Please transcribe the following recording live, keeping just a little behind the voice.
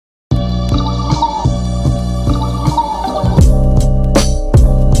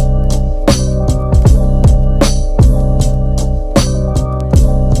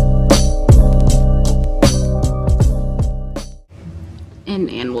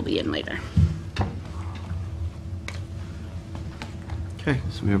will be in later. Okay,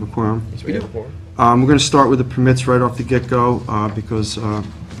 so we have a quorum. Yes, we do. We're going to start with the permits right off the get-go because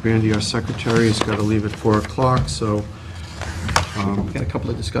Brandy, our secretary, has got to leave at 4 o'clock, so... We've got a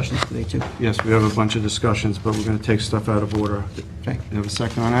couple of discussions today, too. Yes, we have a bunch of discussions, but we're going to take stuff out of order. Okay. You have a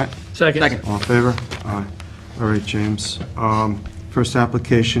second on that? Second. All in favor? Aye. All right, James. First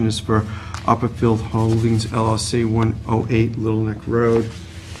application is for Upperfield Holdings LLC, 108 Little Neck Road.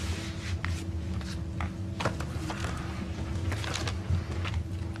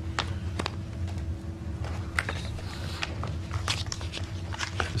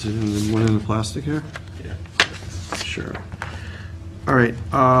 Is it in the one in the plastic here? Yeah. Sure. All right.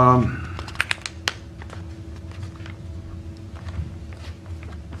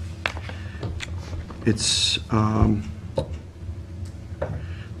 It's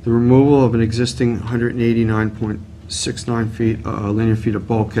the removal of an existing 189.69 feet linear feet of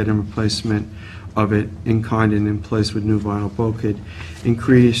bulkhead and replacement of it in kind and in place with new vinyl bulkhead,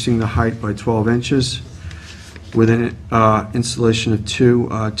 increasing the height by 12 inches with an installation of two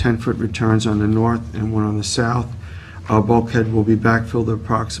 10-foot returns on the north and one on the south. Bulkhead will be backfilled with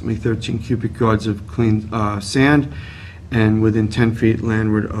approximately 13 cubic yards of clean sand and within 10 feet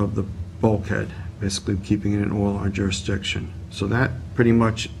landward of the bulkhead, basically keeping it in all our jurisdiction. So that pretty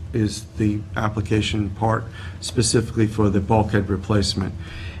much is the application part specifically for the bulkhead replacement.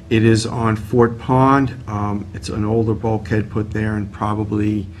 It is on Fort Pond. It's an older bulkhead put there in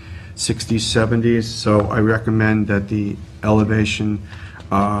probably 60s, 70s, so I recommend that the elevation,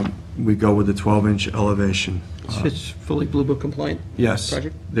 we go with the 12-inch elevation. It's fully Blue Book compliant? Yes.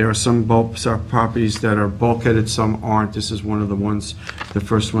 Project? There are some properties that are bulkheaded, some aren't. This is one of the ones, the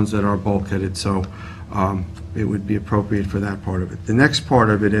first ones that are bulkheaded, so it would be appropriate for that part of it. The next part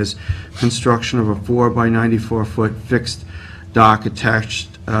of it is construction of a 4 by 94 foot fixed dock attached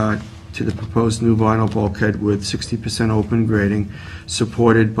to the proposed new vinyl bulkhead with 60% open grading,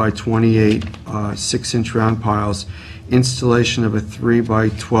 supported by 28 6-inch round piles, installation of a 3 by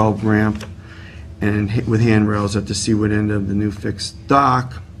 12 ramp and with handrails at the seaward end of the new fixed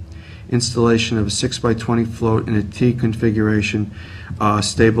dock, installation of a 6 by 20 float in a T configuration,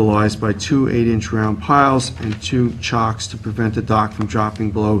 stabilized by two 8-inch round piles and two chocks to prevent the dock from dropping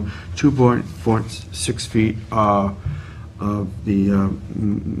below 2.46 feet of the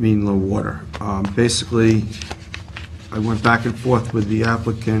mean low water. Basically, I went back and forth with the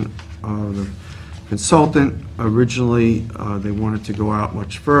applicant, the consultant. Originally, they wanted to go out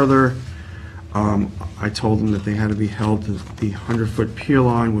much further. I told them that they had to be held to the 100-foot pier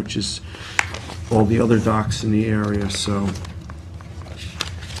line, which is all the other docks in the area, so.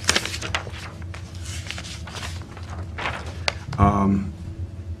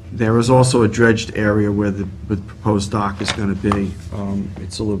 There is also a dredged area where the proposed dock is going to be.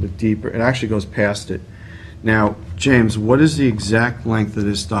 It's a little bit deeper. It actually goes past it. Now, James, what is the exact length of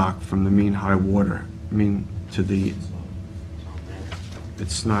this dock from the mean high water? I mean, to the,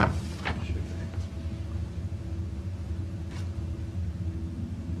 it's not.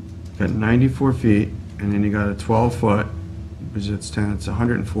 Got 94 feet, and then you got a 12-foot, because it's 10, it's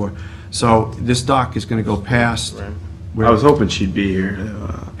 104. So this dock is going to go past. I was hoping she'd be here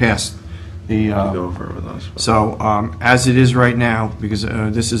Past the. to go over it with us. So as it is right now, because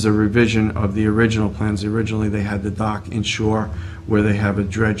this is a revision of the original plans. Originally, they had the dock inshore where they have a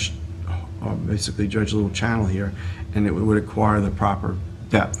dredged, basically dredged little channel here, and it would acquire the proper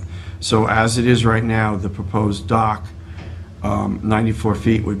depth. So as it is right now, the proposed dock, 94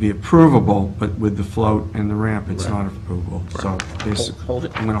 feet would be approvable, but with the float and the ramp, it's not approvable. So basically, Hold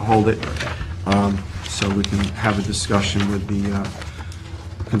it. I'm going to hold it so we can have a discussion with the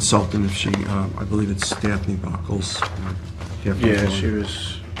consultant if she, I believe it's Daphne Buckles. Yeah, she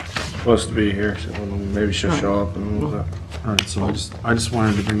was supposed to be here, so maybe she'll show up and we'll. All right, so I just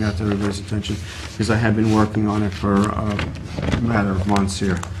wanted to bring that to everybody's attention because I have been working on it for a matter of months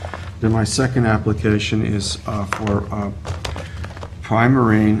here. Then my second application is for Prime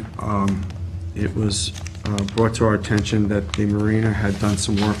Marine. It was brought to our attention that the marina had done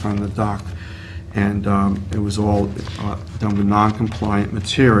some work on the dock, and it was all done with non-compliant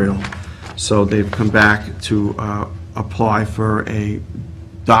material. So they've come back to apply for a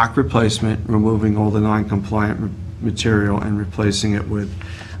dock replacement, removing all the non-compliant material and replacing it with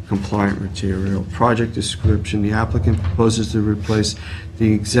compliant material. Project description: the applicant proposes to replace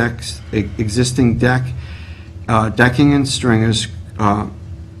the existing decking and stringers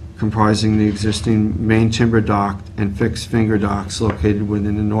comprising the existing main timber dock and fixed finger docks located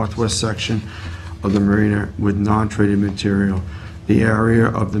within the northwest section of the marina with non-treated material. The area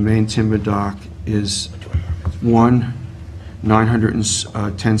of the main timber dock is 1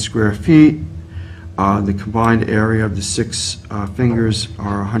 910 square feet. The combined area of the 6 fingers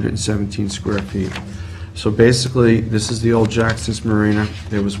are 117 square feet. So basically, this is the old Jackson's Marina.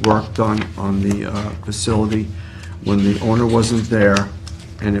 There was work done on the facility when the owner wasn't there,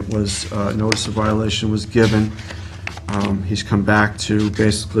 and it was, notice of violation was given. He's come back to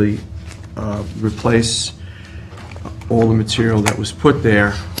basically replace all the material that was put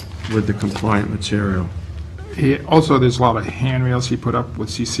there with the compliant material. Also, there's a lot of handrails he put up with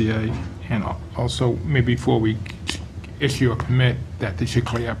CCA, and also, maybe before we issue a permit, that they should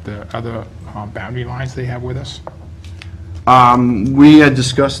clear up the other boundary lines they have with us. We had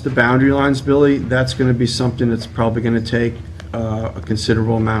discussed the boundary lines, Billy. That's going to be something that's probably going to take a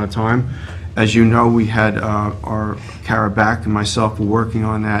considerable amount of time. As you know, we had our Kara Back and myself were working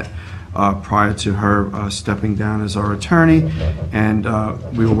on that prior to her stepping down as our attorney, and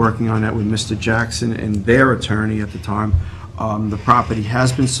we were working on that with Mr. Jackson and their attorney at the time. The property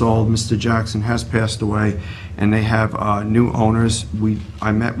has been sold. Mr. Jackson has passed away, and they have new owners.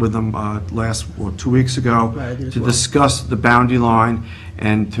 I met with them 2 weeks ago to discuss the boundary line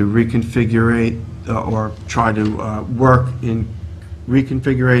and to reconfigure or try to work in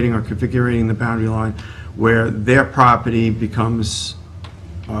reconfiguring or configuring the boundary line where their property becomes,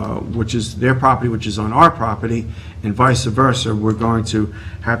 which is their property, which is on our property, and vice versa. We're going to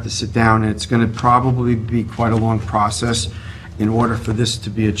have to sit down, and it's going to probably be quite a long process in order for this to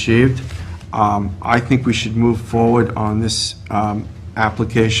be achieved. I think we should move forward on this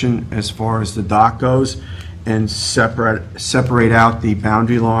application as far as the dock goes and separate out the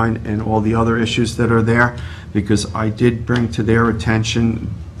boundary line and all the other issues that are there, because I did bring to their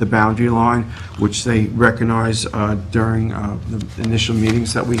attention the boundary line, which they recognize during the initial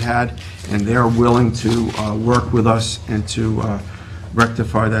meetings that we had, and they're willing to work with us and to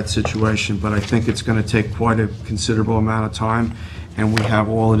rectify that situation. But I think it's going to take quite a considerable amount of time, and we have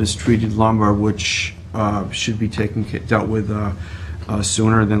all of this treated lumber, which should be dealt with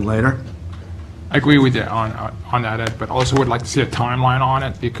sooner than later. I agree with you on that, Ed, but also would like to see a timeline on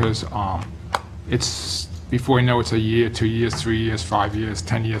it, because it's, before you know, it's a year, 2 years, 3 years, 5 years,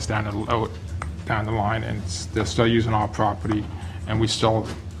 10 years down the line, and they're still using our property, and we're still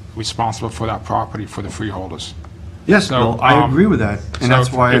responsible for that property for the freeholders. Yes, So, Bill, I agree with that, and So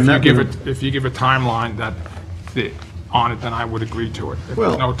that's why I met with if you give a timeline on it, then I would agree to it. If Well,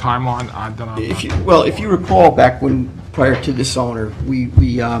 there's no timeline, then I'm not. If you recall, back when, prior to this owner,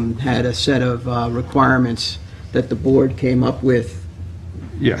 we had a set of requirements that the board came up with.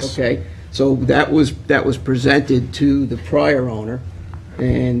 Yes. Okay, so that was presented to the prior owner,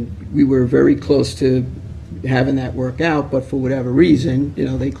 and we were very close to having that work out, but for whatever reason,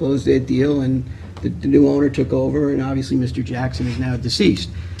 they closed their deal, and the new owner took over, and obviously Mr. Jackson is now deceased.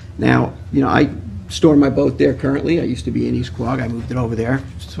 Now, I store my boat there currently. I used to be in East Quogue. I moved it over there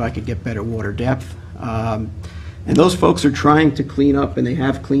so I could get better water depth. And those folks are trying to clean up, and they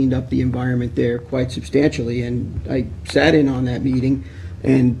have cleaned up the environment there quite substantially. And I sat in on that meeting,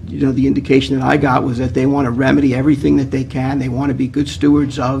 and the indication that I got was that they want to remedy everything that they can. They want to be good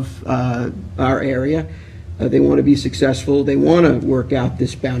stewards of our area. They want to be successful. They want to work out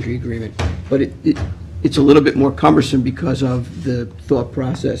this boundary agreement. But it's a little bit more cumbersome because of the thought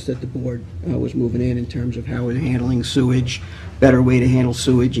process that the board was moving in terms of how we're handling sewage, better way to handle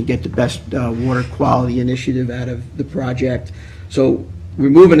sewage and get the best water quality initiative out of the project. So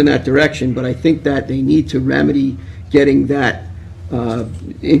we're moving in that direction, but I think that they need to remedy getting that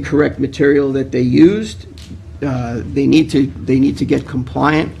incorrect material that they used. They need to get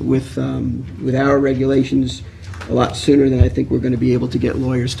compliant with our regulations a lot sooner than I think we're going to be able to get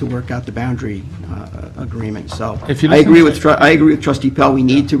lawyers to work out the boundary agreement. So I agree with Trustee Pell. We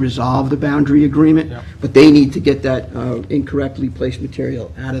need to resolve the boundary agreement, but they need to get that incorrectly placed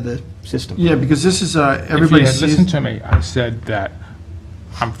material out of the system. Yeah, because this is, If everybody you had sees... listened to me, I said that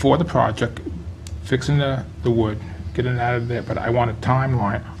I'm for the project, fixing the wood, getting it out of there, but I want a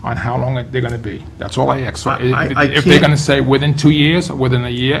timeline on how long they're going to be. That's all I ask for. If they're going to say within 2 years or within a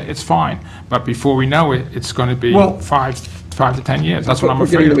year, it's fine. But before we know it, it's going to be five to 10 years. That's what I'm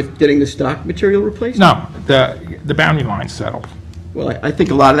afraid of. Getting the stock material replaced? No, the boundary line settled. Well, I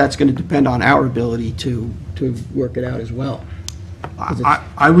think a lot of that's going to depend on our ability to work it out as well.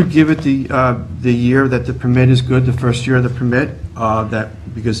 I would give it the year that the permit is good, the first year of the permit,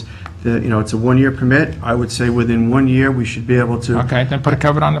 because it's a 1-year permit. I would say within 1 year, we should be able to... Okay, then put a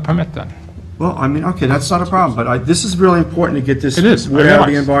cover on the permit then. Well, I mean, okay, that's not a problem, but this is really important to get this It is. wood out of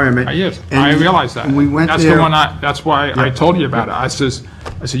the environment. Yes, And I realize that. we went That's there- the one. That's why I told you about it. I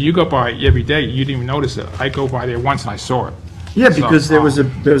said, you go by every day, you didn't even notice it. I go by there once and I saw it. Yeah, because there was a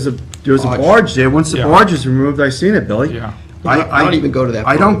barge there. Once the Yeah. barge is removed, I seen it, Billy. Yeah. I don't even go to that.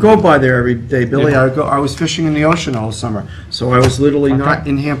 I don't go by there every day, Billy. I was fishing in the ocean all summer, so I was literally not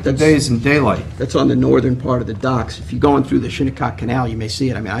in Hampton Bays in daylight. That's on the northern part of the docks. If you're going through the Shinnecock Canal, you may see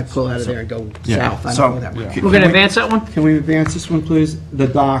it. I mean, I pull out of there and go south. I don't know that way. We're going to advance that one? Can we advance this one, please? The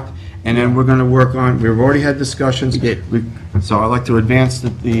dock, and then we're going to work on, we've already had discussions. We did. So I'd like to advance the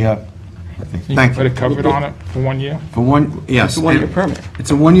You thank put you. a cover on it for 1 year? For one, yes. It's a one-year and permit.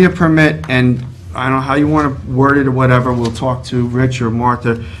 It's a one-year permit, and I don't know how you want to word it or whatever. We'll talk to Rich or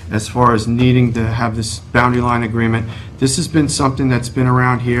Martha as far as needing to have this boundary line agreement. This has been something that's been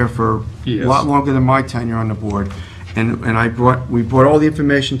around here for a Years. lot longer than my tenure on the board. And we brought all the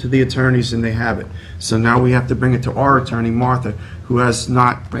information to the attorneys, and they have it. So now we have to bring it to our attorney, Martha, who has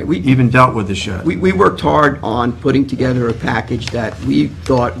not even dealt with this yet. We worked hard on putting together a package that we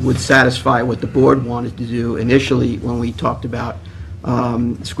thought would satisfy what the board wanted to do initially when we talked about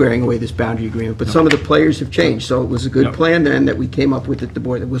squaring away this boundary agreement. But some of the players have changed, so it was a good plan then that we came up with at the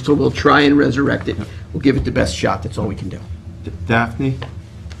board. So we'll try and resurrect it. We'll give it the best shot. That's all we can do. Daphne,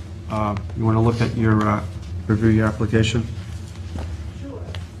 you want to look at your, review your application? Sure.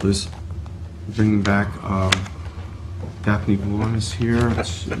 Please, bring back, Daphne Vaughn is here,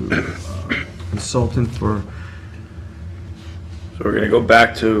 consultant for So we're gonna go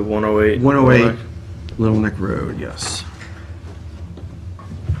back to 108. 108 Little Neck Road, yes.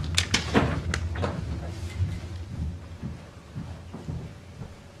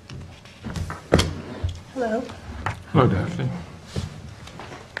 Hello. Hello, Daphne.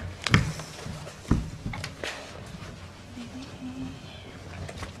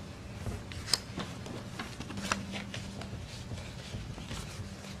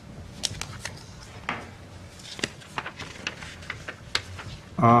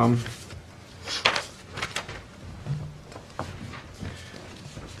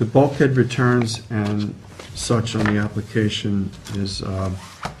 The bulkhead returns and such on the application is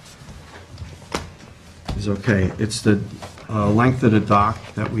okay. It's the length of the dock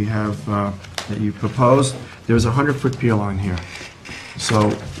that we have, that you proposed. There's a 100-foot pier line here.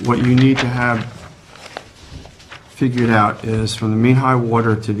 So what you need to have figured out is from the mean high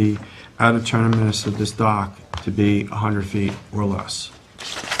water to the outer terminus of this dock to be 100 feet or less.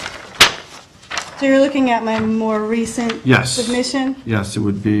 So you're looking at my more recent Yes. submission? Yes, it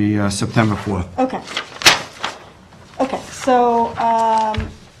would be September 4th. Okay. Okay, so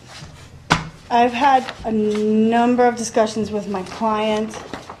I've had a number of discussions with my client,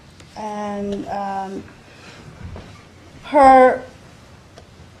 and per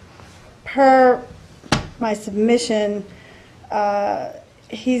my submission,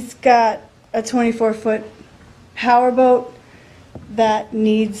 he's got a 24-foot powerboat that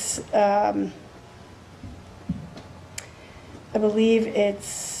needs, I believe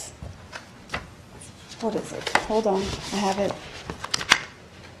it's, what is it? Hold on, I have it.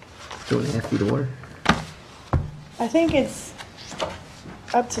 2.5 feet of water. I think it's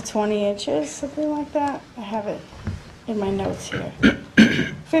up to 20 inches, something like that. I have it in my notes here.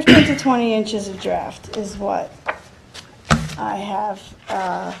 15 to 20 inches of draft is what I have.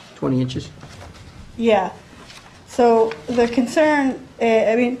 20 inches? Yeah. So the concern,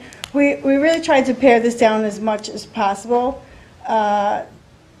 I mean, we really tried to pare this down as much as possible.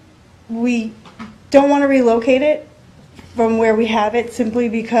 We don't want to relocate it from where we have it simply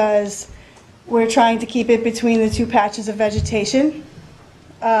because we're trying to keep it between the two patches of vegetation.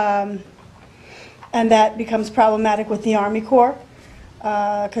 And that becomes problematic with the Army Corps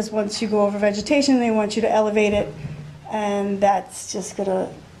because once you go over vegetation, they want you to elevate it, and that's just going to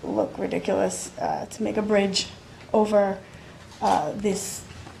look ridiculous to make a bridge over this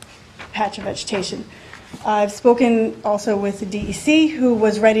patch of vegetation. I've spoken also with the DEC, who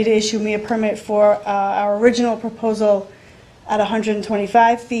was ready to issue me a permit for our original proposal at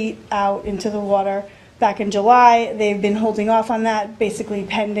 125 feet out into the water back in July. They've been holding off on that, basically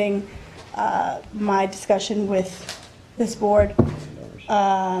pending my discussion with this board.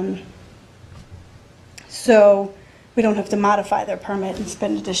 So we don't have to modify their permit and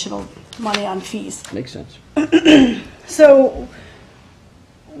spend additional money on fees. Makes sense. So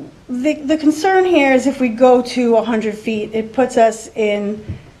the concern here is if we go to 100 feet, it puts us in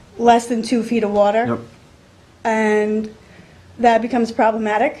less than 2 feet of water. Yep. And that becomes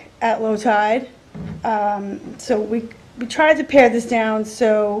problematic at low tide. So we tried to pare this down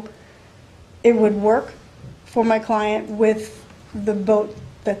so it would work for my client with the boat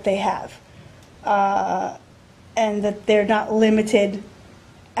that they have. And that they're not limited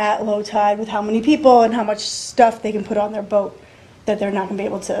at low tide with how many people and how much stuff they can put on their boat, that they're not going to be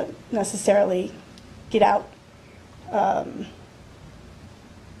able to necessarily get out.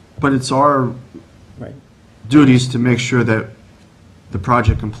 But it's our Right. duties to make sure that the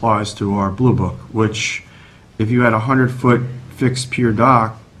project complies to our Blue Book, which if you had a 100-foot fixed pier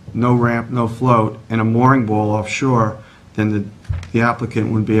dock, no ramp, no float, and a mooring ball offshore, then the applicant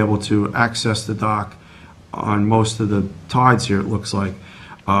wouldn't be able to access the dock on most of the tides here, it looks like,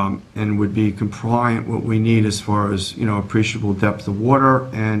 and would be compliant what we need as far as, appreciable depth of water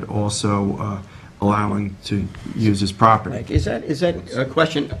and also allowing to use his property. Mike, is that a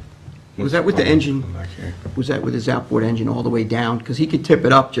question, was that with the engine, was that with his outboard engine all the way down? Because he could tip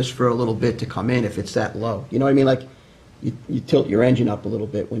it up just for a little bit to come in if it's that low. You know what I mean? Like, you tilt your engine up a little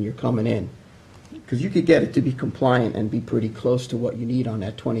bit when you're coming in. Because you could get it to be compliant and be pretty close to what you need on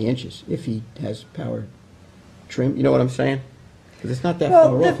that 20 inches if he has power trim. You know what I'm saying? Because it's not that Well,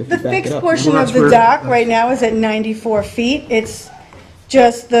 far off if the you back it fixed up. portion Well, of that's the where- dock right now is at 94 feet. It's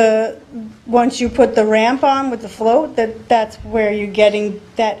just once you put the ramp on with the float, that's where you're getting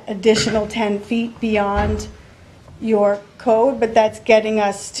that additional 10 feet beyond your code, but that's getting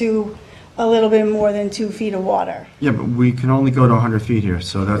us to a little bit more than 2 feet of water. Yeah, but we can only go to 100 feet here,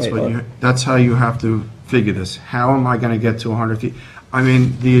 so Right. that's how you have to figure this. How am I going to get to 100 feet? I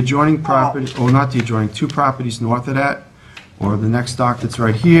mean, the adjoining property, or not the adjoining, two properties north of that, or the next dock that's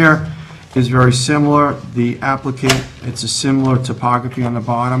right here, is very similar. The applicant, it's a similar topography on the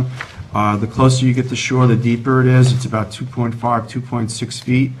bottom. The closer you get to shore, the deeper it is. It's about 2.5, 2.6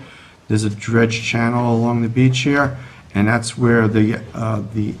 feet. There's a dredge channel along the beach here, and that's where the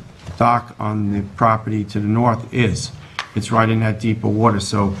dock on the property to the north is. It's right in that deeper water,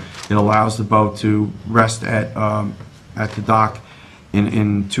 so it allows the boat to rest at the dock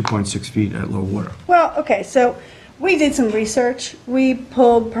in 2.6 feet at low water. Well, okay, so we did some research. We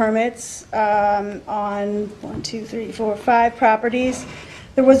pulled permits on 1, 2, 3, 4, 5 properties.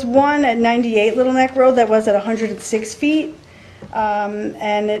 There was one at 98 Little Neck Road that was at 106 feet.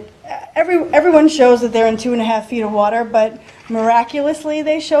 And everyone shows that they're in 2.5 feet of water, but miraculously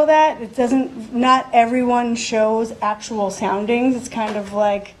they show that. It doesn't, not everyone shows actual soundings. It's kind of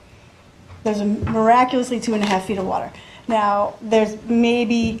like there's miraculously 2.5 feet of water. Now, there's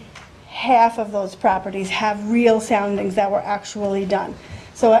maybe half of those properties have real soundings that were actually done.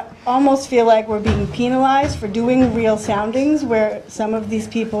 So I almost feel like we're being penalized for doing real soundings, where some of these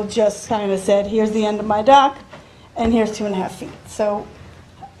people just kind of said, here's the end of my dock, and here's 2.5 feet. So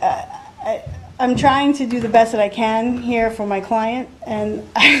I'm trying to do the best that I can here for my client, and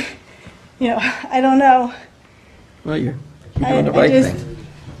I don't know. Well, you're doing the right thing.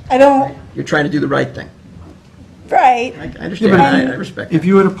 I don't, You're trying to do the right thing. right. I understand, I respect If that.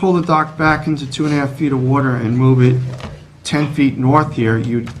 you were to pull the dock back into 2.5 feet of water and move it 10 feet north here,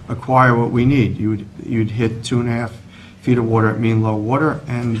 you'd acquire what we need. You'd hit 2.5 feet of water at mean low water,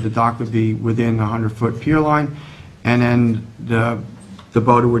 and the dock would be within a 100-foot pier line, and then the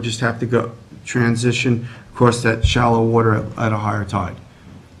boater would just have to go transition across that shallow water at a higher tide.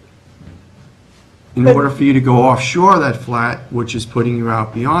 In order for you to go offshore that flat, which is putting you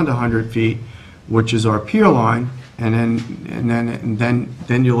out beyond 100 feet, which is our pier line, and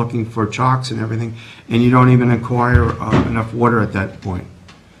then you're looking for chocks and everything, and you don't even acquire enough water at that point.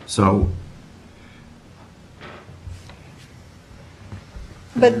 So,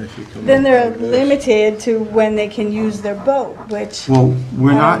 But then they're limited to when they can use their boat, which, well,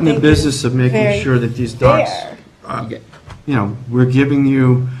 we're I not don't in the think business of very making sure that these docks, fair. we're giving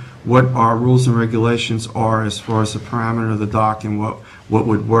you what our rules and regulations are as far as the parameter of the dock and what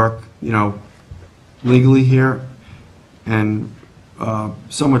would work, legally here and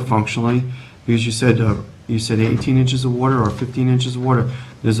somewhat functionally, because you said 18 inches of water or 15 inches of water.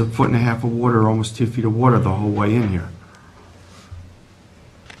 There's 1.5 feet of water, almost 2 feet of water the whole way in here.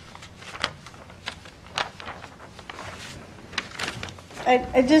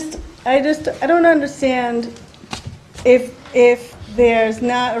 I don't understand if there's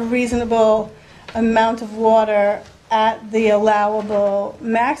not a reasonable amount of water at the allowable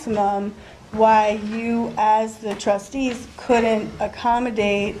maximum, why you, as the trustees, couldn't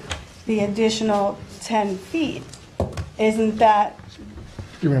accommodate the additional 10 feet. Isn't that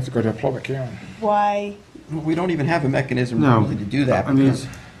You would have to go to a public hearing. why? We don't even have a mechanism No. really to do that, I mean- because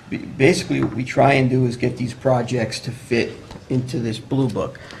basically what we try and do is get these projects to fit into this blue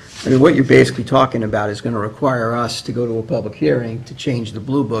book. I mean, what you're basically talking about is going to require us to go to a public hearing to change the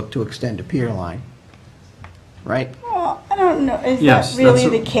blue book to extend a pier line, right? Well, I don't know, is Yes, that really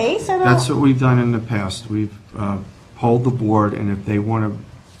that's the what- case? I That's don't, what we've done in the past. We've polled the board, and if they want to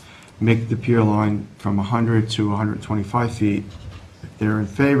make the pier line from 100 to 125 feet, if they're in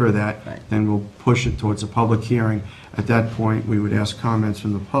favor of that, Right. then we'll push it towards a public hearing. At that point, we would ask comments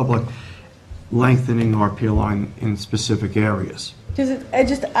from the public, lengthening our pier line in specific areas. I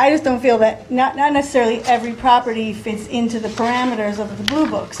just don't feel that, not necessarily every property fits into the parameters of the Blue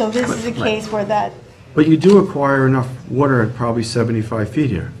Book. So this is a case where that, But you do acquire enough water at probably 75 feet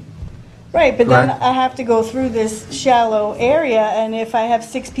here. right, but then Correct. I have to go through this shallow area, and if I have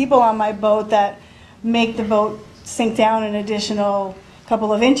 6 people on my boat that make the boat sink down an additional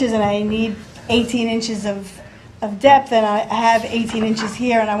couple of inches, and I need 18 inches of depth, and I have 18 inches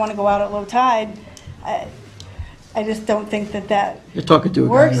here, and I want to go out at low tide, I just don't think that You're talking to a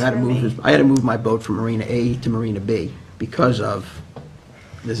guy works who had to for move me. I had to move my boat from Marina A to Marina B because of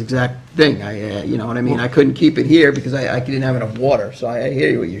this exact thing. You know what I mean? I couldn't keep it here because I didn't have enough water. So I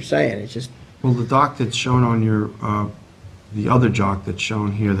hear what you're saying. It's just, Well, the dock that's shown on your, the other dock that's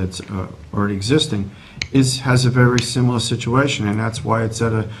shown here that's already existing has a very similar situation, and that's why it's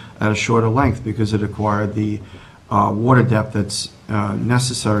at a shorter length, because it acquired the water depth that's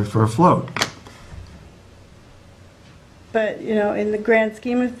necessary for a float. But, you know, in the grand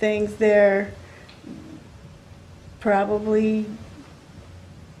scheme of things, they're probably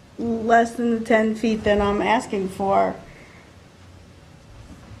less than the 10 feet that I'm asking for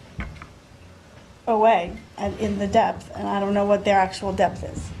away and in the depth, and I don't know what their actual depth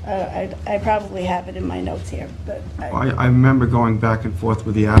is. I probably have it in my notes here, but I remember going back and forth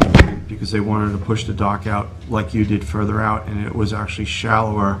with the applicant because they wanted to push the dock out like you did further out, and it was actually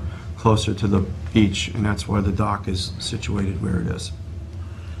shallower closer to the beach, and that's why the dock is situated where it is.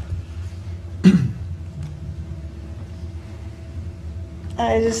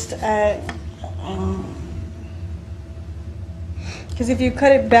 because if you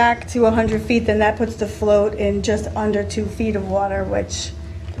cut it back to 100 feet, then that puts the float in just under 2 feet of water, which,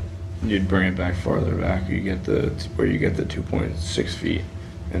 You'd bring it back farther back, you get where you get the 2.6 feet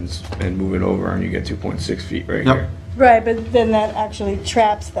and move it over and you get 2.6 feet right Yep. here. right, but then that actually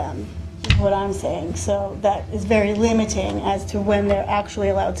traps them, is what I'm saying. So that is very limiting as to when they're actually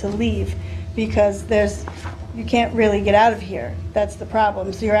allowed to leave, because you can't really get out of here. That's the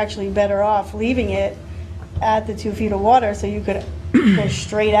problem. So you're actually better off leaving it at the 2 feet of water so you could go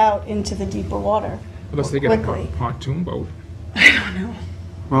straight out into the deeper water Unless they get a quickly. pontoon boat,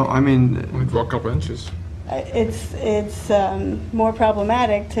 Well, I mean, only draw a couple inches. It's more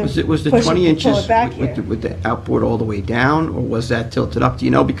problematic to was the push 20 it, pull inches it back with here. the outboard all the way down, or was that tilted up? Do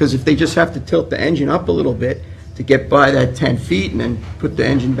you know? Because if they just have to tilt the engine up a little bit to get by that 10 feet and then put the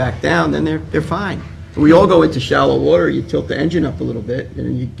engine back down, then they're fine. We all go into shallow water, you tilt the engine up a little bit, and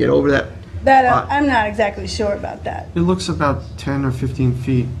then you get over that. That, I'm not exactly sure about that. it looks about 10 or 15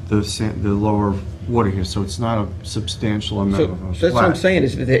 feet, the lower water here, so it's not a substantial amount So of that's what I'm flat. saying,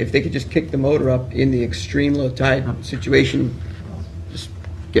 is if they could just kick the motor up in the extreme low tide situation, just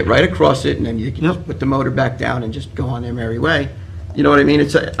get right across it, and then you can just Yep. put the motor back down and just go on their merry way. You know what I mean?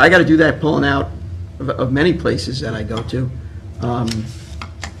 I got to do that pulling out of many places that I go to.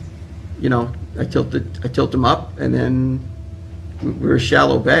 You know, I tilt them up, and then we're a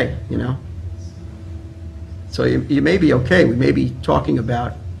shallow bay, you know? So you may be okay. We may be talking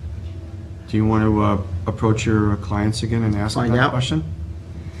about, Do you want to approach your clients again and ask them Find that out. question?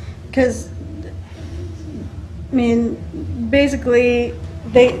 Because, I mean, basically,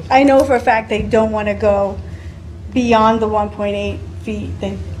 I know for a fact they don't want to go beyond the 1.8 feet.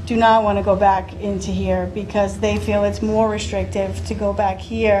 They do not want to go back into here because they feel it's more restrictive to go back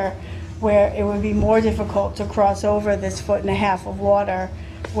here, where it would be more difficult to cross over this 1.5 foot of water,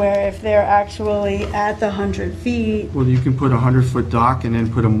 where if they're actually at the 100 feet, Well, you can put a 100-foot dock and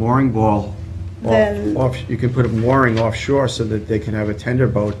then put a mooring ball Then- you can put a mooring offshore so that they can have a tender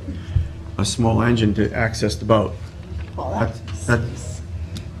boat, a small engine to access the boat. well, that That- seems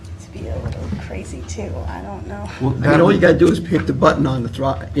to be a little crazy too. I don't know. Well, I mean, all you got to do is hit the button on the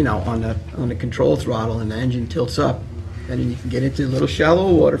throttle, you know, on the control throttle, and the engine tilts up, and then you can get into a little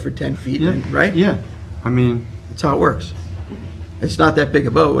shallow water for 10 feet, right? Yeah, I mean, That's how it works. It's not that big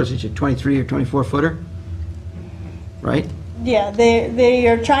a boat, was it, your 23 or 24 footer? Right? Yeah, they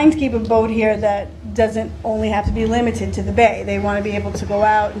are trying to keep a boat here that doesn't only have to be limited to the bay. They want to be able to go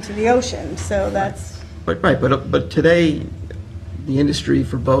out into the ocean, so that's, But today, the industry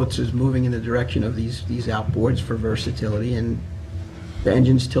for boats is moving in the direction of these outboards for versatility, and the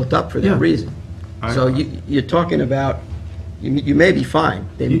engines tilt up for that Yeah. reason. So you're talking about, you may be fine,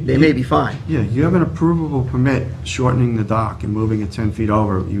 they may be fine. yeah, you have an approvable permit shortening the dock and moving it 10 feet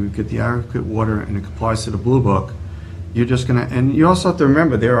over. You get the adequate water and it complies to the Blue Book. You're just gonna, and you also have to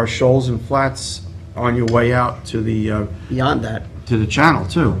remember, there are shoals and flats on your way out to the Beyond that, channel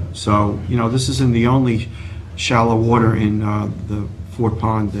too. So, you know, this isn't the only shallow water in the Fort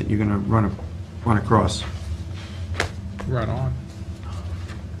Pond that you're gonna run across. Right on.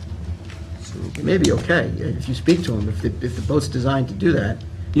 it may be okay if you speak to them, if the boat's designed to do that.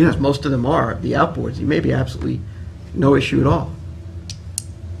 Yeah. Because most of them are, the outboards, you may be absolutely no issue at all.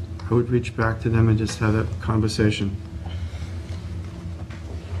 I would reach back to them and just have that conversation.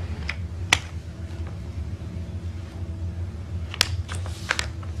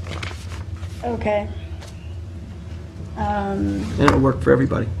 Okay. And it'll work for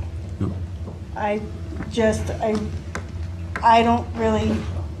everybody. I don't really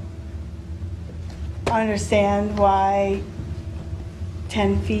understand why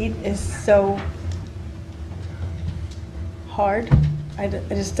 10 feet is so hard. I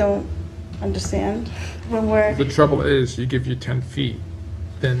just don't understand when we're, The trouble is, you give you 10 feet,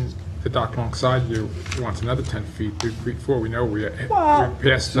 then the dock alongside you wants another 10 feet. Before we know, we're Well-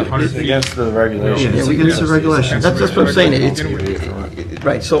 past the 100 It's feet. against the regulations. It's against the regulations. That's what I'm saying,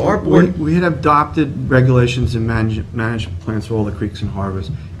 right, so our board, We had adopted regulations and management plans for all the creeks and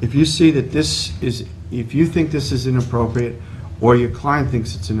harbors. If you see that if you think this is inappropriate, or your client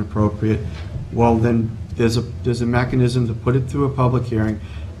thinks it's inappropriate, well, then there's a mechanism to put it through a public hearing,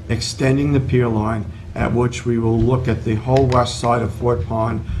 extending the pier line, at which we will look at the whole west side of Fort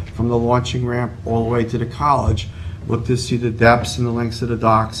Pond, from the launching ramp all the way to the college, look to see the depths and the lengths of the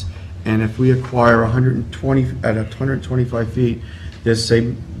docks, and if we acquire 125 feet, there's,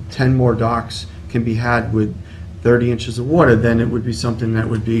 say, 10 more docks can be had with 30 inches of water, then it would be something that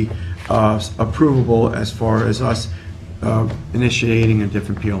would be approvable as far as us initiating a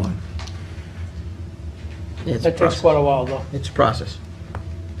different pier line. it's a That takes process. quite a while, though. It's a process.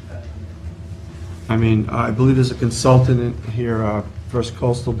 I mean, I believe there's a consultant in here, First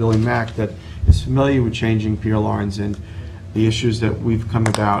Coastal, Billy Mack, that is familiar with changing pier lines and the issues that we've come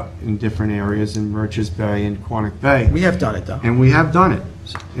about in different areas in Murch's Bay and Quonic Bay. We have done it, though. And we have done it,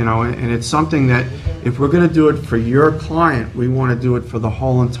 and it's something that, if we're gonna do it for your client, we wanna do it for the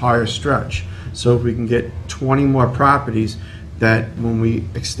whole entire stretch. So if we can get 20 more properties, that when we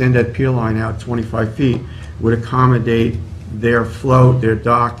extend that pier line out 25 feet, would accommodate their float, their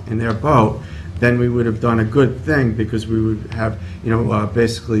dock, and their boat, then we would have done a good thing, because we would have,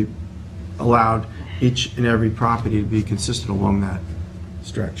 basically allowed each and every property to be consistent along that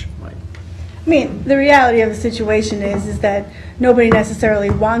stretch. Right. I mean, the reality of the situation is that nobody necessarily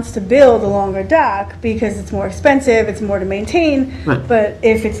wants to build a longer dock because it's more expensive, it's more to maintain. Right. But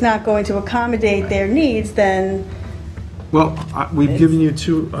if it's not going to accommodate their needs, then Well, we've given you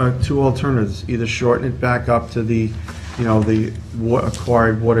two alternatives, either shorten it back up to the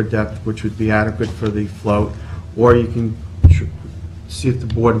acquired water depth, which would be adequate for the float, or you can see if the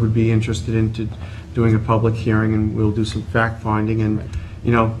board would be interested into doing a public hearing, and we'll do some fact-finding and,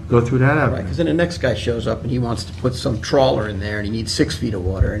 go through that Right, avenue. because then the next guy shows up and he wants to put some trawler in there and he needs 6 feet of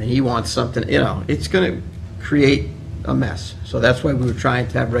water and he wants something, it's going to create a mess. So that's why we were trying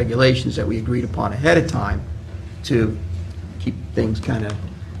to have regulations that we agreed upon ahead of time to keep things kind of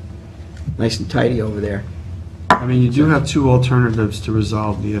nice and tidy over there. I mean, you do have two alternatives to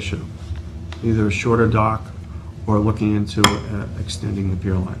resolve the issue, either a shorter dock or looking into extending the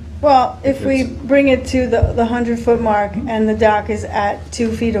pier line. well, if we bring it to the 100-foot mark and the dock is at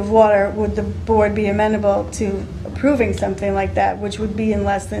 2 feet of water, would the board be amenable to approving something like that, which would be in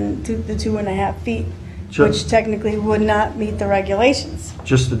less than the 2.5 feet, Sure. which technically would not meet the regulations?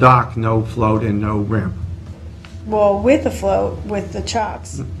 Just the dock, no float and no ramp. Well, with a float, with the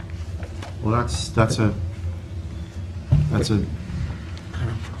chocks. Well, that's a,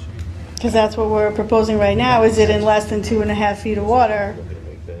 Because that's what we're proposing right now, is it in less than 2.5 feet of water?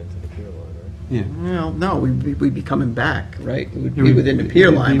 yeah. Well, no, we'd be coming back, right? It would be within the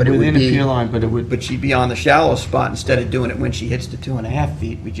pier line, but it would Within the be, pier line, but it would, but she'd be on the shallow spot instead of doing it when she hits the 2.5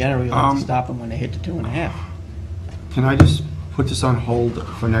 feet. We generally like to Um, stop them when they hit the 2.5. can I just put this on hold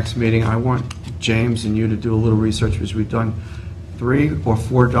for next meeting? I want James and you to do a little research, because we've done 3 or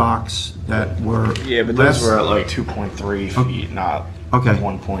 4 docks that were Yeah, but less. those were at like 2.3 feet, not Okay.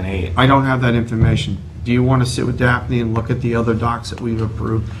 1.8. I don't have that information. Do you want to sit with Daphne and look at the other docks that we've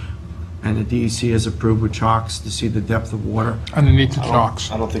approved and the DEC has approved with chocks to see the depth of water? Underneath the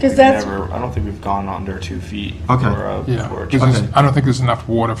chocks. I don't think 'Cause we've that's- I don't think we've gone under 2 feet. Okay. Yeah, For a because Okay. I don't think there's enough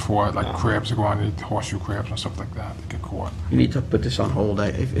water for, like, crabs to go underneath, horseshoe crabs and stuff like that, to get caught. You need to put this on hold,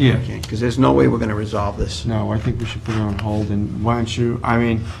 if Yeah. you can, because there's no way we're going to resolve this. No, I think we should put it on hold, and why don't you,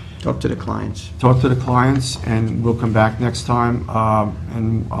 Talk to the clients. talk to the clients, and we'll come back next time,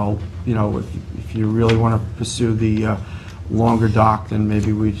 and I'll, if you really want to pursue the longer dock, then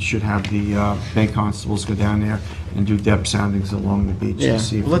maybe we should have the Bay Constables go down there and do depth soundings along the beach Yeah, to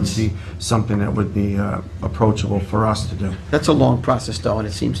see if it let's- would be something that would be approachable for us to do. That's a long process, though, and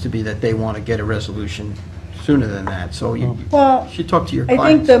it seems to be that they want to get a resolution sooner than that, so you Well, should talk to your I think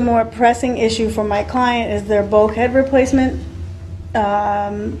clients. the more pressing issue for my client is their bulkhead replacement.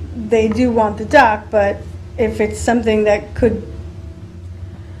 They do want the dock, but if it's something that could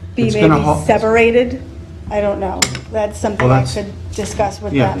be It's gonna maybe separated, I don't know. That's something Well, I that's- could discuss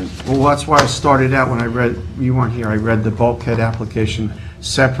with Yeah, them. well, that's why I started out when I read, you weren't here, I read the bulkhead application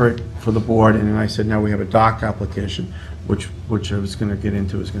separate for the board, and then I said, now we have a dock application, which I was gonna get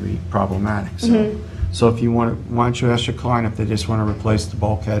into is gonna be problematic, so. So if you want, why don't you ask your client if they just wanna replace the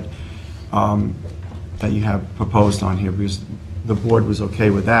bulkhead that you have proposed on here, because the board was okay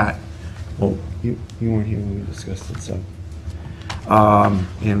with that. Well, you weren't here when we discussed it, so.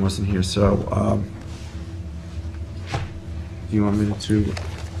 Ann wasn't here, so, do you want me to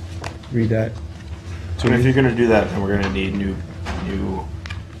read that? So if you're gonna do that, then we're gonna need new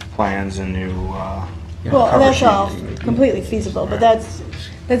plans and new, Well, cover that's sheet. all completely feasible, but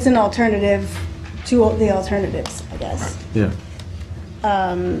that's an alternative to the alternatives, I guess. Yeah.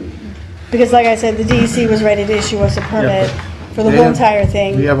 Because like I said, the DEC was ready to issue us a permit for the They whole have- entire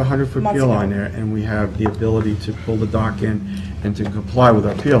thing. We have a 100-foot months pier ago. line there, and we have the ability to pull the dock in and to comply with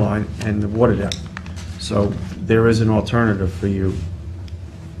our pier line and the water depth. So there is an alternative for you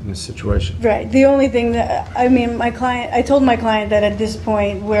in this situation. Right, the only thing that, I mean, I told my client that at this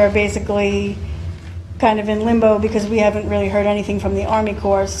point, we're basically kind of in limbo because we haven't really heard anything from the Army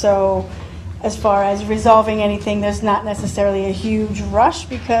Corps, so as far as resolving anything, there's not necessarily a huge rush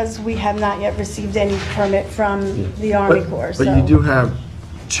because we have not yet received any permit from the Army Corps, so. But you do have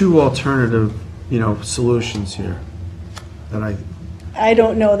two alternative, solutions here that I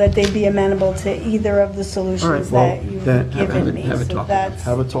don't know that they'd be amenable to either of the All right, solutions well, that you've then given me. have a So talk with them. that's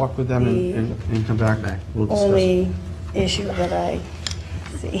have a talk with them and come back. We'll the discuss. only issue that I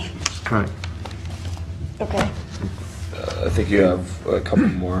see. Right. Okay. I think you have a couple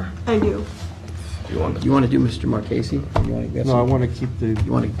more. I do. You want You want to do Mr. Marchese? You want to get No, I some? want to keep the,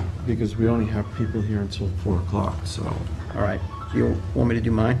 You want to, because we only have people here until 4 o'clock, so, all right. You want me to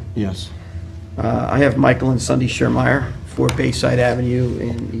do mine? yes. I have Michael and Sunday Schermeyer, 4 Bayside Avenue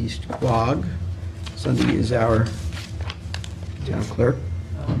in East Quogue. Sunday is our town clerk.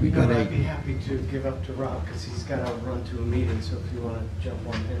 We got I'd be a, happy to give up to Rob, because he's got to run to a meeting, so if you want to jump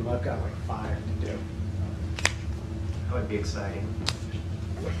on him, I've got like 5 to do. That would be exciting.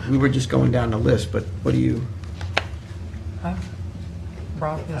 we were just going down the list, but what do you,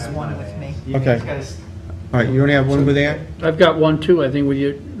 Rob is one with me. Okay. All right, you only have one with Ann? I've got one too, I think, with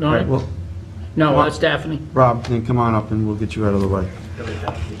you. All right, No, well, no, that's Daphne. Rob, then come on up and we'll get you out of the way.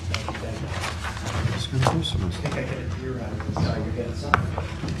 Just gonna do some of I this. think I get it to your side, you get it signed.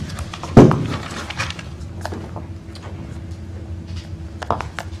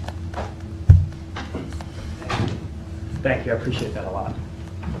 Thank you, I appreciate that a lot.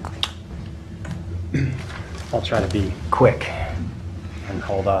 I'll try to be quick and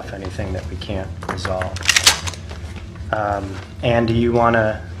hold off anything that we can't resolve. Ann, do you want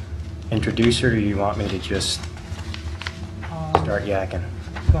to introduce her, or do you want me to just start yakking?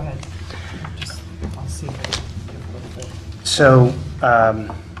 Go ahead. I'll see. So,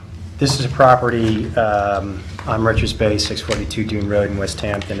 this is a property on Richards Bay, 642 Dune Road in West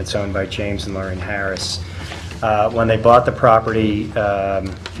Hampton. It's owned by James and Lauren Harris. When they bought the property a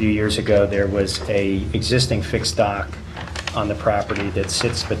few years ago, there was a existing fixed dock on the property that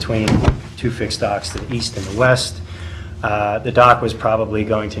sits between 2 fixed docks to the east and the west. The dock was probably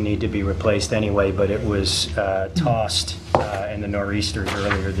going to need to be replaced anyway, but it was tossed in the nor'easters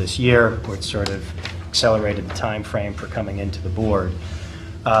earlier this year, which sort of accelerated the time frame for coming into the board.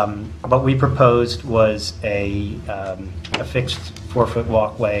 What we proposed was a fixed 4-foot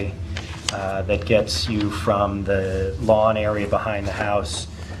walkway that gets you from the lawn area behind the house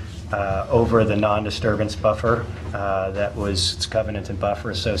over the non-disturbance buffer that was, it's covenanted buffer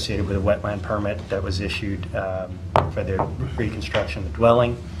associated with a wetland permit that was issued for the reconstruction of the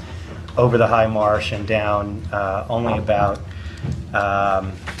dwelling, over the high marsh and down only about,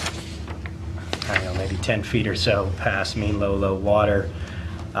 I don't know, maybe 10 feet or so past mean low water,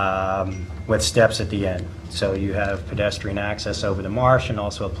 with steps at the end. So you have pedestrian access over the marsh and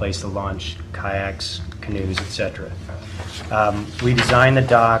also a place to launch kayaks, canoes, etc. We designed the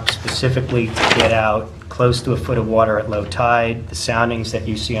dock specifically to get out close to a foot of water at low tide. The soundings that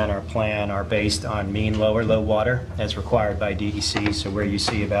you see on our plan are based on mean low water as required by DEC. So where you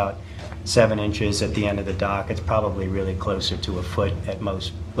see about 7 inches at the end of the dock, it's probably really closer to a foot at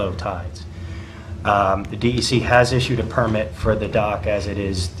most low tides. The DEC has issued a permit for the dock as it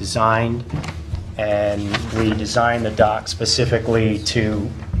is designed, and we designed the dock specifically to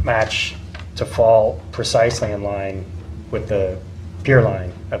match, to fall precisely in line with the pier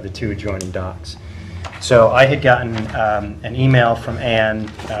line of the 2 adjoining docks. So I had gotten an email from Ann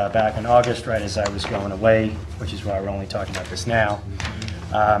back in August, right as I was going away, which is why we're only talking about this now.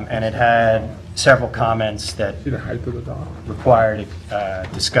 And it had several comments that See the height of the dock? required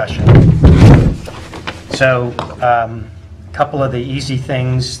discussion. So a couple of the easy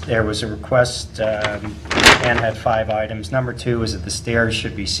things, there was a request, Ann had 5 items. Number 2 is that the stairs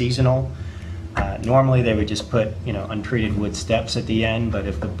should be seasonal. Normally, they would just put, untreated wood steps at the end, but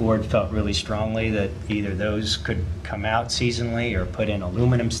if the board felt really strongly that either those could come out seasonally or put in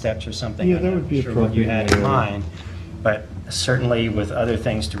aluminum steps or something, Yeah, I'm that not would be sure what you had in appropriate. mind. But certainly with other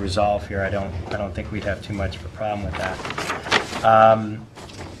things to resolve here, I don't think we'd have too much of a problem with that.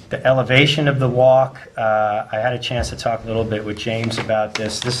 The elevation of the walk, I had a chance to talk a little bit with James about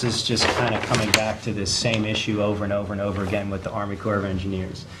this. This is just kind of coming back to this same issue over and over and over again with the Army Corps of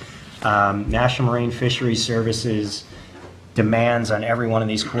Engineers. National Marine Fisheries Services demands on every one of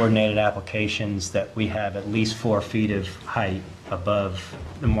these coordinated applications that we have at least 4 feet of height above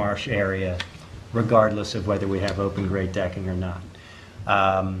the marsh area, regardless of whether we have open grade decking or not.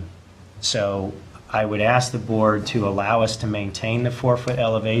 So I would ask the board to allow us to maintain the 4-foot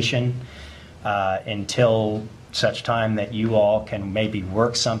elevation until such time that you all can maybe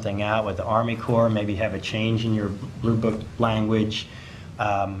work something out with the Army Corps, maybe have a change in your Blue Book language.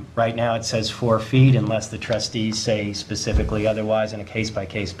 Right now, it says 4 feet unless the trustees say specifically otherwise on a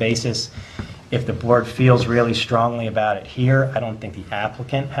case-by-case basis. If the board feels really strongly about it here, I don't think the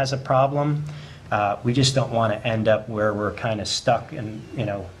applicant has a problem. We just don't want to end up where we're kind of stuck in,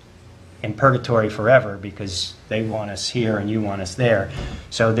 in purgatory forever because they want us here and you want us there.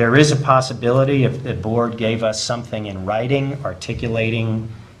 So there is a possibility if the board gave us something in writing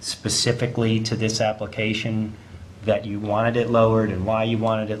articulating specifically to this application that you wanted it lowered and why you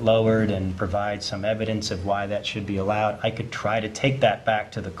wanted it lowered and provide some evidence of why that should be allowed. I could try to take that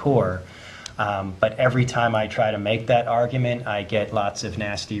back to the Corps, but every time I try to make that argument, I get lots of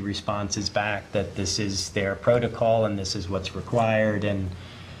nasty responses back that this is their protocol and this is what's required. And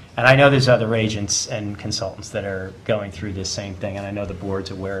I know there's other agents and consultants that are going through this same thing, and I know the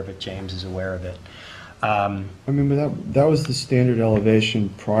board's aware of it, James is aware of it. I mean, but that was the standard elevation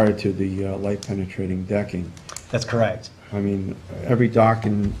prior to the light penetrating decking. That's correct. I mean, every dock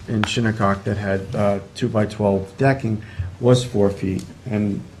in Shinnecock that had 2x12 decking was 4 feet,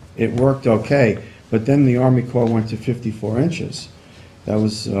 and it worked okay. But then the Army Corps went to 54 inches. That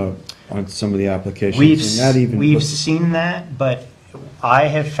was on some of the applications. We've seen that, but I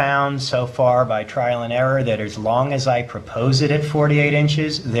have found so far by trial and error that as long as I propose it at 48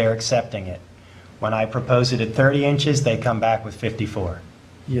 inches, they're accepting it. When I propose it at 30 inches, they come back with 54.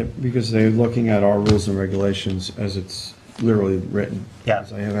 Yeah, because they're looking at our rules and regulations as it's literally written. Yeah.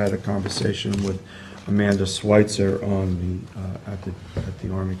 I have had a conversation with Amanda Schweitzer on at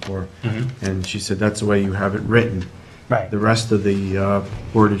the Army Corps, and she said that's the way you have it written. Right. The rest of the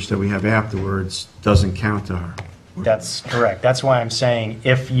wordage that we have afterwards doesn't count to her. That's correct. That's why I'm saying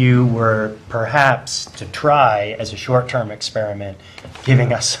if you were perhaps to try as a short-term experiment,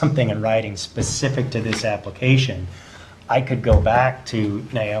 giving us something in writing specific to this application, I could go back to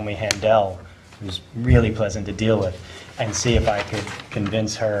Naomi Handel, who's really pleasant to deal with, and see if I could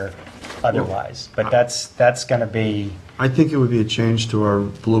convince her otherwise. But that's going to be... I think it would be a change to our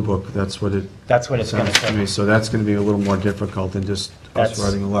Blue Book. That's what it's going to to me. So that's going to be a little more difficult than just us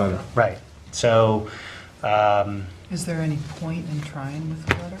writing a letter. Right. So... Is there any point in trying with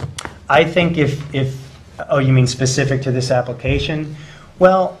the letter? I think oh, you mean specific to this application?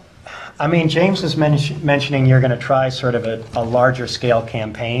 Well, I mean, James was mentioning you're going to try sort of a larger scale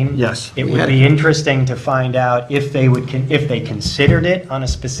campaign. Yes. It would be interesting to find out if they considered it on a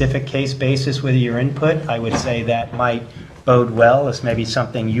specific case basis with your input. I would say that might bode well as maybe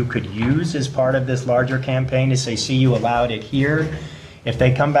something you could use as part of this larger campaign to say, see, you allowed it here. If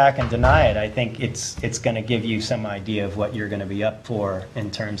they come back and deny it, I think it's going to give you some idea of what you're going to be up for in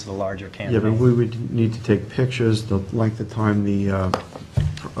terms of the larger campaign. Yeah, but we would need to take pictures, the length of time the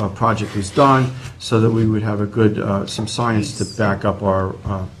project was done, so that we would have a good, some science to back up our...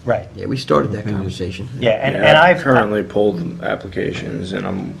 Right. Yeah, we started that conversation. Yeah, and I've currently pulled applications, and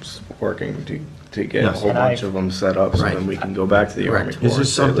I'm working to get a whole bunch of them set up, so then we can go back to the Army Corps. Is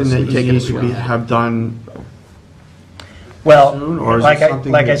this something that you need to have done? Well, soon, or is like it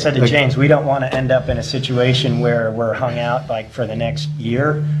something I that- said to James, we don't want to end up in a situation where we're hung out like for the next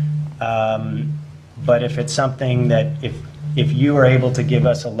year. But if it's something that, if you are able to give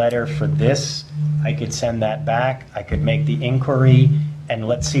us a letter for this, I could send that back, I could make the inquiry, and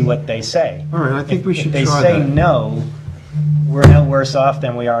let's see what they say. All right, I think we should If they try say that. no, we're no worse off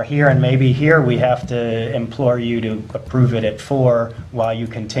than we are here, and maybe here we have to implore you to approve it at 4 while you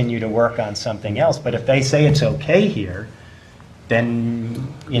continue to work on something else. But if they say it's okay here,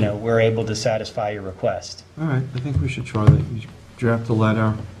 then, we're able to satisfy your request. All right, I think we should try that. You draft a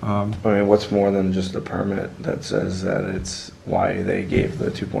letter. I mean, what's more than just a permit that says that it's why they gave the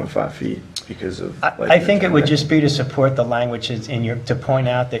 2.5 feet because of? I think it would just be to support the language to point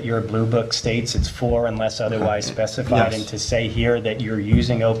out that your Blue Book states it's 4 unless otherwise specified, Yes. and to say here that you're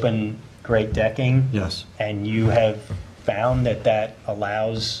using open grate decking. Yes. And you have found that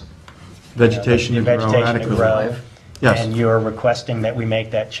allows Vegetation to grow adequately. Yes. And you're requesting that we make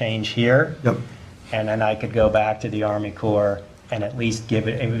that change here. Yep. And then I could go back to the Army Corps and at least give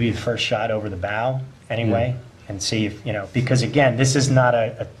it would be the first shot over the bow anyway, and see if, because again, this is not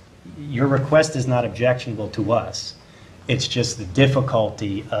your request is not objectionable to us. It's just the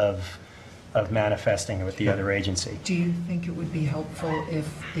difficulty of manifesting it with the other agency. Do you think it would be helpful if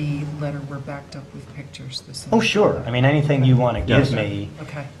the letter were backed up with pictures? Oh, sure. I mean, anything you want to give me.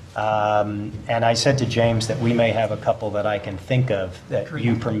 Okay. And I said to James that we may have a couple that I can think of that Great.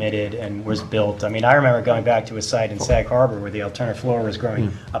 you permitted and was built. I mean, I remember going back to a site in Sag Harbor where the alternate floor was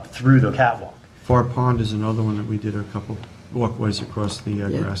growing up through the catwalk. Far Pond is another one that we did a couple walkways across the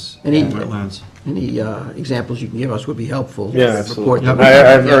grass Any- and wetlands. Any examples you can give us would be helpful. Yeah, Report absolutely. them.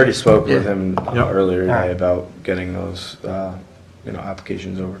 I've already spoke with him Yep. earlier All right. today about getting those,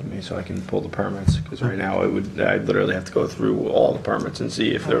 applications over to me so I can pull the permits. Because right now I'd literally have to go through all the permits and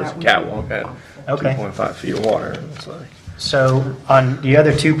see if there was a catwalk at Okay. 2.5 feet of water. It's like, So on the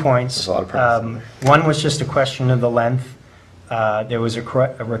other 2 points, There's a lot of permits one was just a question of the length. There was a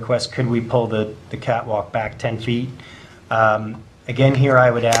request, could we pull the catwalk back 10 feet? Again, here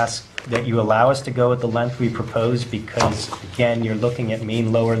I would ask that you allow us to go with the length we propose because, again, you're looking at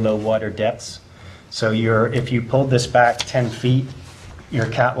mean lower low water depths. So if you pulled this back 10 feet, your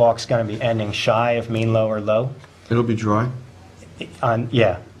catwalk's going to be ending shy of mean low or low. It'll be dry. At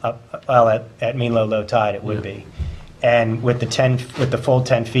mean low, low tide, it would be. And with the full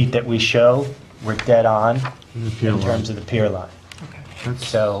 10 feet that we show, we're dead on In the pier in line. terms of the pier line. That's-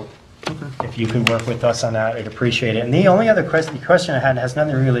 So if you could work with us on that, I'd appreciate it. And the only other question I had has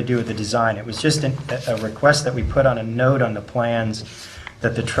nothing really to do with the design. It was just a request that we put on a note on the plans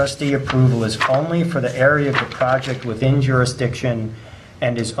that the trustee approval is only for the area of the project within jurisdiction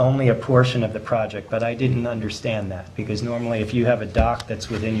and is only a portion of the project. But I didn't understand that, because normally if you have a dock that's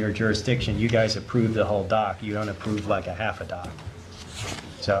within your jurisdiction, you guys approve the whole dock. You don't approve like a half a dock.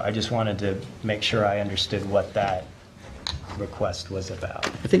 So I just wanted to make sure I understood what that request was about.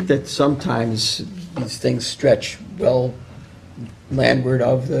 I think that sometimes these things stretch well landward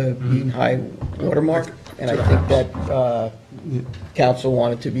of the mean high water mark, and I think that council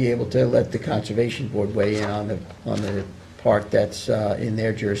wanted to be able to let the conservation board weigh in on the part that's in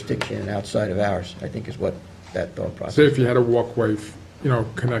their jurisdiction and outside of ours, I think is what that thought process. Say if you had a walkway,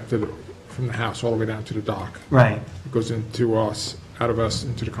 connected from the house all the way down to the dock. Right. It goes into us, out of us,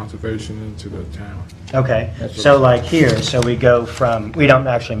 into the conservation, into the town. Okay, so like here, so we go from, we don't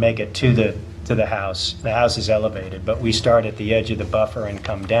actually make it to the house. The house is elevated, but we start at the edge of the buffer and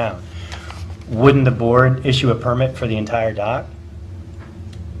come down. Wouldn't the board issue a permit for the entire dock?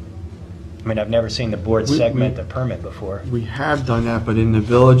 I mean, I've never seen the board segment the permit before. We have done that, but in the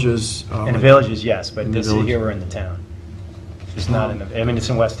villages. In the villages, yes, but in the this is village. here, we're in the town. It's not in the, I mean, it's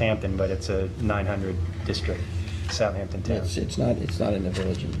in West Hampton, but it's a 900 district, Southampton town. It's not in the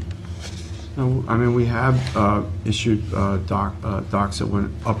village. No, I mean, we have issued docks that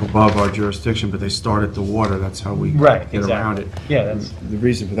went up above our jurisdiction, but they start at the water. That's how we Right, get around it. exactly. Yeah, that's, The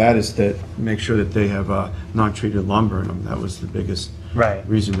reason for that is to make sure that they have non-treated lumber in them. That was the biggest right.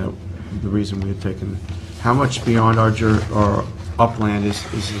 reason we had taken. How much beyond our upland is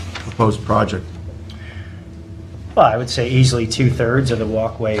the proposed project? Well, I would say easily 2/3 of the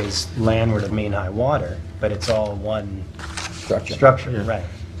walkway is landward of mean high water, but it's all one structure, Yeah. right?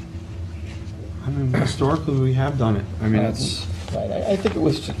 I mean, historically, we have done it. I mean, it's, Right, I think it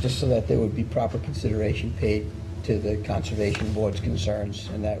was just so that there would be proper consideration paid to the conservation board's concerns,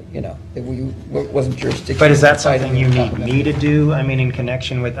 and that, that we wasn't jurisdiction. But is that something you need me to do? I mean, in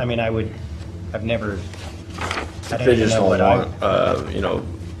connection with, I mean, I've never, I don't They even just know don't what want,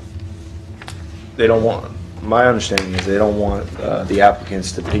 they don't want, my understanding is they don't want the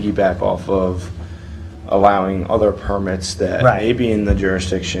applicants to piggyback off of allowing other permits that Right. may be in the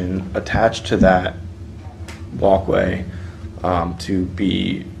jurisdiction attached to that walkway to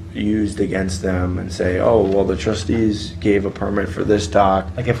be used against them and say, oh, well, the trustees gave a permit for this dock.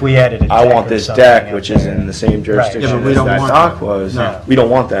 Like if we added a deck I want or this something deck, up which is there. in the same Yeah, jurisdiction but we as don't that want dock that. was. No. We don't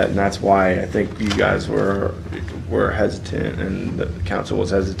want that, and that's why I think you guys were hesitant, and the council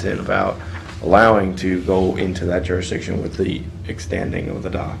was hesitant about allowing to go into that jurisdiction with the extending of the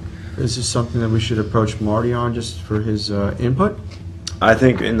dock. Is this something that we should approach Marty on just for his input? I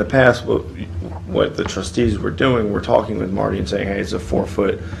think in the past, what the trustees were doing, were talking with Marty and saying, hey, it's a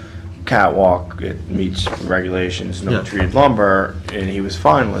 4-foot catwalk, it meets regulations, no Yeah. treated lumber, and he was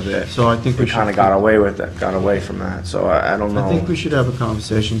fine with it. So I think we We kind of should- got away with that, got away from that, so I don't know. I think we should have a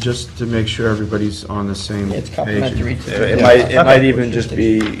conversation just to make sure everybody's on the same It's page. complimentary to. It might even just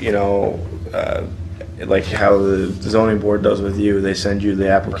be, you know, like how the zoning board does with you, they send you the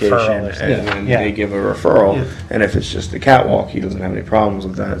application Referral or and something. then Yeah. they give a referral. Yeah. And if it's just a catwalk, he doesn't have any problems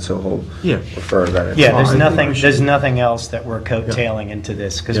with that, so he'll Yeah. refer that. it's Yeah, fine. there's nothing else that we're coattailing into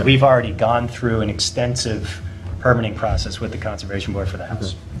this, because Yeah. we've already gone through an extensive permitting process with the Conservation Board for the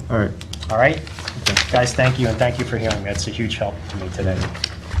house. All right. All right? Guys, thank you, and thank you for hearing. That's a huge help to me today.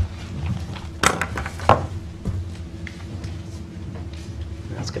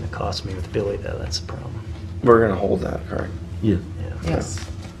 That's going to cost me with Billy, though, that's the problem. We're gonna hold that, correct? Yeah. Yes.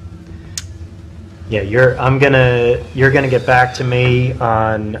 Yeah, you're gonna get back to me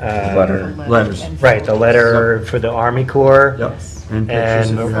on. Letter. Letters. Right, the letter for the Army Corps. Yep. And pictures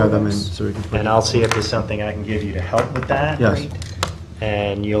if And- you have them in, so we can put. And I'll see if there's something I can give you to help with that. Yes. Great.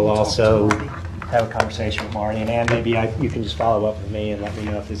 And you'll also have a conversation with Marty, and Ann, maybe you can just follow up with me and let me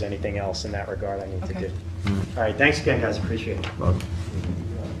know if there's anything else in that regard I need to Okay. do. All right, thanks again, guys, appreciate it. Love it.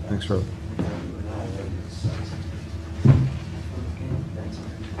 Thanks, Rob.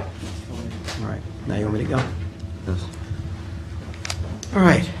 All right, now you want me to go? Yes. All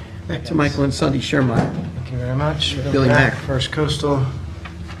right, back to Michael and Sunday Sherman. Thank you very much. Billy Mack. First Coastal.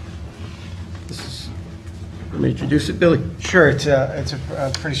 This is, let me introduce it, Billy. Sure, it's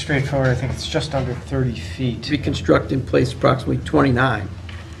pretty straightforward. I think it's just under 30 feet. Reconstruct in place approximately 29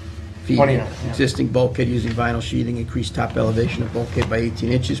 feet. 29, yeah. Existing bulkhead using vinyl sheathing, increase top elevation of bulkhead by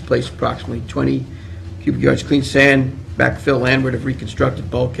 18 inches, place approximately 20 cubic yards clean sand, backfill landward of reconstructed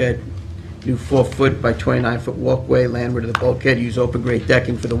bulkhead, new 4-foot by 29-foot walkway landward of the bulkhead, use open grade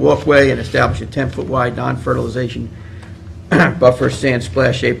decking for the walkway, and establish a 10-foot wide non-fertilization buffer sand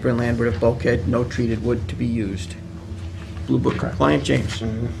splash apron landward of bulkhead, no treated wood to be used. Blue Book compliant, James.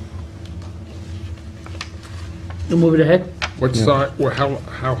 You'll move it ahead? What side, well, how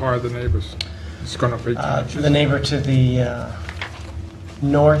high are the neighbors? It's gonna be 18 inches. The neighbor to the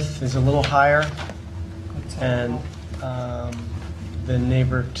north is a little higher, and the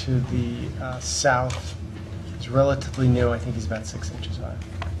neighbor to the south is relatively new. I think he's about 6 inches high.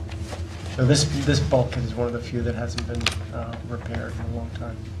 So this bulkhead is one of the few that hasn't been repaired in a long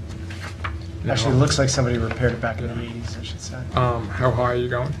time. Actually, it looks like somebody repaired it back in the 80s, I should say. How high are you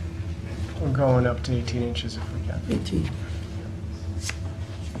going? We're going up to 18 inches if we can. 18.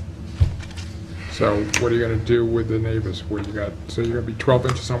 So what are you gonna do with the neighbors? Where you got, so you're gonna be 12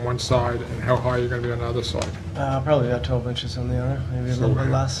 inches on one side, and how high are you gonna be on the other side? Probably about 12 inches on the other, maybe a So little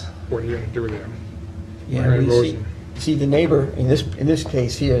bit less. What are you gonna do there? Yeah, Right, we erosion. see the neighbor, in this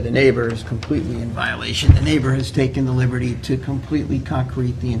case here, the neighbor is completely in violation. The neighbor has taken the liberty to completely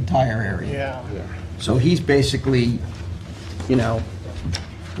concrete the entire area. Yeah. Yeah. So he's basically, you know,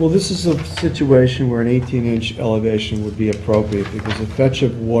 Well, this is a situation where an 18-inch elevation would be appropriate because the fetch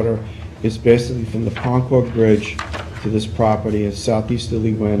of water is basically from the Concord Bridge to this property, a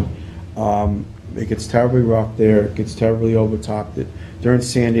southeasterly wind. It gets terribly rough there, it gets terribly overtopped. During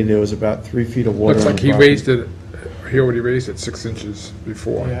Sandy, there was about 3 feet of water. Looks on like the he property. raised it, he already raised it 6 inches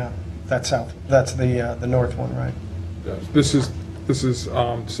before. Yeah, that's south, that's the north one, right? Yeah. This is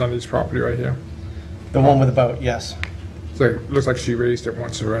Sunny's property right here. The one with the boat, yes. So it looks like she raised it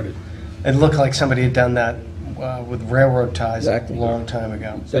once already. It looked like somebody had done that with railroad ties a Exactly. long time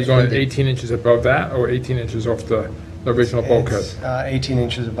ago. So you're going 18 inches above that, or 18 inches off the original bulkhead? It's 18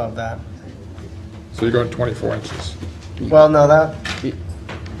 inches above that. So you're going 24 inches. Well, no,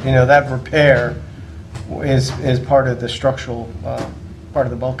 that repair is part of the structural, part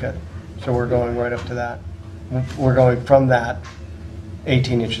of the bulkhead. So we're going right up to that. We're going from that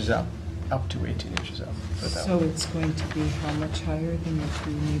 18 inches up to 18 inches up. Put it that way. So it's going to be how much higher than the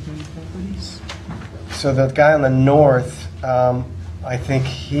 2 neighboring properties? So the guy on the north, I think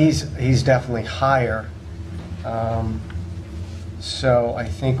he's definitely higher. So I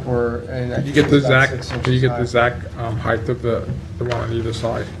think we're. Did you get the exact height of the one on either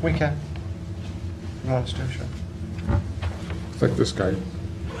side? We can. You want us to, sure. It's like this guy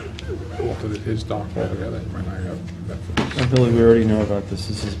altered his dock altogether. You might not have that. Billy, we already know about this.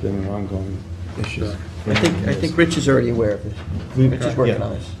 This has been an ongoing issue. Yeah. I think Rich is already aware of this. Rich is working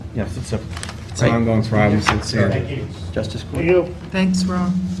on this. Yes, it's an ongoing problem since Sandy. Thank you. Justice Court. Thank you. Thanks,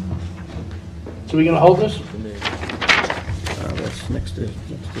 Ron. So we gonna hold this? That's next to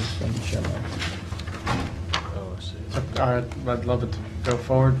Shelly. I'd love it to go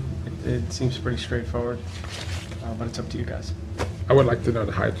forward. It seems pretty straightforward, but it's up to you guys. I would like to know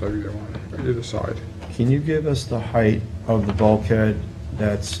the height of either one, either side. Can you give us the height of the bulkhead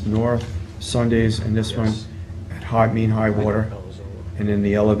that's north Sundays and this one at mean high water, and then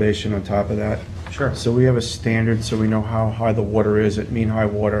the elevation on top of that? Sure. So we have a standard, so we know how high the water is at mean high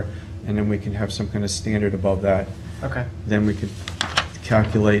water, and then we can have some kind of standard above that. Okay. Then we could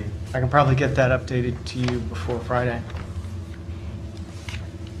calculate. I can probably get that updated to you before Friday.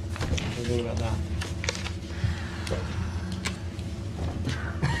 What do you think about that?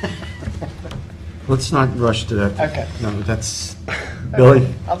 Let's not rush to that. Okay. No, that's, Billy,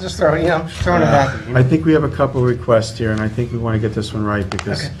 I'll just throw it, I'm throwing it back at you. I think we have a couple of requests here, and I think we want to get this one right,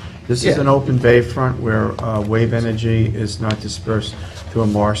 because Okay. this is an open bay front where wave energy is not dispersed through a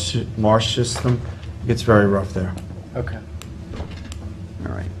marsh system. It gets very rough there. Okay.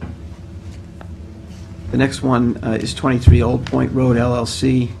 All right. The next one is 23 Old Point Road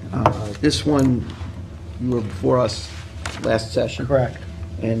LLC. This one, you were before us last session. Correct.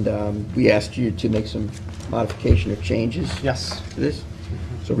 And we asked you to make some modification or changes Yes. to this.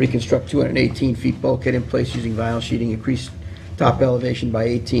 So reconstruct 218 feet bulkhead in place using vinyl sheeting, increase top elevation by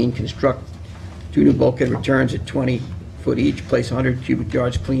 18, construct 2 new bulkhead returns at 20 foot each, place 100 cubic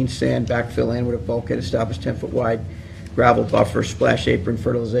yards clean sand, backfill in with a bulkhead, establish 10-foot wide gravel buffer, splash apron,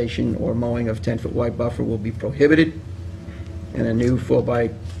 fertilization, or mowing of 10-foot wide buffer will be prohibited, and a new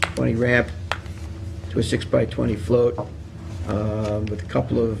 4x20 ramp to a 6x20 float with a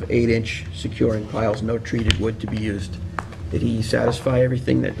couple of 8-inch securing piles, no treated wood to be used. Did he satisfy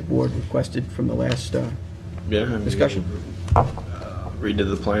everything that the board requested from the last discussion? Redid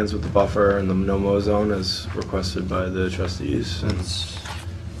the plans with the buffer and the no-mow zone as requested by the trustees.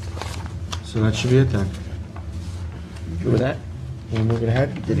 So that should be it then. Good with that? We'll move it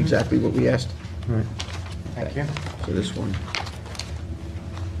ahead? Did exactly what we asked. All right. Thank you. So this one,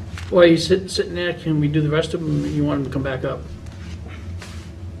 While he's sitting there, can we do the rest of them, or you want him to come back up?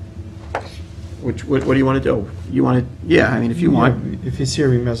 what do you want to do? You want to, yeah, I mean, if you want. Yeah, if he's here,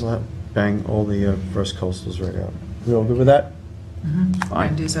 we may as well bang all the first coastals right out. We all good with that? Fine.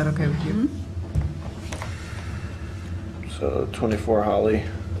 And is that okay with you? So 24 Holly.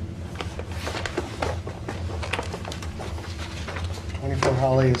 24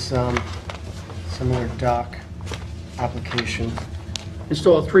 Holly is similar dock application.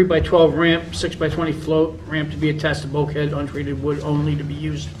 Install a 3x12 ramp, 6x20 float, ramp to be attached to bulkhead, untreated wood only to be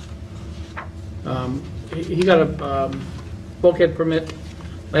used. He got a bulkhead permit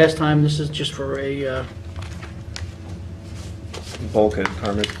last time. This is just for a, Bulkhead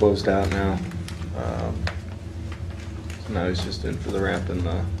permit closed out now. So now he's just in for the ramp and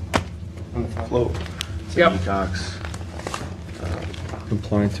the float. It's Yep. Cox.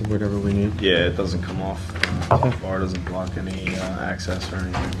 Compliant to whatever we need. Yeah, it doesn't come off. Bar doesn't block any access or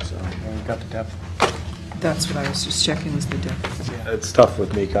anything, so. And we've got the depth. That's what I was just checking, was the depth. It's tough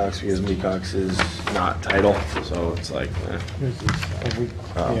with Mecox because Mecox is not tidal, so it's like,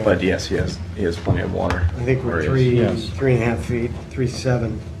 Yeah. but yes, he has plenty of water. I think where we're he is. 3.5 feet,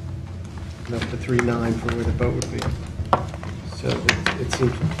 3.7, and up to 3.9 for where the boat would be. So it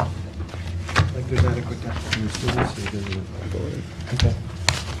seems like there's adequate depth. Okay.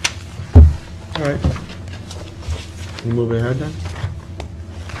 All right. We move it ahead then?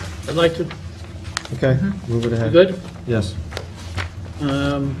 I'd like to, Okay, move it you ahead. good? Yes.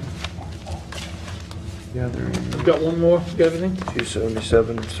 Yeah, I've got one more, you got everything?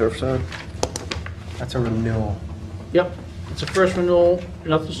 277 Surfside. that's a renewal. Yep, it's a first renewal,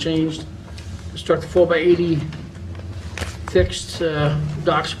 nothing's changed. Construct a 4x80 fixed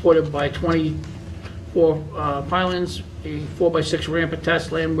dock supported by 24 pylons, a 4x6 ramp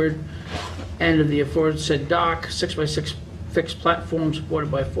attached landward end of the aforesaid dock, 6x6 fixed platform supported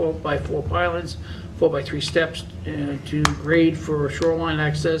by 4x4 pylons, 4x3 steps to grade for shoreline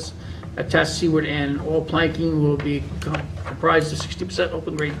access, attached seaward end. All planking will be comprised of 60%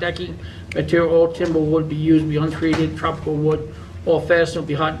 open grade decking. Material, all timber would be used, be untreated, tropical wood. All fastener will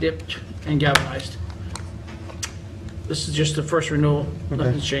be hot dipped and galvanized. This is just the first renewal,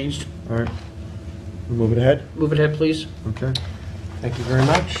 nothing's changed. All right. We move it ahead? Move it ahead, please. Okay. Thank you very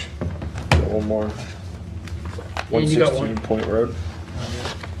much. One more. And you got 116 one. Point Road.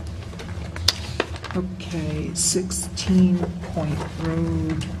 Okay, 16 Point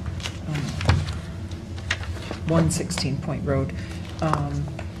Road, 116 Point Road,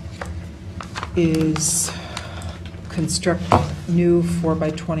 is construct new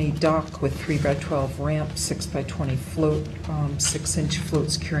 4x20 dock with 3x12 ramp, 6x20 float, 6-inch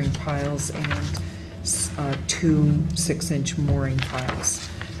float securing piles, and two 6-inch mooring piles.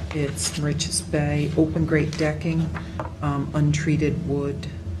 It's Rich's Bay, open grate decking, untreated wood.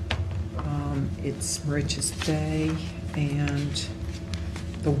 It's Rich's Bay, and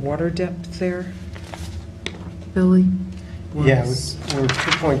the water depth there, Billy? Yeah, was- we're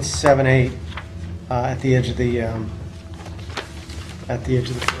 2.78 at the edge of the, boat.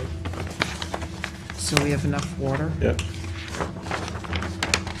 So we have enough water? Yep.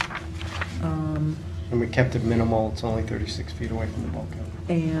 And we kept it minimal, it's only 36 feet away from the bulkhead.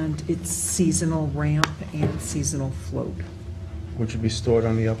 And it's seasonal ramp and seasonal float. Which would be stored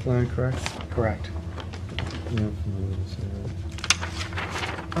on the upland, correct? Correct.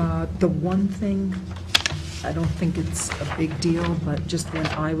 The one thing, I don't think it's a big deal, but just when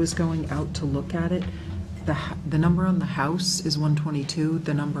I was going out to look at it, the number on the house is 122,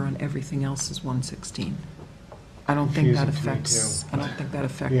 the number on everything else is 116. I don't think that Confusing to me, affects, too. I don't think that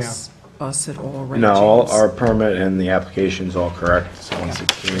affects us at all, right, No, all James? our permit and the application's all correct. It's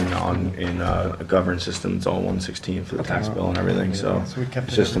 116 in a governed system, it's all 116 for the tax bill and everything, so So we kept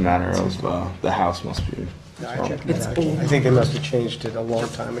it's it just a matter of, the house must be. I checked It's it out. old. I think they must have changed it a long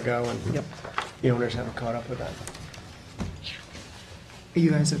time ago, and Yep. the owners haven't caught up with that. Are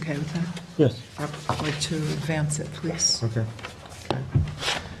you guys okay with that? Yes. I'd like to advance it, please. Okay.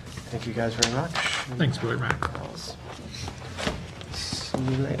 Thank you guys very much. Thanks, Billy Mack. See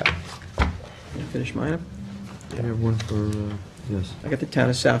you later. Can I finish mine up? I have one for, yes. I got the town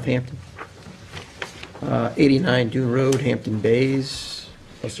of Southampton. 89 Dune Road, Hampton Bays,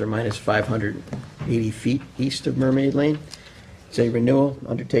 plus or minus 580 feet east of Mermaid Lane. It's a renewal,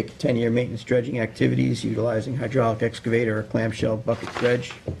 undertake 10-year maintenance dredging activities utilizing hydraulic excavator or clamshell bucket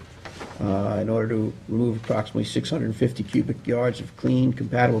dredge in order to remove approximately 650 cubic yards of clean,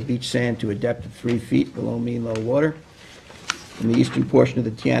 compatible beach sand to a depth of 3 feet below mean low water in the eastern portion of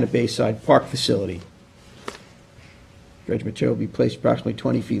the Tiana Bayside Park facility. Dredge material will be placed approximately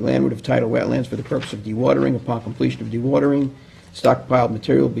 20 feet landward of tidal wetlands for the purpose of dewatering. Upon completion of dewatering, stockpiled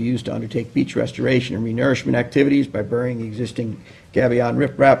material will be used to undertake beach restoration and renourishment activities by burying the existing gabion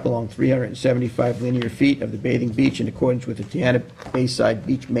riprap along 375 linear feet of the bathing beach in accordance with the Tiana Bayside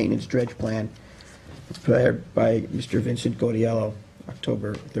Beach Maintenance Dredge Plan. It's prepared by Mr. Vincent Gaudiello,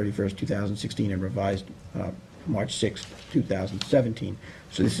 October 31st, 2016, and revised March 6th, 2017.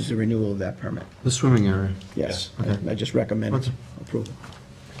 So this is a renewal of that permit. The swimming area. Yes. Okay. I just recommend Okay. approval.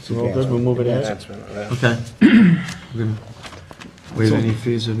 So we're all good, we'll move it in? Advancement, yeah. Okay. We're gonna waive any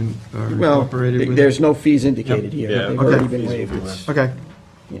fees that are Well, incorporated with? there's no fees indicated here. Yeah. They've Okay. already been waived. It's- Okay,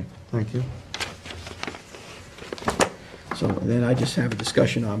 yeah. thank you. So then I just have a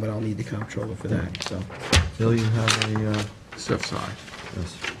discussion on, but I'll need the comptroller for that, so. Bill, you have a, Step side.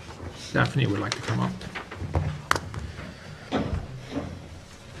 yes. Daphne would like to come up.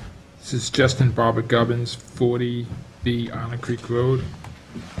 This is Justin Barbara Gubbins, 40B Island Creek Road.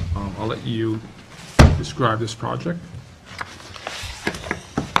 I'll let you describe this project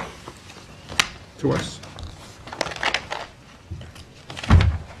to us.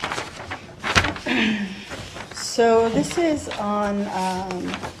 So this is on a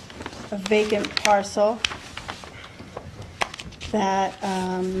vacant parcel that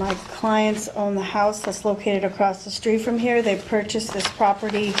my clients own the house that's located across the street from here. They purchased this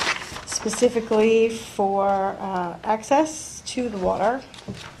property specifically for access to the water.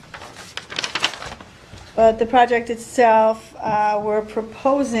 But the project itself, we're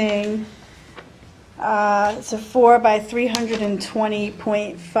proposing, it's a 4 by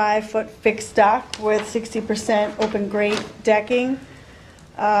 320.5 foot fixed dock with 60% open grate decking,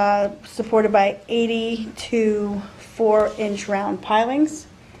 supported by 80 to 4-inch round pilings,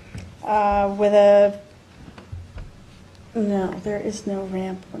 with a, no, there is no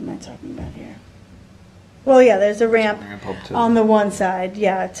ramp. What am I talking about here? Well, yeah, there's a ramp Ramp up to- on the one side,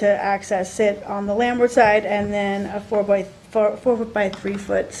 yeah, to access it on the landward side, and then a 4 foot by 3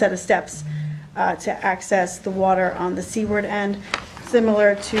 foot set of steps to access the water on the seaward end,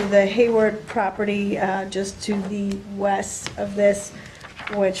 similar to the Hayward property just to the west of this,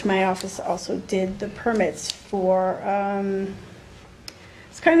 which my office also did the permits for.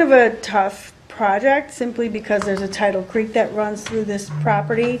 It's kind of a tough project simply because there's a tidal creek that runs through this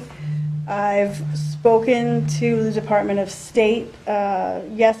property. I've spoken to the Department of State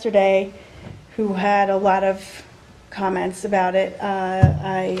yesterday, who had a lot of comments about it.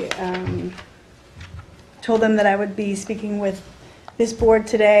 I told them that I would be speaking with this board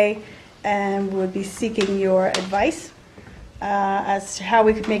today and would be seeking your advice as to how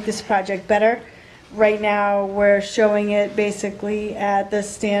we could make this project better. Right now, we're showing it basically at the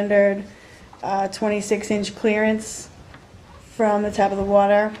standard 26-inch clearance from the top of the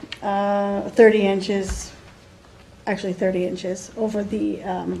water, 30 inches, actually 30 inches over the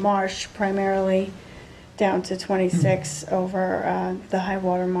marsh primarily, down to 26 over the high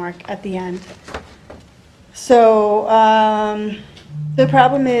water mark at the end. So the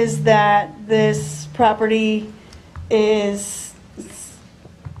problem is that this property is,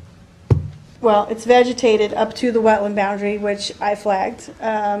 well, it's vegetated up to the wetland boundary, which I flagged.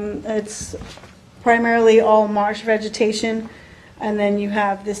 It's primarily all marsh vegetation, and then you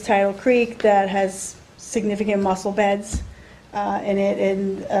have this tidal creek that has significant mussel beds in it,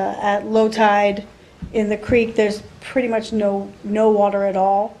 and at low tide in the creek, there's pretty much no water at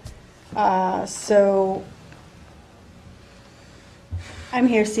all. So I'm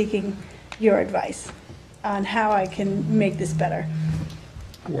here seeking your advice on how I can make this better.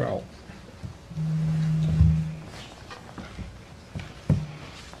 Well,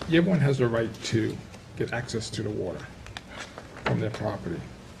 everyone has the right to get access to the water from their property.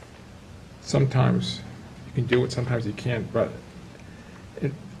 Sometimes you can do it, sometimes you can't, but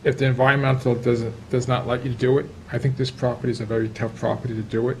if the environmental does not let you do it, I think this property is a very tough property to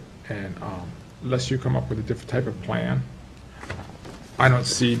do it, and unless you come up with a different type of plan, I don't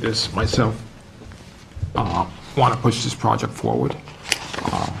see this myself want to push this project forward.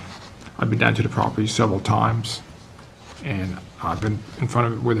 I've been down to the property several times, and I've been in front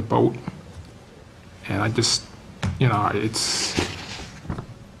of it with a boat, and I just, you know, it's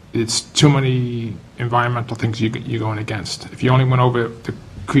too many environmental things you're going against. If you only went over the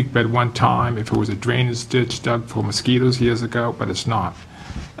creek bed one time, if it was a drainage ditch dug for mosquitoes years ago, but it's not.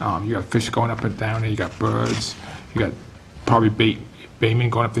 You got fish going up and down there, you got birds, you got probably baymen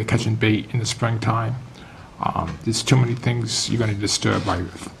going up there catching bait in the springtime. There's too many things you're going to disturb by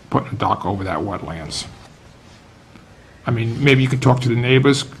putting a dock over that wetlands. I mean, maybe you could talk to the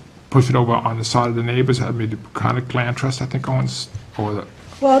neighbors, push it over on the side of the neighbors. I mean, the Peconic Land Trust, I think, owns, or the...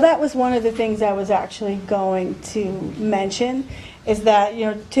 Well, that was one of the things I was actually going to mention, is that, you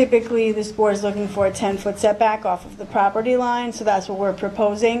know, typically this board is looking for a 10-foot setback off of the property line, so that's what we're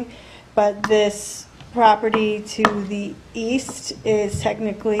proposing. But this property to the east is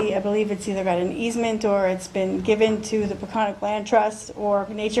technically, I believe it's either got an easement or it's been given to the Peconic Land Trust or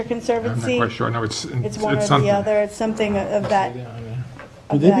Nature I'm Conservancy. not quite sure. No, it's one or something. the other. It's something of that.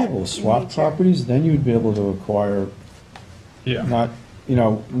 Would they be able to swap nature. properties? Then you'd be able to acquire, Yeah. not, you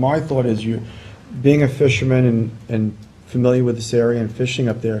know, my thought is you, being a fisherman and familiar with this area and fishing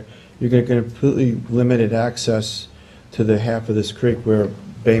up there, you're going to get completely limited access to the half of this creek where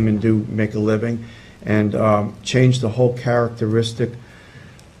baymen do make a living, and change the whole characteristics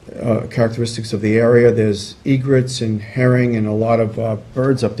of the area. There's egrets and herring and a lot of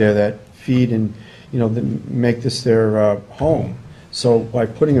birds up there that feed and, you know, that make this their home. So by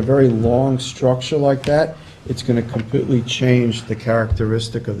putting a very long structure like that, it's going to completely change the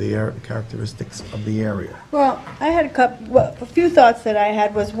characteristics of the area. Well, I had a few thoughts that I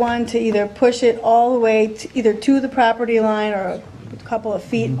had was, one, to either push it all the way to either to the property line or a couple of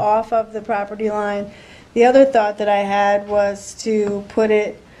feet off of the property line. The other thought that I had was to put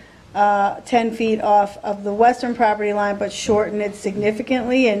it 10 feet off of the western property line, but shorten it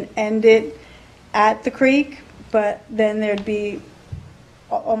significantly and end it at the creek, but then there'd be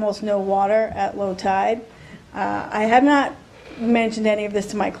almost no water at low tide. I have not mentioned any of this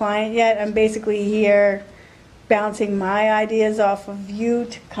to my client yet. I'm basically here bouncing my ideas off of you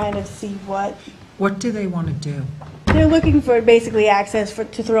to kind of see what... What do they want to do? They're looking for basically access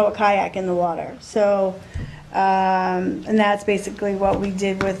to throw a kayak in the water. So, and that's basically what we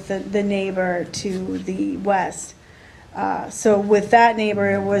did with the neighbor to the west. So with that neighbor,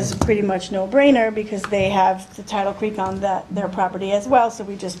 it was pretty much no-brainer because they have the tidal creek on their property as well, so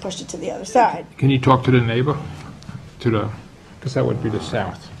we just pushed it to the other side. Can you talk to the neighbor? Because that would be the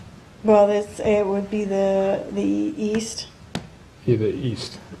south. Well, it would be the east. Either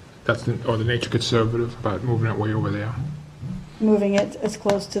east. That's or the Nature Conservative, about moving it way over there. Moving it as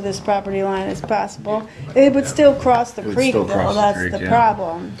close to this property line as possible. It would still cross the creek, though, that's the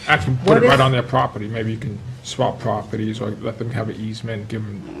problem. Actually, put it right on their property. Maybe you can swap properties or let them have an easement, give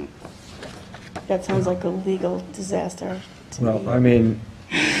them... That sounds like a legal disaster to me. Well, I mean,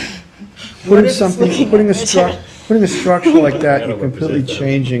 putting a structure like that, you're completely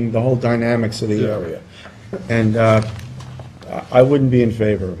changing the whole dynamics of the area. And I wouldn't be in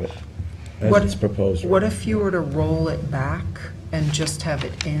favor of it, as it's proposed. What if you were to roll it back and just have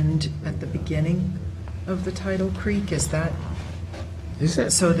it end at the beginning of the tidal creek? Is that, Is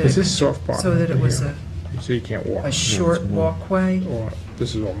so that, this soft bottom? so that it was So you can't walk? a short walkway? Or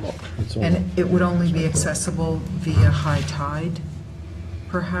this is all mucked? It's all- And it would only be accessible via high tide?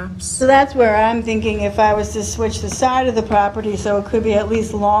 perhaps? So that's where I'm thinking if I was to switch the side of the property, so it could be at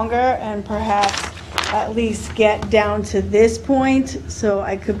least longer and perhaps at least get down to this point, so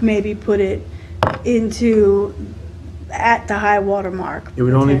I could maybe put it at the high water mark. It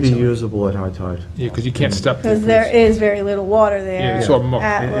would only be potentially. usable at high tide. Yeah, because you can't step there. Because there is very little water there. Yeah, it's all mud.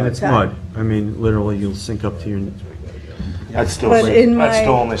 at And low it's tide. mud. I mean, literally, you'll sink up to your, I'd still But in my- I'd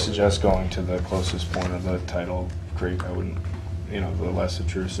still only suggest going to the closest point of the tidal creek. I wouldn't, the less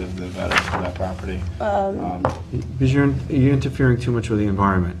intrusive, the better for that property. because you're interfering too much with the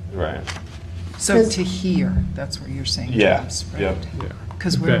environment. Right. So 'Cause- to here, that's what you're saying, Yeah, James, right? yep.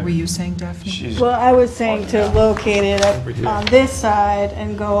 Because where Okay. were you saying, Daphne? She's, Well, I was saying to locate it Over here. on this side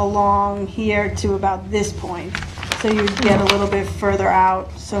and go along here to about this point. So you'd get a little bit further out,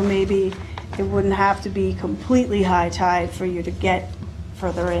 so maybe it wouldn't have to be completely high tide for you to get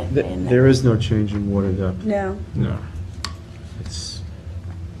further in. There is no change in water depth. No. No. It's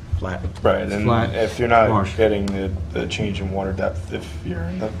flat. right, and Flat if you're not marsh. getting the change in water depth, if you're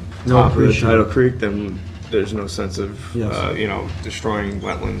in the No top of the appreciate. tidal creek, then there's no sense of, Yes. destroying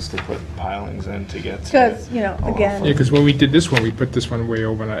wetlands to put pilings in to get to. Because, again, Yeah, because when we did this one, we put this one way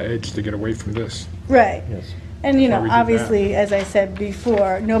over on our edge to get away from this. right. Yes. And, Why we did obviously, as I said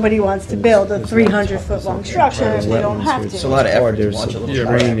before, nobody wants to build a 300-foot-long structure if they don't have It's to. a lot of effort to launch a little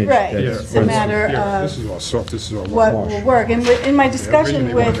drainage. Right. that Yeah. It's a runs- matter Yeah, of this is all soft, this is all what wash. will work. And in my discussion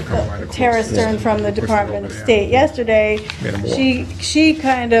originally wanted with to come right across Tara this. Stern from the Pushed it Department over of there. State yesterday, Made 'em walk. she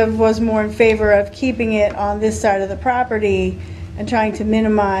kind of was more in favor of keeping it on this side of the property and trying to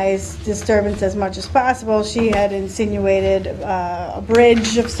minimize disturbance as much as possible. She had insinuated a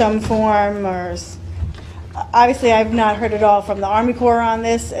bridge of some form obviously, I've not heard it all from the Army Corps on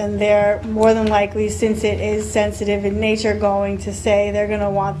this, and they're more than likely, since it is sensitive in nature, going to say they're going to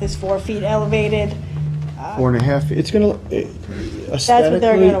want this 4 feet elevated. 4.5, it's gonna, That's what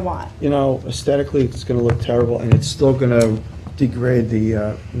they're going to want. Aesthetically, it's gonna look terrible, and it's still gonna degrade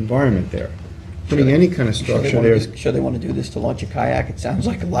the environment there. Putting any kind of structure there. Sure they want to do this to launch a kayak? It sounds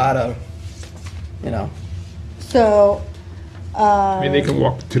like a lot of, So, I mean, they can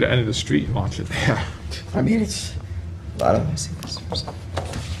walk to the end of the street and launch it there. I mean, it's a lot I of, see this first.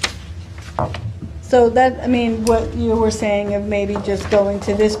 so what you were saying of maybe just going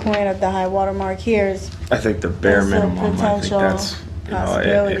to this point of the high water mark here is, I think the bare That's a minimum, I think potential that's,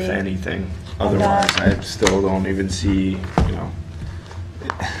 possibility. if anything. And Otherwise, that- I still don't even see,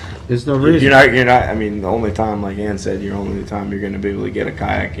 There's no reason. you're not, I mean, the only time, like Ann said, the only time you're gonna be able to get a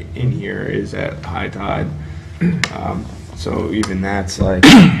kayak in here is at high tide. So even that's like,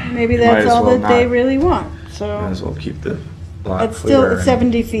 maybe Might that's as all well that they not. really want. might So as well keep the lot it's still clear and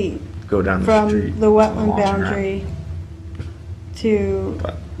 70 feet go down the street. from the to wetland launching ramp. boundary to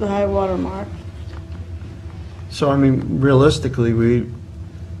But- the high water mark. So, I mean, realistically, we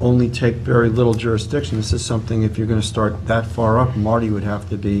only take very little jurisdiction. This is something, if you're gonna start that far up, Marty would have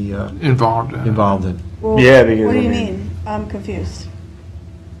to be Involved. involved in. Well, Yeah, because, What do I you mean- mean? I'm confused.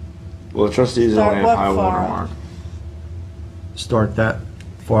 Well, the trustees Start only have what high far water up? mark. Start that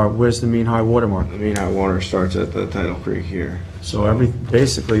far, where's the mean high water mark? The mean high water starts at the tidal creek here. So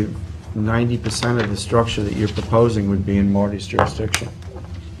basically, 90% of the structure that you're proposing would be in Marty's jurisdiction.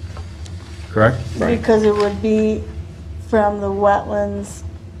 Correct? Right. Because it would be from the wetlands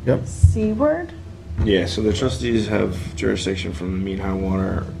Yep. seaward? Yeah, so the trustees have jurisdiction from the mean high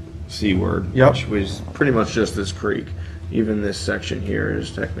water seaward, Yep. which was pretty much just this creek. Even this section here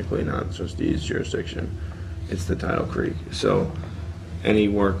is technically not the trustees' jurisdiction. It's the tidal creek. So any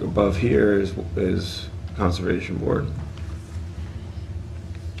work above here is conservation board.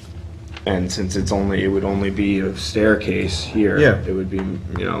 And since it would only be a staircase here. Yeah. It would be,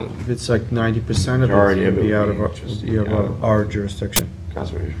 If it's like 90% of Majority it of would it be would out of be our- just, would be out of our jurisdiction.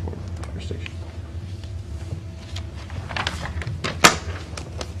 conservation board jurisdiction.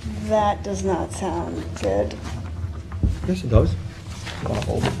 That does not sound good. Yes, it does. want to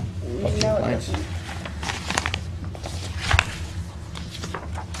hold it. Up to No, it clients. doesn't.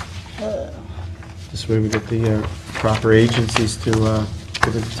 This way we get the proper agencies to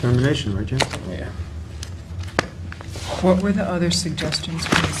give a determination, right, Jim? Yeah. What were the other suggestions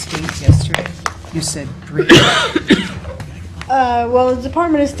from the state yesterday? You said bridge. Well, the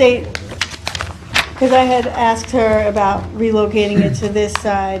Department of State, because I had asked her about relocating it to this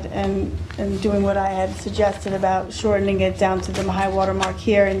side and doing what I had suggested about shortening it down to the high water mark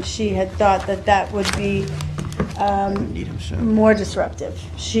here, and she had thought that that would be Need him soon. more disruptive.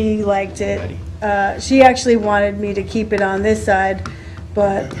 She liked it. She actually wanted me to keep it on this side,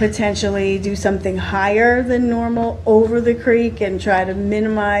 but potentially do something higher than normal over the creek and try to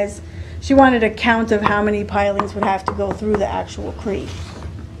minimize. She wanted a count of how many pilings would have to go through the actual creek.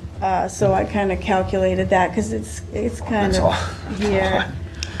 So I kind of calculated that, because it's kind of here.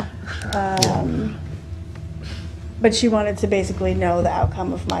 But she wanted to basically know the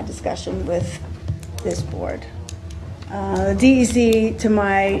outcome of my discussion with this board. The DEC, to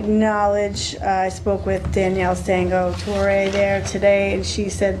my knowledge, I spoke with Danielle Stango Torre there today, and she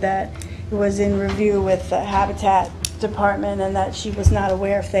said that it was in review with the Habitat Department and that she was not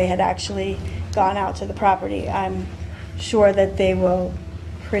aware if they had actually gone out to the property. I'm sure that they will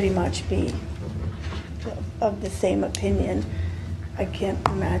pretty much be of the same opinion. I can't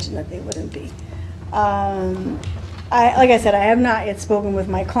imagine that they wouldn't be. Like I said, I have not yet spoken with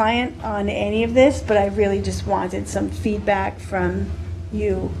my client on any of this, but I really just wanted some feedback from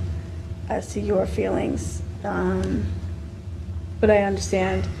you as to your feelings. But I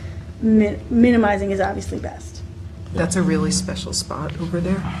understand minimizing is obviously best. That's a really special spot over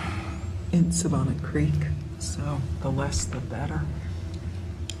there in Savannah Creek, so the less the better.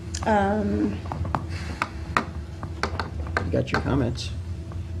 You got your comments.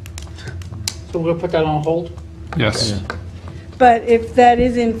 So we're gonna put that on hold? Yes. But if that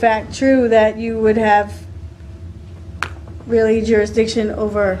is in fact true, that you would have really jurisdiction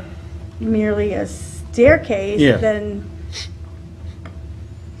over merely a staircase, Yeah. then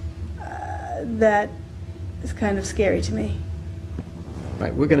that is kind of scary to me.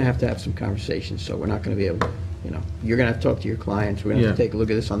 Right, we're gonna have to have some conversations, so we're not gonna be able, you're gonna have to talk to your clients, we're gonna have to Yeah. take a look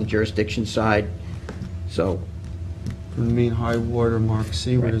at this on the jurisdiction side, so, From the mean high water mark,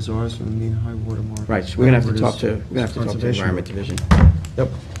 see what Right. is ours from the mean high water mark. right, so we're gonna have to Whatever it talk is. to, the Conservation. Environment Division. Yep.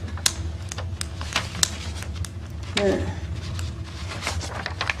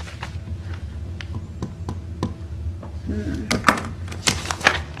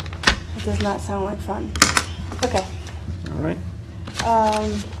 It does not sound like fun. Okay. All right,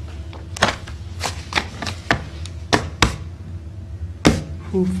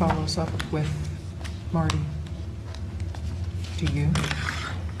 Who follows up with Marty? Do you?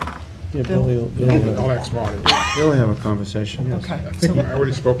 Yeah, Bill? I'll ask Marty. They only have a conversation, yes. Okay. I think I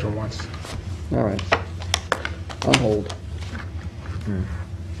already spoke to him once. all right. On hold.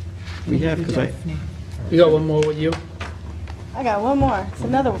 We have, because Daphne. You got one more with you? I got one more. It's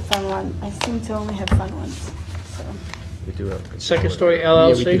another fun one. I seem to only have fun ones, so. We do have. Second Story the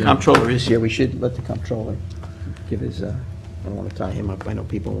LLC? comptroller is here, we should let the comptroller give his, I don't want to tie him up, I know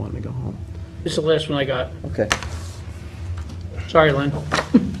people want to go home. This is the last one I got. Okay. Sorry, Lynn.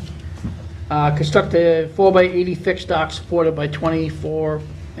 Construct a 4x80 fixed dock supported by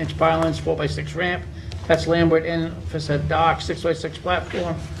 24-inch pylons, 4x6 ramp. That's landward end facade dock, 6x6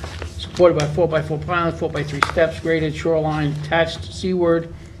 platform, supported by 4x4 pylons, 4x3 steps, graded shoreline attached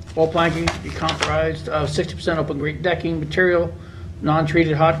seaward. All planking to be comprised of 60% open grate decking material,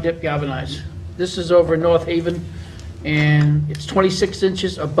 non-treated hot dip galvanized. This is over North Haven, and it's 26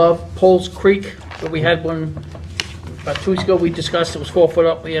 inches above Poles Creek, where we had one about 2 weeks ago. We discussed it was 4 foot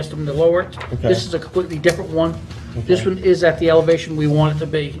up. We asked them to lower it. This is a completely different one. This one is at the elevation we want it to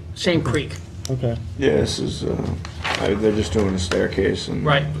be, same creek. Okay. Yeah, this is, they're just doing a staircase and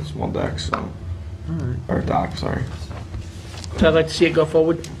Right. a small deck, so. Or dock, sorry. So I'd like to see it go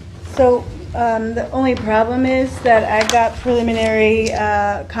forward. So, the only problem is that I got preliminary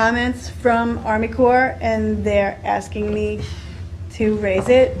comments from Army Corps, and they're asking me to raise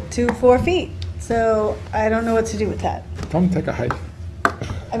it to 4 feet. So I don't know what to do with that. Come take a hike.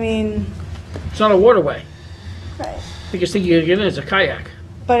 I mean, It's not a waterway. right. Biggest thing you can get in is a kayak.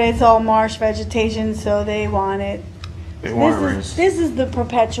 But it's all marsh vegetation, so they want it. They want it raised. This is the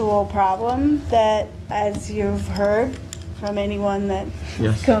perpetual problem that, as you've heard from anyone that's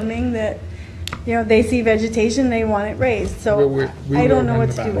Yes. coming, that, they see vegetation, they want it raised. So I don't know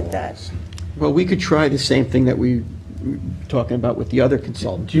what to do with that. Well, we could try the same thing that we were talking about with the other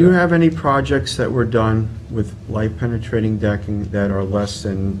consultant. Do you have any projects that were done with light penetrating decking that are less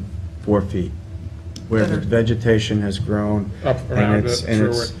than 4 feet? Where the vegetation has grown? Up around and it's- it, and through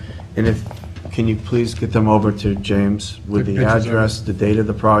it's- it. And if, can you please get them over to James with Take the pictures of address, the date of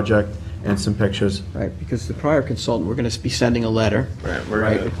the project, and some pictures? Right, because the prior consultant, we're going to be sending a letter. Right, we're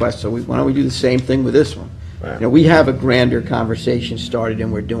Right, gonna- request, so why don't we do the same thing with this one? Right. We have a grander conversation started,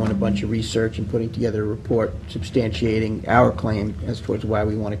 and we're doing a bunch of research and putting together a report substantiating our claim as towards why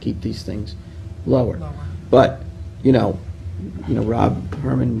we want to keep these things lower. But, Rob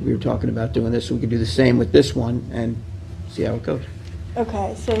Herman, we were talking about doing this, so we could do the same with this one and see how it goes.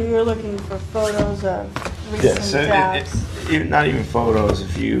 Okay, so you're looking for photos of Yeah, recent so jobs. not even photos,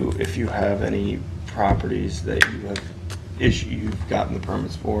 if you have any properties that you've gotten the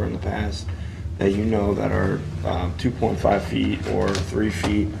permits for in the past, that that are 2.5 feet or 3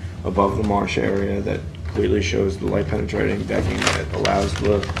 feet above the marsh area, that clearly shows the light penetrating decking that allows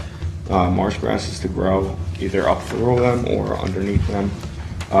the marsh grasses to grow either up through them or underneath them,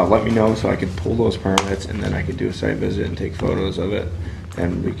 let me know so I can pull those permits, and then I can do a site visit and take photos of it,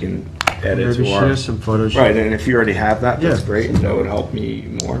 and we can add it Maybe to our... share some photos. Right, and if you already have that, that's Yeah. great, that would help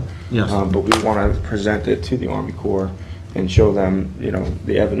me more. Yes. But we want to present it to the Army Corps and show them,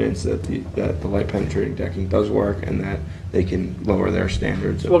 the evidence that the light penetrating decking does work and that they can lower their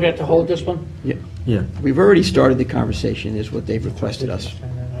standards. We'll get to hold this one? Yeah. We've already started the conversation, is what they've requested us.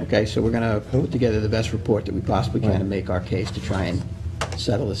 Okay, so we're going to put together the best report that we possibly can and make our case to try and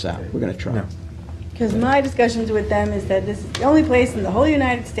settle this out. We're going to try. Yeah. Because my discussions with them is that this is the only place in the whole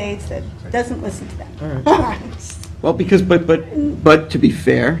United States that doesn't listen to them. Well, because, but to be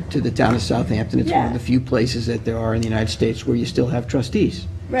fair to the town of Southampton, it's one of Yeah. the few places that there are in the United States where you still have trustees.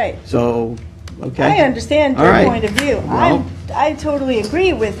 Right. So, okay? I understand All your right. point of view. Well- I totally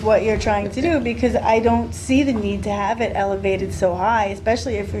agree with what you're trying to do, because I don't see the need to have it elevated so high,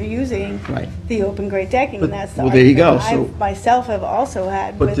 especially if you're using Right. the open grate decking, and that's the Well, there you go. argument So- I myself have also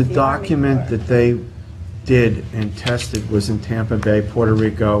had But with the the Army document Corps. that they did and tested was in Tampa Bay, Puerto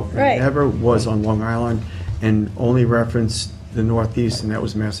Rico. It Right. never was on Long Island, and only referenced the Northeast, and that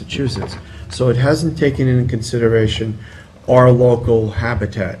was Massachusetts. So it hasn't taken into consideration our local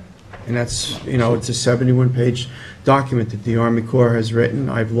habitat. And that's, it's a 71-page document that the Army Corps has written,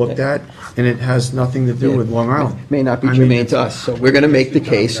 I've looked at, and it has nothing to do with Long Island. May not be I mean, germane to us, so we're going to make the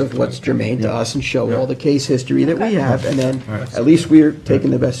case of what's germane to us and show all the case history that we have, and then Right. at least we're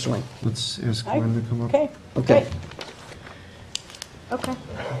taking the best swing. Let's ask I- Glenn to come up. Okay. Okay. Great. Okay,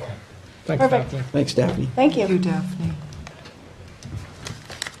 Thanks, Perfect. Daphne. Thanks, Daphne. thank You, you. Daphne.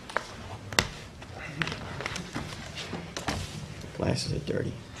 Glasses are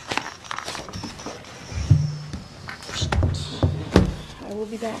dirty. I will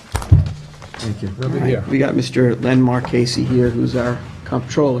be back. Thank you. We'll be here. We got Mr. Len Marchese here, who's our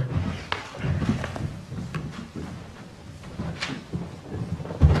comptroller.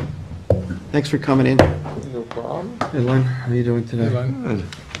 Thanks for coming in. No problem. Hey, Len, how you doing today? Hey, Len.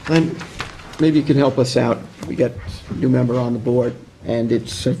 Len, maybe you could help us out. We got a new member on the board, and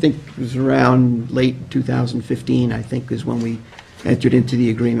it's, I think, it was around late 2015, I think, is when we entered into the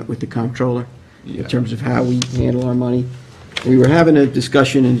agreement with the comptroller in terms of how we handle our money. We were having a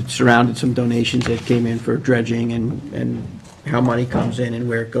discussion, and it surrounded some donations that came in for dredging and how money comes in and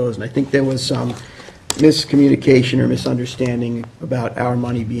where it goes. And I think there was some miscommunication or misunderstanding about our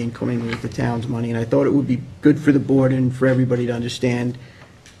money being coming with the town's money. And I thought it would be good for the board and for everybody to understand,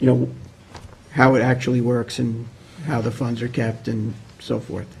 how it actually works and how the funds are kept and so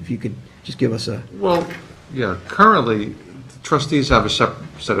forth. If you could just give us a, Well, yeah, currently, the trustees have a separate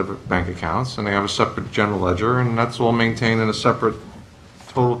set of bank accounts, and they have a separate general ledger, and that's all maintained in a separate,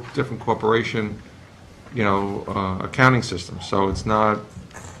 total different corporation, accounting system. So it's not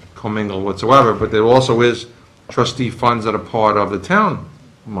commingled whatsoever, but there also is trustee funds that are part of the town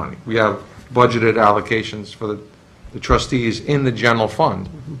money. We have budgeted allocations for the trustees in the general fund.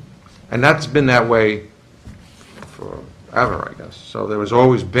 And that's been that way forever, I guess. So there has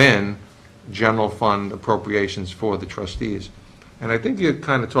always been general fund appropriations for the trustees. And I think you're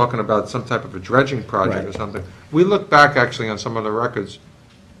kind of talking about some type of a dredging project or Right. something. We looked back actually on some of the records,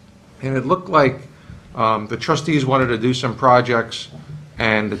 and it looked like the trustees wanted to do some projects,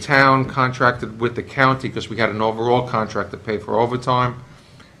 and the town contracted with the county, because we had an overall contract to pay for overtime,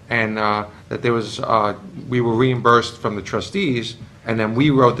 and that there was, we were reimbursed from the trustees, and then we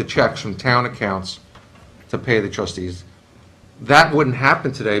wrote the checks from town accounts to pay the trustees. That wouldn't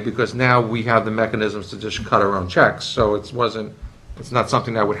happen today, because now we have the mechanisms to just cut our own checks, so it's not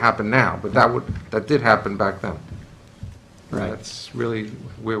something that would happen now, but that did happen back then. Right. That's really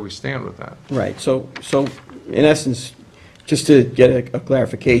where we stand with that. right, so in essence, just to get a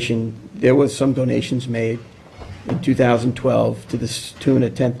clarification, there was some donations made in 2012 to the tune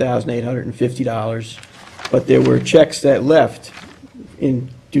of $10,850, but there were checks that left in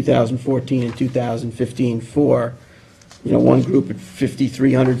 2014 and 2015 for, one group at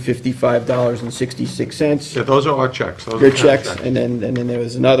 $5,355.66. Yeah, those are our checks. Those are Your town checks, and then there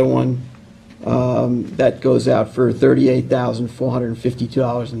was another one that goes out for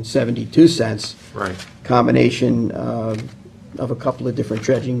 $38,452.72. Right. Combination of a couple of different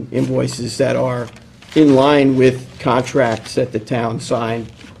dredging invoices that are in line with contracts that the town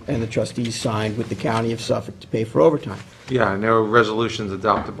signed and the trustees signed with the county of Suffolk to pay for overtime. Yeah, and there were resolutions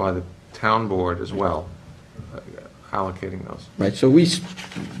adopted by the town board as well, allocating those. Right, so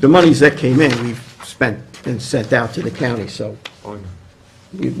the monies that came in, we've spent and sent out to the county, so Oh,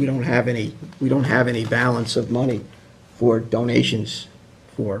 yeah. we don't have any balance of money for donations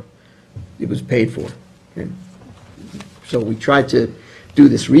it was paid for. And so we tried to do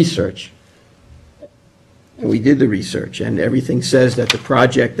this research. And we did the research, and everything says that the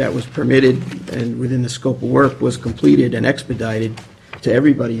project that was permitted and within the scope of work was completed and expedited to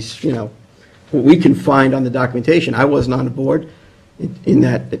everybody's, what we can find on the documentation. I wasn't on the board in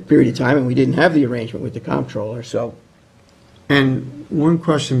that period of time, and we didn't have the arrangement with the comptroller, so. And one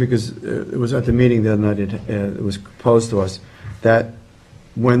question, because it was at the meeting the other night, it was proposed to us, that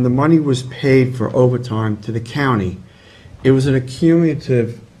when the money was paid for overtime to the county, it was an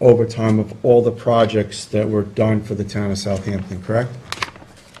accumulative overtime of all the projects that were done for the town of Southampton, correct?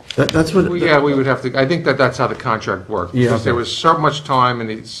 That's what. Well, yeah, we would have to, I think that's how the contract worked. Yeah, Because there okay. was so much time in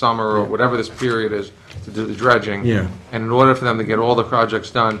the summer, or whatever this period is, to do the dredging. Yeah. And in order for them to get all the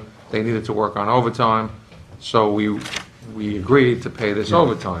projects done, they needed to work on overtime. So we agreed to pay this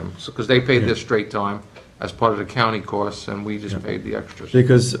overtime, because they paid their straight time as part of the county costs, and we just paid the extras.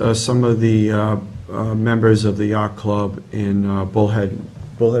 Because some of the members of the yacht club in Bullhead,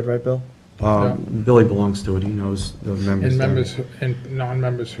 right, Bill? Billy belongs to it, he knows the members. And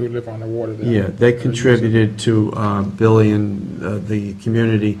non-members who live on the water there. Yeah, they contributed to, Billy and the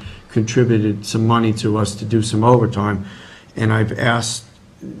community contributed some money to us to do some overtime. And I've asked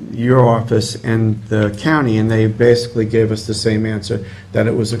your office and the county, and they basically gave us the same answer, that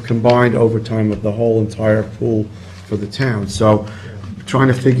it was a combined overtime of the whole entire pool for the town. So trying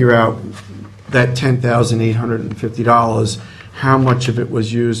to figure out that $10,850, how much of it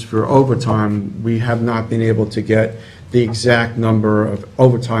was used for overtime, we have not been able to get the exact number of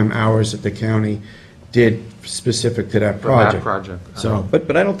overtime hours that the county did specific to that For that project. project. So,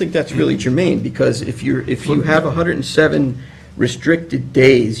 But I don't think that's really germane, because if you have 107 restricted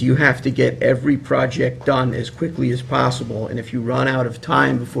days, you have to get every project done as quickly as possible, and if you run out of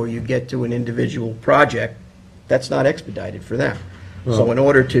time before you get to an individual project, that's not expedited for them. So in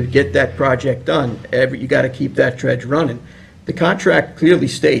order to get that project done, you got to keep that dredge running. The contract clearly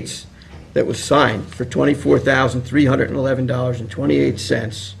states that was signed for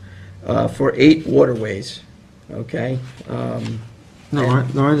 $24,311.28 for 8 waterways, okay? no, I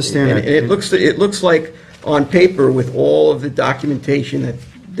understand And that. it looks like, on paper, with all of the documentation that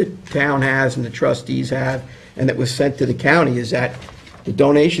the town has and the trustees have, and that was sent to the county, is that the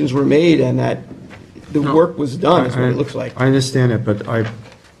donations were made and that the work was done, is what it looks like. I understand it, but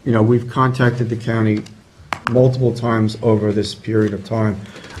we've contacted the county multiple times over this period of time.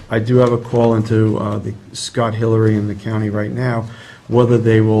 I do have a call into the Scott Hillary in the county right now, whether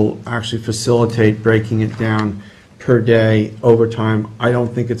they will actually facilitate breaking it down per day overtime. I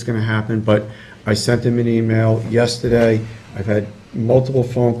don't think it's going to happen, but I sent him an email yesterday. I've had multiple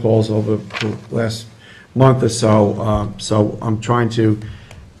phone calls over the last month or so, so I'm trying to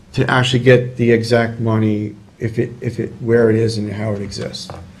actually get the exact money, where it is and how it exists.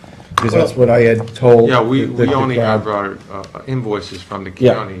 Because that's what I had told. Yeah, we the only crowd. have our invoices from the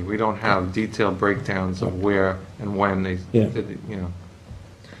Yeah. county. We don't have detailed breakdowns of where and when they Yeah. did it,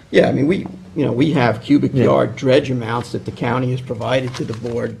 Yeah, I mean, we have cubic yard dredge amounts that the county has provided to the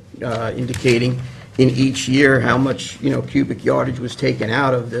board, indicating in each year how much, cubic yardage was taken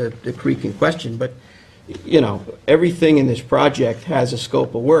out of the creek in question, but, everything in this project has a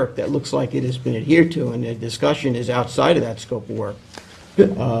scope of work that looks like it has been adhered to, and the discussion is outside of that scope of work.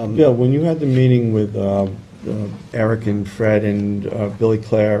 Bill, when you had the meeting with Eric and Fred and Billy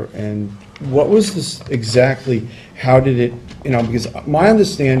Clare, and what was this exactly, how did it, because my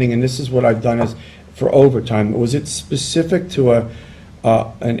understanding, and this is what I've done, is for overtime, was it specific to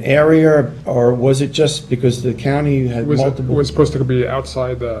an area, or was it just because the county had It multiple? was supposed to be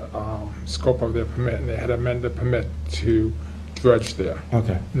outside the scope of their permit, and they had amended the permit to dredge there.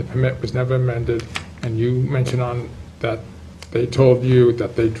 Okay. The permit was never amended, and you mentioned on that they told you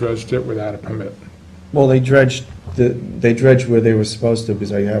that they dredged it without a permit. Well, they dredged where they were supposed to,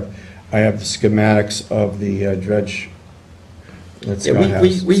 because I have the schematics of the dredge that Scott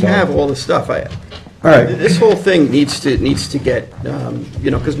has. We so- have all the stuff. All right. This whole thing needs to get,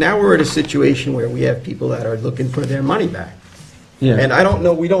 because now we're in a situation where we have people that are looking for their money back. Yeah. And I don't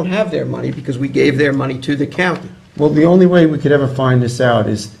know, we don't have their money because we gave their money to the county. Well, the only way we could ever find this out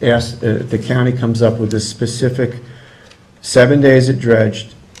is ask, the county comes up with a specific 7 days it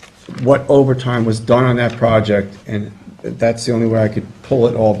dredged, what overtime was done on that project, and that's the only way I could pull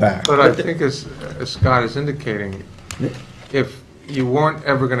it all back. But I think as Scott is indicating, if you weren't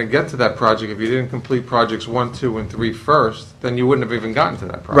ever going to get to that project, if you didn't complete projects 1, 2, and 3 first, then you wouldn't have even gotten to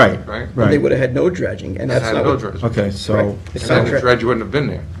that project, right? They would have had no dredging, and that's Had not no what. dredge. Okay, so, Right. And then the dredge wouldn't have been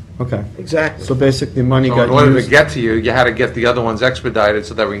there. Okay. Exactly. So basically, money So got in order to used, get to you, you had to get the other ones expedited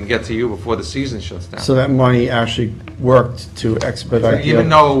so that we can get to you before the season shuts down. so that money actually worked to expedite the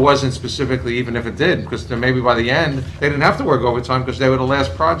Even other. though it wasn't specifically, even if it did, because then maybe by the end, they didn't have to work overtime because they were the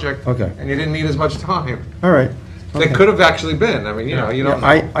last project. Okay. And you didn't need as much time. All right. They Okay. could have actually been, I mean, you know, you don't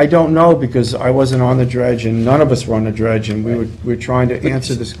know. I don't know, because I wasn't on the dredge, and none of us were on the dredge, and we were trying to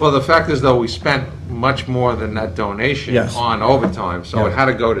answer this. Well, the fact is, though, we spent much more than that donation Yes. on overtime, so it Yeah. had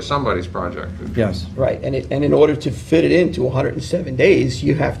to go to somebody's project. Yes, Right, and in order to fit it into 107 days,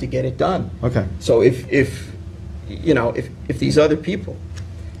 you have to get it done. okay, So if these other people,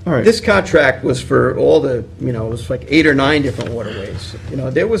 all right. this contract was for all the, it was like 8 or 9 different waterways.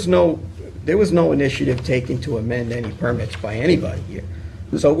 There was no initiative taken to amend any permits by anybody here.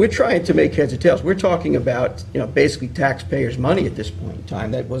 So we're trying to make heads or tails. We're talking about, basically taxpayers' money at this point in time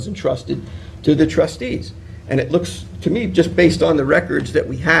that was entrusted to the trustees. And it looks to me, just based on the records that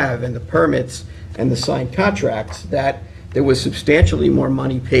we have and the permits and the signed contracts, that there was substantially more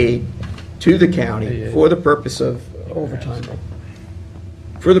money paid to the county for the purpose of overtime,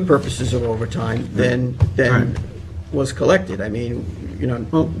 than Right. was collected. I mean,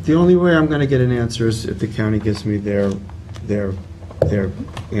 Well, the only way I'm gonna get an answer is if the county gives me their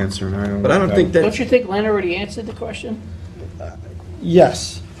answer, and I don't. but I don't think Don't that, you think Len already answered the question?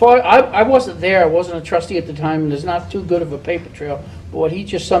 yes. Well, I wasn't there, I wasn't a trustee at the time, and there's not too good of a paper trail, but what he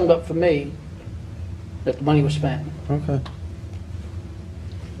just summed up for me, that the money was spent. Okay.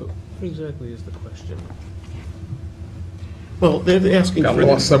 What exactly is the question? Well, they're asking Got for,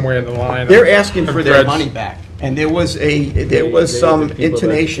 lost somewhere in the line. they're asking for of their dredge. money back. And there was some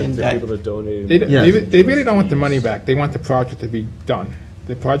intonation The that, people that donated. They really don't want the money back. They want the project to be done.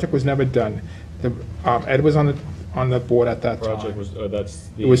 The project was never done. Ed was on the board at that Project time. was, that's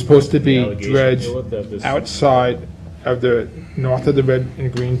the. It was supposed to the be allegation dredged to it, that this- outside of the, north of the red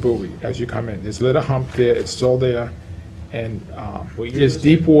and green buoy as you come in. There's a little hump there, it's still there, and What year there's was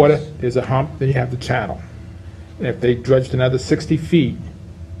deep it? water, there's a hump, then you have the channel. And if they dredged another 60 feet,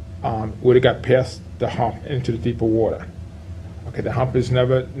 would have got past the hump into the deeper water. Okay, the hump is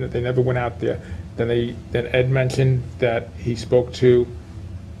never, they never went out there. Then Ed mentioned that he spoke to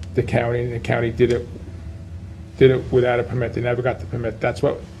the county, and the county did it without a permit. They never got the permit. That's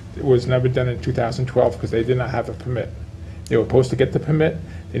what, it was never done in 2012, because they did not have a permit. They were supposed to get the permit,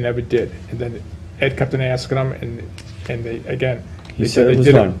 they never did. And then Ed kept on asking them, and they, again, He they said said it they was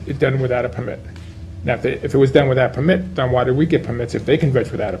did done. it done without a permit. Now, if it was done without permit, then why did we get permits if they can dredge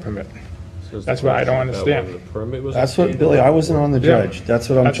without a permit? So is That's the what I don't question about understand. whether the permit was That's what, obtained? Billy, I wasn't on the Yeah. dredge. That's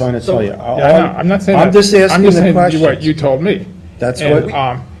what I'm That's- trying to so- tell you. Yeah, I know. I'm not saying that. I'm just asking the saying question. what you told me. That's And,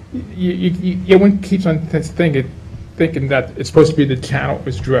 what, everyone keeps on thinking that it's supposed to be the channel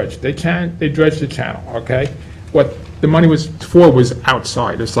was dredged. They dredged the channel, okay? What the money was for was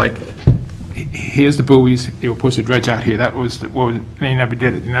outside. It's like, here's the buoys, they were supposed to dredge out here. That was, they never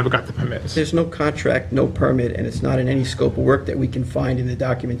did it. They never got the permits. there's no contract, no permit, and it's not in any scope of work that we can find in the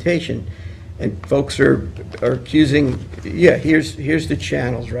documentation. And folks are accusing, here's the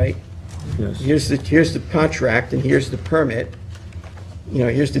channels, right? yes. Here's the contract, and here's the permit.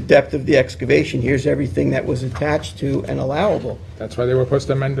 Here's the depth of the excavation, here's everything that was attached to and allowable. That's why they were supposed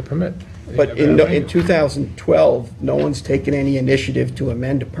to amend the permit. They But never in amended. 2012, no one's taken any initiative to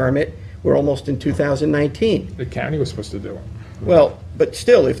amend a permit. We're almost in 2019. The county was supposed to do it. Well, but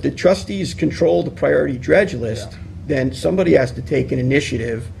still, if the trustees control the priority dredge list, then somebody has to take an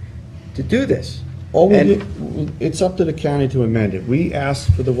initiative to do this. All we And- did, it's up to the county to amend it. We asked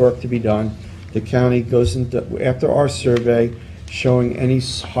for the work to be done. The county goes into, after our survey showing any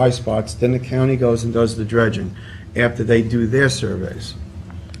high spots, then the county goes and does the dredging after they do their surveys.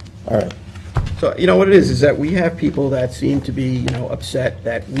 All right. So, what it is that we have people that seem to be, upset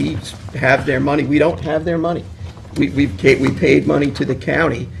that we have their money. We don't have their money. We paid money to the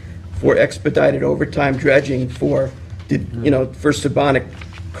county for expedited overtime dredging for Sabonic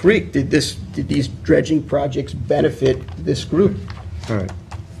Creek. Did these dredging projects benefit this group? All right.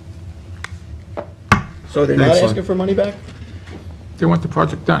 So they're not Excellent. asking for money back? They want the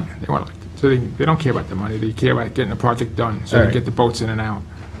project done. So they don't care about the money. They care about getting the project done, so they Alright. get the boats in and out.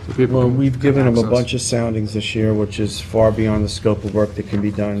 So people Well, can we've given them a access. bunch of soundings this year, which is far beyond the scope of work that can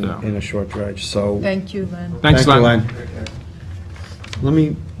be done Yeah. in a short dredge, so. Thank you, Len. Thanks, Thank you, Len. Let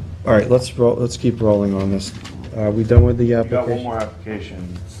me, all right, let's keep rolling on this. We done with the You got one application? more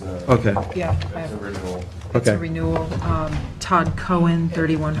application. It's, Okay, Yeah, it's a renewal. it's a okay. renewal. Todd Cohen,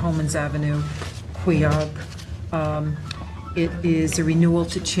 31 Homans Avenue, Queog. It is a renewal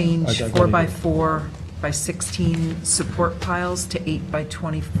to change 4x4 by 16 support piles to 8 by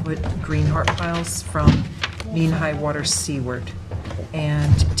 20-foot green heart piles from mean high water seaward.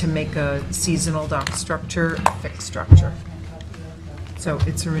 and to make a seasonal dock structure a fixed structure. So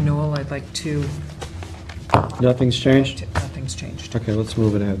it's a renewal. I'd like to, Nothing's changed? nothing's changed. Okay, let's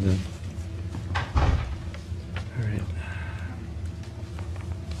move it ahead then. All right.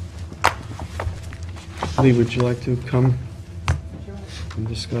 Lee, would you like to come and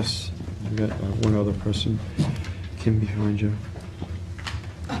discuss? We've got one other person, Kim, behind you.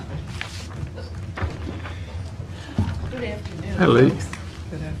 Hey, Lee.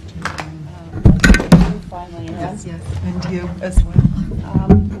 Good afternoon. Finally, Yes, yes, and you as well.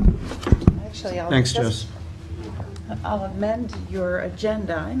 Actually, Thanks, Jess. I'll amend your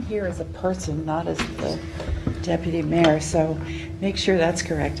agenda. I'm here as a person, not as the deputy mayor, so make sure that's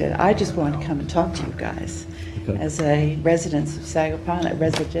corrected. I just want to come and talk to you guys. Okay. As a resident of Sagaponic,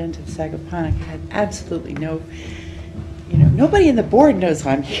 I had absolutely nobody in the board knows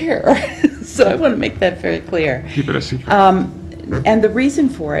I'm here. So I want to make that very clear. Keep it a secret. And the reason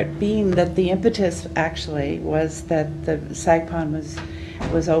for it being that the impetus actually was that the Sag Pond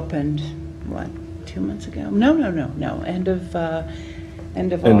was opened, what, 2 months ago? No, end of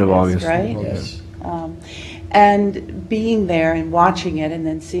August, right? Yes. And being there and watching it and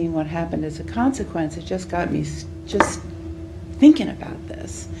then seeing what happened as a consequence, it just got me just thinking about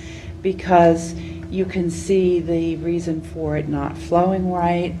this, because you can see the reason for it not flowing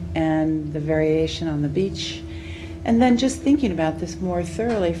right and the variation on the beach. And then just thinking about this more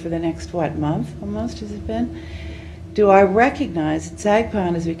thoroughly for the next, month almost has it been? Do I recognize that Sag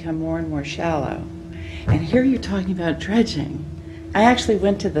Pond has become more and more shallow? And here you're talking about dredging. I actually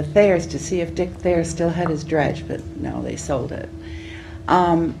went to the Thayers to see if Dick Thayer still had his dredge, but no, they sold it.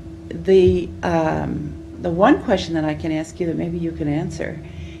 The one question that I can ask you that maybe you can answer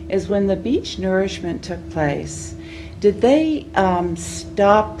is, when the beach nourishment took place, did they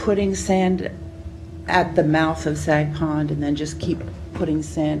stop putting sand at the mouth of Sag Pond and then just keep putting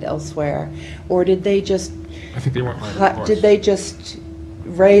sand elsewhere? Or did they just, I think they went right. did they just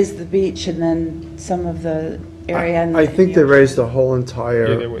raise the beach and then some of the area? I think they raised the whole Yeah,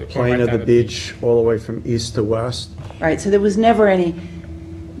 entire they went plane right of down the the beach, all the way from east to west. Right, so there was never any,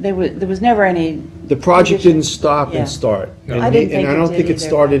 there was never any. The project condition- didn't stop Yeah. and start. No. And I didn't he- think And I it don't did think it either.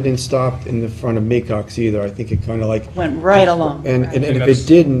 started and stopped in the front of Mecox either. I think it kind of like, Went right along. and right. and if that's- it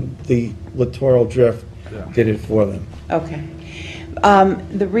didn't, the littoral drift did it for them. Okay.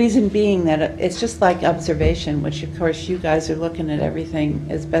 The reason being that it's just like observation, which of course you guys are looking at everything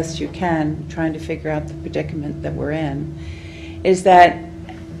as best you can, trying to figure out the predicament that we're in, is that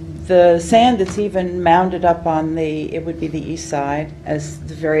the sand that's even mounded up on it would be the east side, as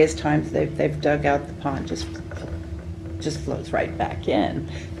the various times they've dug out the pond, just flows right back in.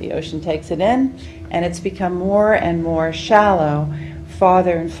 The ocean takes it in, and it's become more and more shallow,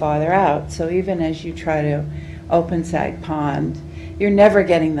 farther and farther out. So even as you try to open Sag Pond, you're never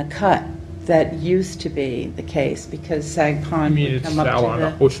getting the cut that used to be the case, because Sag I Pond mean, would it's come up shallow on to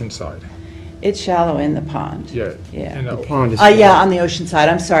the ocean side. It's shallow in the pond. Yeah. Yeah. And The pond is. Yeah, on the ocean side.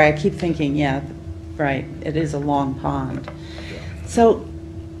 I'm sorry, I keep thinking, yeah, right, it is a long pond. So,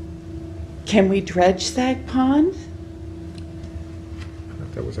 can we dredge Sag Pond?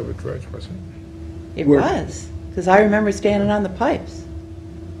 If that was ever dredged, wasn't it? It Where- was, because I remember standing on the pipes.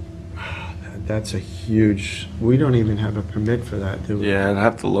 That's a huge, we don't even have a permit for that, do we? Yeah, I'd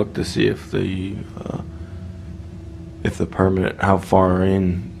have to look to see if the permit, how far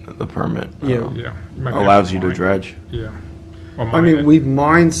in the permit Yeah. Yeah. Might be allows you to mine. dredge. Yeah. Or I mine mean, it. we've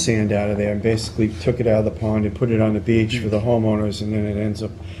mined sand out of there and basically took it out of the pond and put it on the beach for the homeowners, and then it ends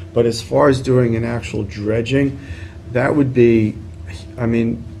up, but as far as doing an actual dredging, that would be, I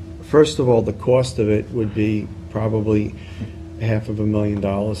mean, first of all, the cost of it would be probably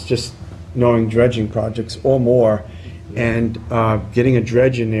 $500,000, just knowing dredging projects or more, and getting a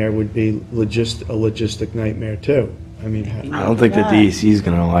dredge in there would be a logistic nightmare too. I mean, I don't think the Yeah. DEC is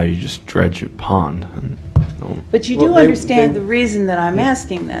going to allow you to just dredge a pond. But you Well, do they- understand they- the reason that I'm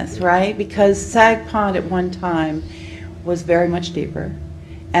asking this, right? Because Sag Pond at one time was very much deeper,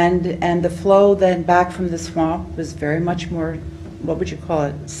 and the flow then back from the swamp was very much more, what would you call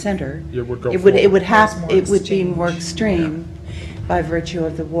it, center? Yeah, would go It would forward. be more extreme by virtue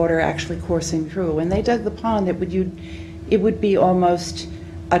of the water actually coursing through. When they dug the pond, it would be almost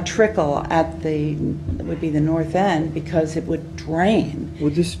a trickle at it would be the north end, because it would drain.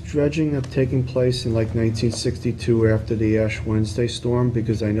 would this dredging have taken place in like 1962 after the Ash Wednesday storm?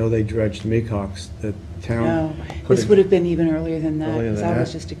 Because I know they dredged Mecox, the town. No, put this it- would have been even earlier than that, Earlier because than I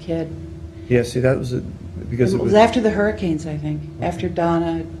was that? just a kid. Yeah, see, that was, because It it was was, after the hurricanes, I think, after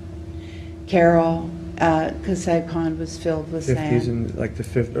Donna, Carol, because Sag Pond was filled with 50s sand. and like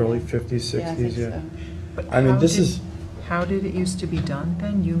the early 50s, Yeah, I think 60s, yeah. so. I mean, this is, How did it used to be done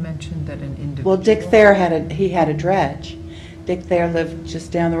then? You mentioned that an individual. Well, Dick Thayer had a dredge. Dick Thayer lived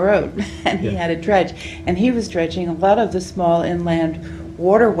just down the road, and he had a dredge. And he was dredging a lot of the small inland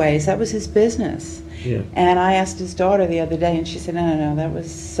waterways. That was his business. Yeah. And I asked his daughter the other day, and she said, no, that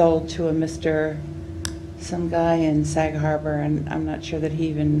was sold to a some guy in Sag Harbor, and I'm not sure that he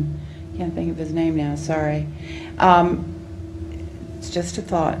even, can't think of his name now, sorry. It's just a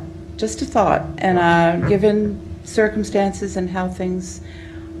thought, and given circumstances and how things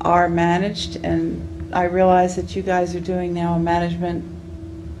are managed, and I realize that you guys are doing now a management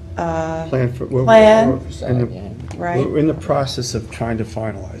Plan for, Plan. Right. We're in the process of trying to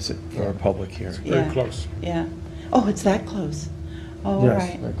finalize it for a public hearing. Very close. Yeah. Oh, it's that close. Oh, all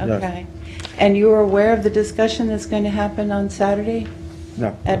Yes, right, yes. okay. And you are aware of the discussion that's going to happen on Saturday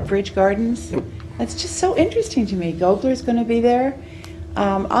No. at Bridge Gardens? That's just so interesting to me. Gobler's going to be there.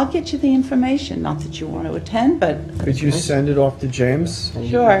 I'll get you the information, not that you want to attend, but Could you send it off to James?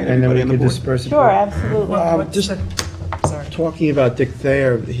 sure. And then we can disperse it? Sure, absolutely. Just talking about Dick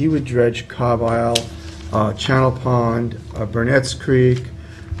Thayer, he would dredge Cobb Isle, Channel Pond, Burnett's Creek,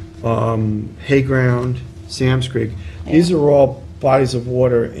 Hayground, Sam's Creek. These are all bodies of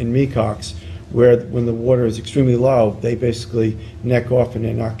water in Mecox where when the water is extremely low, they basically neck off and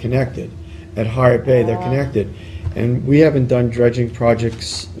they're not connected. At Hyatt Bay, they're connected. And we haven't done dredging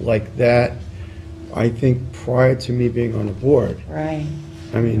projects like that, I think, prior to me being on the board. Right.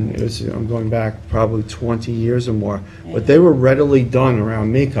 I mean, I'm going back probably 20 years or more. But they were readily done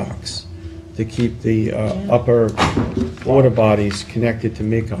around Mecox to keep the upper water bodies connected to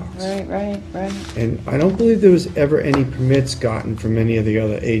Mecox. Right. And I don't believe there was ever any permits gotten from any of the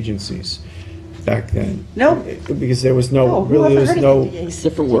other agencies back then. Nope. Because there was no, Who really, ever there was heard no, of the DAC?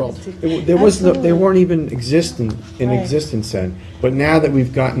 Different world. there was no, they Absolutely. weren't even in Right. existence then. But now that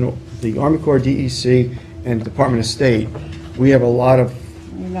we've gotten the Army Corps, DEC, and Department of State, we have a lot of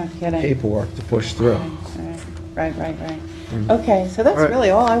You're not kidding. paperwork to push through. Right. Okay, so that's All right. really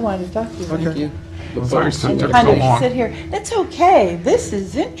all I wanted to talk to you about. Thank you. Sorry, And it you took kind so of long. sit here. That's okay. This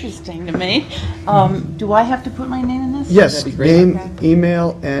is interesting to me. Do I have to put my name in this? Yes, That'd be great. name, Okay.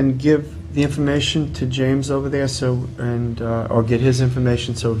 email, and give the information to James over there, so, and, or get his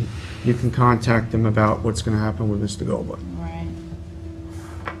information so you can contact him about what's gonna happen with Mr. Gobler. Right.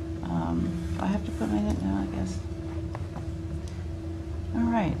 I have to put my name now, I guess. All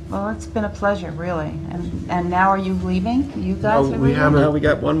right. Well, it's been a pleasure, really. And now are you leaving? You guys are we leaving? have Now we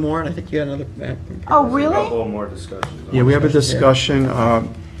got one more, and I think you got another. Oh, really? more discussions. Yeah, we have a discussion,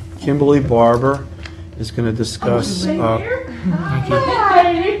 Kimberly Barber is gonna discuss,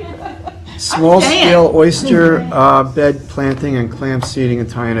 small-scale oyster bed planting and clam seeding in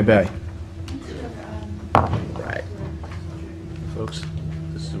Tiana Bay. Right. Folks,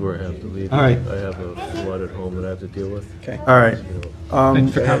 this is where I have to leave. All right. I have a lot at home that I have to deal with. Okay. All right,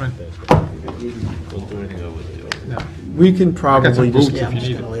 Thanks for coming. Don't do anything over there. we can I got some probably boots just, if I'm you just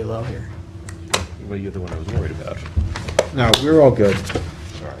need gonna it. lay low here. Well, you're the one I was worried about. no, we're all good.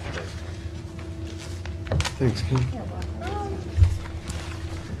 All right, thanks. Thanks, Kim.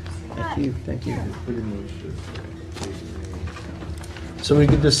 Thank you. So we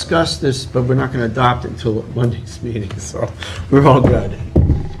can discuss this, but we're not going to adopt it until Monday's meeting, so we're all good.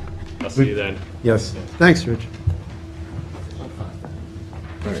 I'll see you then. Yes, thanks, Rich.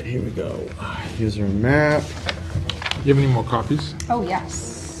 All right, here we go. Here's our map. You have any more copies? Oh, yes,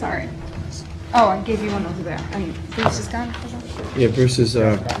 sorry. Oh, I gave you one over there. I mean, Bruce is gone? Yeah, Bruce is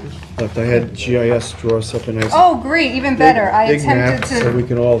left. I had GIS draw us up a nice Oh, great, even better. I big map, attempted so we to,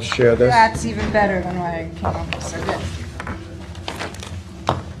 can all share this. that's even better than what I came up with, so good.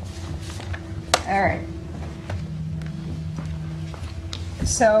 All right.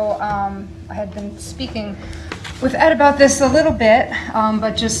 So, I had been speaking with Ed about this a little bit,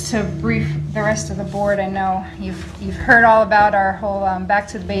 but just to brief the rest of the board, I know you've heard all about our whole Back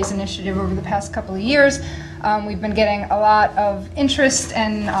to the Bays initiative over the past couple of years. We've been getting a lot of interest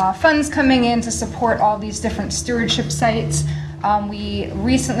and funds coming in to support all these different stewardship sites. We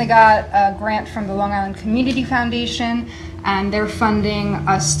recently got a grant from the Long Island Community Foundation, and they're funding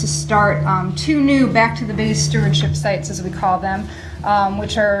us to start 2 new Back to the Bays stewardship sites, as we call them,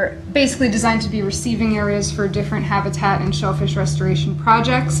 which are basically designed to be receiving areas for different habitat and shellfish restoration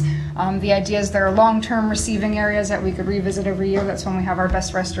projects. The idea is there are long-term receiving areas that we could revisit every year. That's when we have our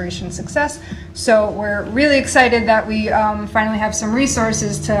best restoration success. So we're really excited that we finally have some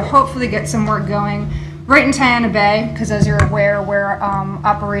resources to hopefully get some work going right in Tiana Bay, because as you're aware, we're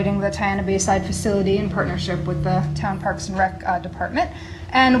operating the Tiana Bayside facility in partnership with the Town Parks and Rec Department.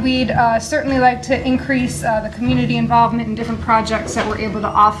 And we'd certainly like to increase the community involvement in different projects that we're able to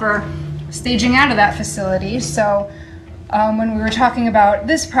offer staging out of that facility. So when we were talking about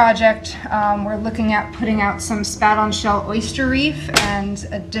this project, we're looking at putting out some spat-on-shell oyster reef and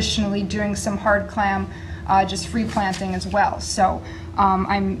additionally doing some hard clam, just free planting as well. So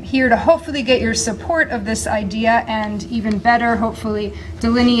I'm here to hopefully get your support of this idea and even better, hopefully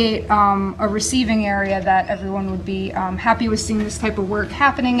delineate a receiving area that everyone would be happy with seeing this type of work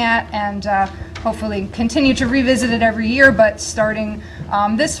happening at, and hopefully continue to revisit it every year, but starting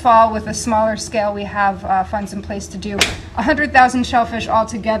this fall with a smaller scale, we have funds in place to do 100,000 shellfish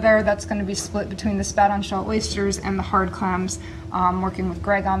altogether. That's going to be split between the spat-on-shell oysters and the hard clams, working with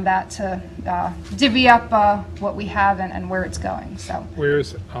Greg on that to divvy up what we have and where it's going. So where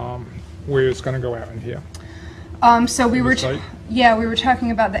it's going to go out in here? So we were, site? yeah, we were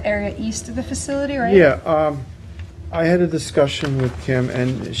talking about the area east of the facility, right? Yeah, I had a discussion with Kim,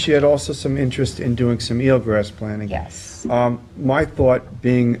 and she had also some interest in doing some eelgrass planting. Yes. My thought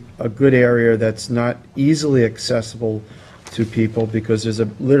being a good area that's not easily accessible to people, because there's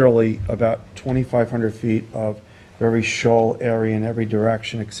literally about 2,500 feet of very shoal area in every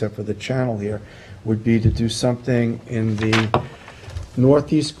direction except for the channel here, would be to do something in the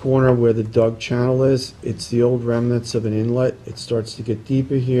northeast corner where the dug channel is. It's the old remnants of an inlet. It starts to get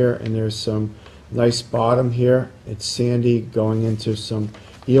deeper here, and there's some nice bottom here. It's sandy going into some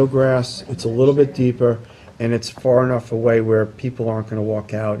eelgrass. It's a little bit deeper, and it's far enough away where people aren't going to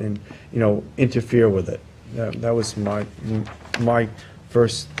walk out and, interfere with it. That was my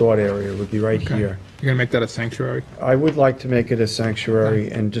first thought area, would be right Okay. here. You're going to make that a sanctuary? I would like to make it a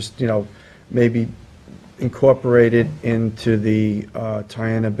sanctuary and just, maybe incorporate it into the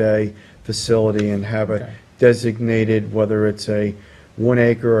Tiana Bay facility and have a designated, whether it's a 1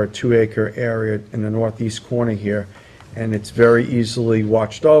 acre or 2 acre area in the northeast corner here, and it's very easily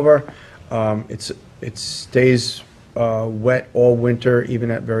watched over. It stays wet all winter,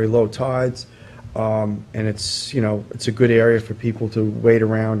 even at very low tides, and it's a good area for people to wade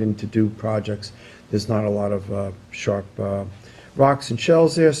around and to do projects. There's not a lot of sharp rocks and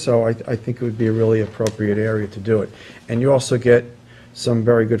shells there, so I think it would be a really appropriate area to do it. And you also get some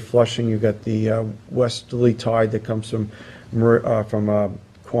very good flushing. You got the westerly tide that comes from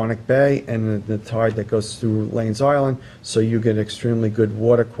Quantic Bay, and the tide that goes through Lanes Island, so you get extremely good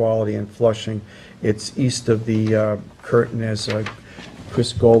water quality and flushing. It's east of the curtain, as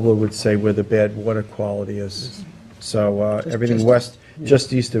Chris Gobler would say, where the bad water quality is. So everything west,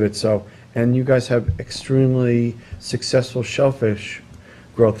 just east of it. So, and you guys have extremely successful shellfish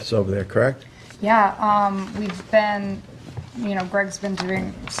growths over there, correct? Yeah, we've been, Greg's been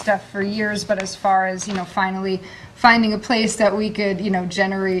doing stuff for years, but as far as, finally finding a place that we could,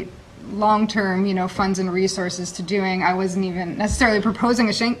 generate long-term, funds and resources to doing, I wasn't even necessarily proposing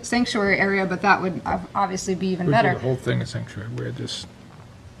a sanctuary area, but that would obviously be even We better. do the whole thing a sanctuary,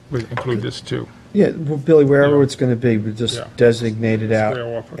 we'd include this too. Yeah, well, Billy, wherever it's going to be, we just designate it out,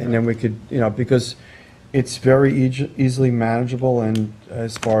 Square off, okay. and then we could, because it's very easily manageable, and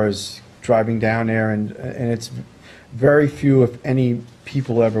as far as driving down there, and it's very few, if any,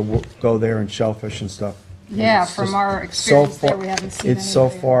 people ever go there and shellfish and stuff. Yeah, It's from just our experience so far, there, we haven't seen it's so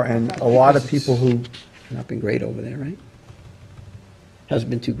anybody far, and a lot of people who, Not been great over there, right? Hasn't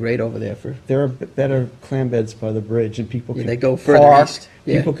been too great over there for, there are better clam beds by the bridge, and people Yeah, can they go further park. east.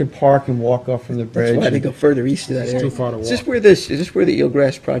 Yeah. People can park and walk off from the bridge. that's why they go further east to that It's area. too far to Is this walk. where the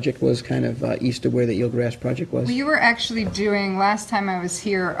eelgrass project was, kind of east of where the eelgrass project was? We were actually doing, last time I was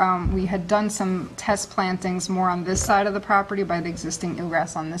here, we had done some test plantings more on this side of the property by the existing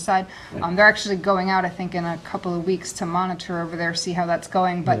eelgrass on this side. They're actually going out, I think, in a couple of weeks to monitor over there, see how that's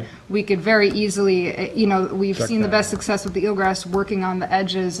going. But we could very easily, we've seen the best success with the eelgrass working on the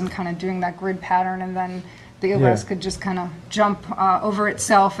edges and kind of doing that grid pattern, and then the eelgrass could just kind of jump over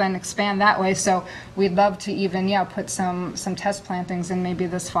itself and expand that way. So we'd love to even, put some test plantings in maybe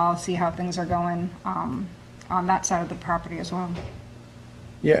this fall, see how things are going on that side of the property as well.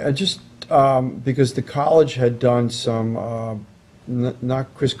 Yeah, just because the college had done some,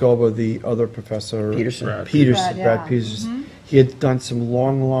 not Chris Goba, the other professor. Peterson. Brad. Peterson, Brad, yeah. Brad Peterson. He had done some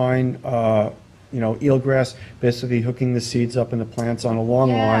long line, eelgrass, basically hooking the seeds up in the plants on a long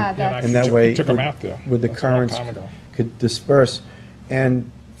Yeah, line. that's- And that way, Took 'em out there. with the That's a long currents, time ago. could disperse.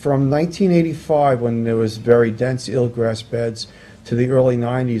 And from 1985, when there was very dense eelgrass beds, to the early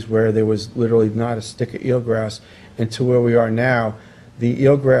 90s, where there was literally not a stick of eelgrass, and to where we are now, the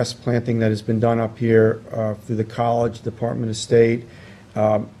eelgrass planting that has been done up here through the college, Department of State,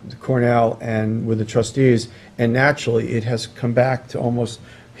 the Cornell, and with the trustees, and naturally, it has come back to almost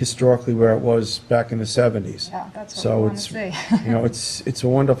historically where it was back in the 70s. Yeah, that's what So we want it's, to see. it's a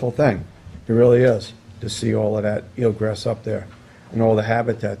wonderful thing. It really is, to see all of that eelgrass up there and all the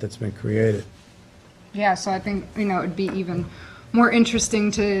habitat that's been created. Yeah, so I think, it'd be even more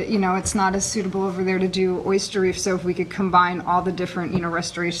interesting to, it's not as suitable over there to do oyster reef, so if we could combine all the different,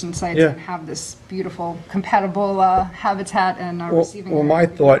 restoration sites Yeah. and have this beautiful, compatible habitat and receiving. Well, my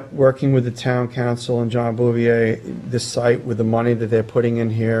thought, working with the town council and John Bouvier, this site with the money that they're putting in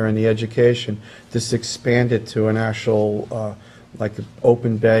here and the education, just expand it to an actual, like an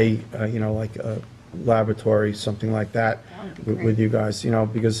open bay, like a laboratory, something like that with you guys,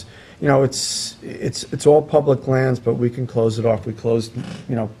 because, it's all public lands, but we can close it off. We closed,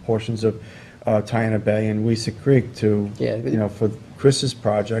 portions of Tiana Bay and Weesa Creek to, for Chris's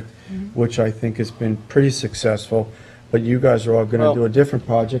project, which I think has been pretty successful. But you guys are all going to do a different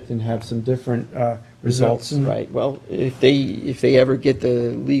project and have some different results. Right, well, if they ever get the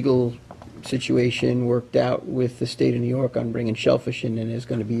legal situation worked out with the state of New York on bringing shellfish in, then there's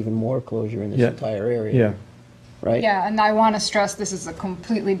going to be even more closure in this entire area. Yeah. Right? Yeah, and I want to stress this is a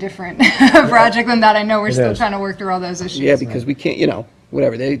completely different project than that. I know we're still trying to work through all those issues. Yeah, because we can't,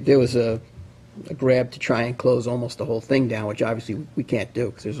 whatever, there was a grab to try and close almost the whole thing down, which obviously we can't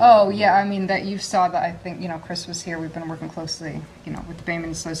do. 'Cause there's Oh, yeah, I mean, that you saw that, I think, Chris was here, we've been working closely, with the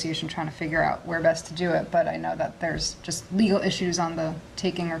Bayman Association trying to figure out where best to do it, but I know that there's just legal issues on the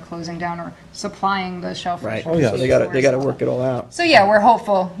taking or closing down or supplying the shellfish. Right, Oh, yeah. so they got to work it all out. So, yeah, we're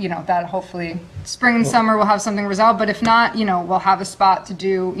hopeful, that hopefully spring and summer we'll have something resolved, but if not, we'll have a spot to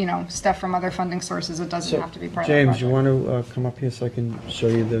do, stuff from other funding sources. It doesn't have to be part of the James, project. you want to come up here so I can show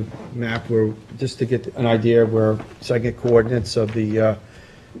you the map where, just to get an idea of where, so I get coordinates of the,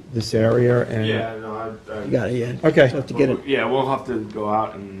 this area and. Yeah, no, You got it, yeah. Okay. Have to get it. Yeah, we'll have to go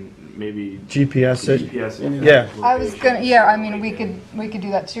out and maybe GPS it. GPS it. Yeah. I was gonna, yeah, I mean, we could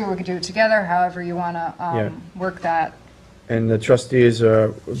do that too, or we could do it together, however you wanna, Yeah. work that. And the trustees,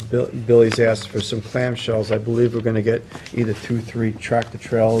 Billy's asked for some clam shells. I believe we're going to get either 2-3 tractor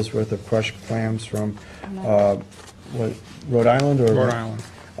trailers worth of crushed clams from, Rhode Island or? Rhode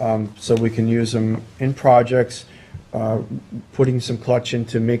Island. So we can use them in projects, putting some clutch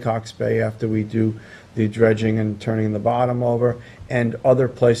into Mecox Bay after we do the dredging and turning the bottom over, and other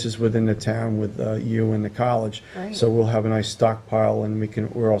places within the town with you and the college. Great. So we'll have a nice stockpile, and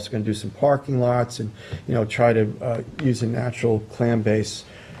we're also going to do some parking lots and, try to use a natural clam base,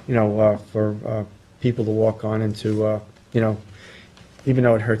 for people to walk on into, even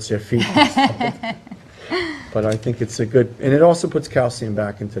though it hurts their feet. But I think it's a good, and it also puts calcium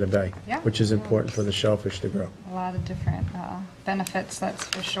back into the bay, Yeah. which is important for the shellfish to grow. A lot of different benefits, that's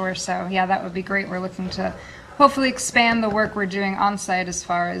for sure. So, yeah, that would be great. We're looking to hopefully expand the work we're doing on site as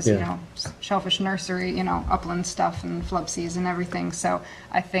far as, Yeah. shellfish nursery, upland stuff and flubsies and everything. So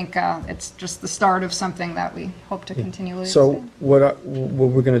I think it's just the start of something that we hope to continually So expand. what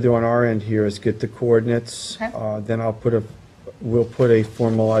we're going to do on our end here is get the coordinates. Okay. Then we'll put a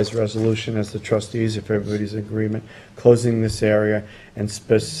formalized resolution as the trustees, if everybody's in agreement, closing this area and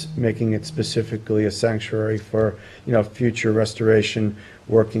making it specifically a sanctuary for, future restoration,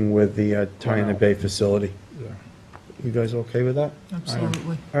 working with the Tiana Bay facility. You guys okay with that?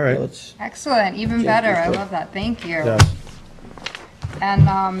 Absolutely. All right. Excellent, even better. I love that. Thank you. Yeah.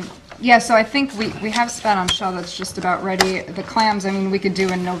 And, yeah, so I think we have spent on shell that's just about ready. The clams, I mean, we could do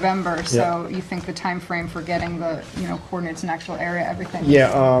in November, so you think the time frame for getting the, coordinates and actual area, everything?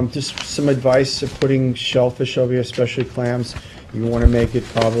 Yeah, just some advice of putting shellfish over here, especially clams. You want to make it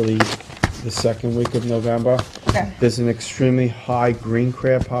probably the second week of November. Okay. There's an extremely high green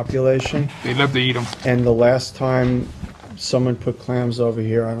crab population. They love to eat them. And the last time someone put clams over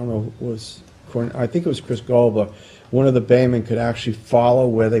here, I don't know, I think it was Chris Golba, one of the baymen could actually follow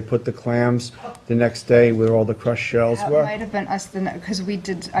where they put the clams the next day where all the crushed shells That were. might have been us, because we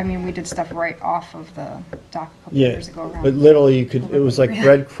did stuff right off of the dock a couple Yeah, years ago. but literally it was like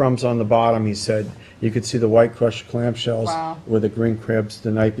breadcrumbs on the bottom, he said. You could see the white crushed clam shells Wow. where the green crabs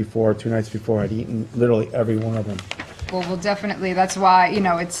the night before, 2 nights before, had eaten literally every one of them. Well, we'll definitely, that's why,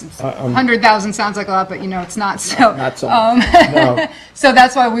 it's I'm- 100,000 sounds like a lot, but, it's not, so. Not so much. No. So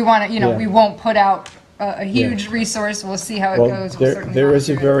that's why we want to, Yeah. we won't put out a huge resource. We'll see how it Well, goes. We'll certainly there is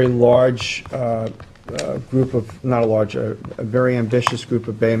a monitor it. very large group of, not a large, a very ambitious group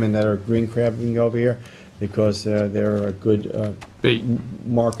of baymen that are green crabbing over here because they're a good Bait.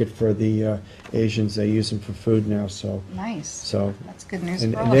 market for the Asians. They use them for food now, so. Nice. So. That's good news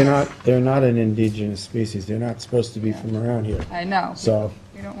And for all they're of us. they're not an indigenous species. They're not supposed to be from around here. I know. So,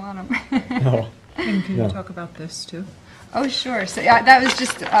 We don't want them. no. And can No. you talk about this, too? Oh, sure. So yeah, that was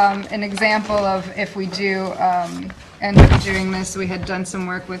just an example of if we do end up doing this. We had done some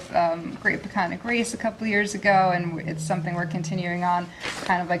work with Great Peconic Race a couple years ago, and it's something we're continuing on,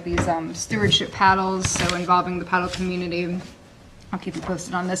 kind of like these stewardship paddles, so involving the paddle community I'll keep you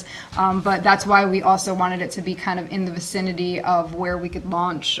posted on this. But that's why we also wanted it to be kind of in the vicinity of where we could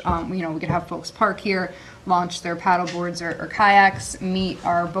launch, we could have folks park here, launch their paddle boards or kayaks, meet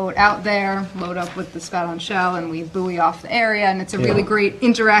our boat out there, load up with the spout on shell, and we buoy off the area. And it's a really great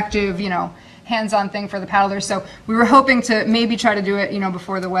interactive, hands-on thing for the paddlers. So we were hoping to maybe try to do it,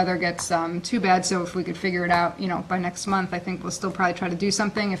 before the weather gets too bad. So if we could figure it out, by next month, I think we'll still probably try to do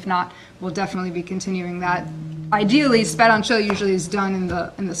something. If not, we'll definitely be continuing that. Ideally, spout on shell usually is done in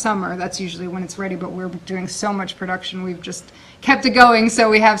the summer. That's usually when it's ready. But we're doing so much production, we've just kept it going. So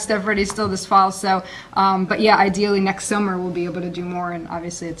we have stuff ready still this fall. So, but yeah, ideally next summer we'll be able to do more. And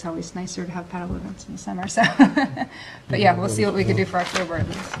obviously, it's always nicer to have paddle events in the summer. So, but yeah, we'll see what we can do for October at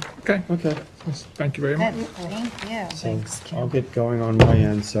least. Okay. Okay. Thank you very much. Thank you. So I'll get going on my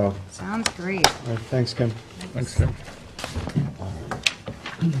end, so. Sounds great. All right, thanks, Kim. Thanks, Kim.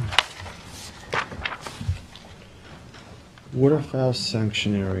 Waterfowl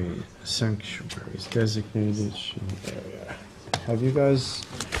sanctuaries designated area. Have you guys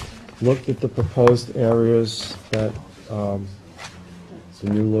looked at the proposed areas that, the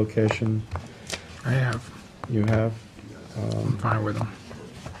new location? I have. You have? I'm fine with them.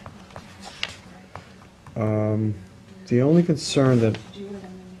 The only concern that,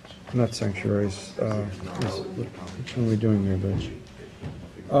 not sanctuaries, which one are we doing here, Rich?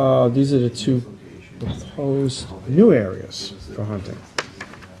 These are the two proposed new areas for hunting.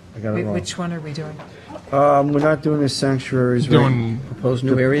 I got it wrong. Which one are we doing? We're not doing the sanctuaries. we're Doing Proposed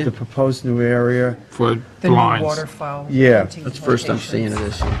new area? The proposed new area. for The new blinds. waterfowl. Yeah. hunting That's the first I'm locations. seeing of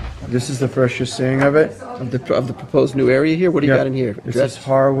this. This is the first you're seeing of it? Of the proposed new area here? What do you got in here? This is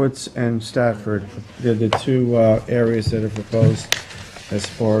Harwich and Stafford. They're the two areas that are proposed as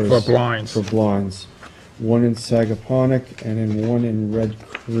far as... For blinds. For blinds. One in Sagaponack and then one in Red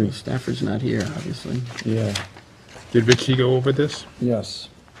Creek. Stafford's not here, obviously. Yeah. Did Richie go over this? Yes.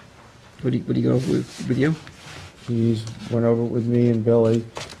 Would he go with you? He's went over it with me and Billy.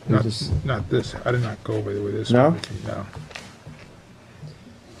 We Not, just- not this. I did not go over it with this. No? one,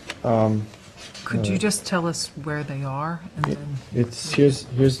 No. Could you just tell us where they are? And then It's, here's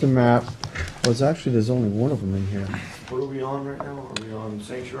the map. Well, it's actually, there's only one of them in here. What are we on right now? Are we on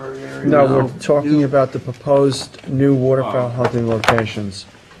sanctuary area? No, we're talking about the proposed new waterfowl hunting locations.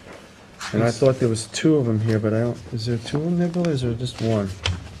 And I thought there was two of them here, but I don't, is there two of them there, Billy, or is there just one?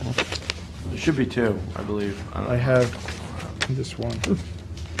 There should be two, I believe. I don't I know. have, This one.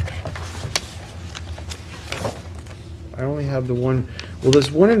 I only have the one, well,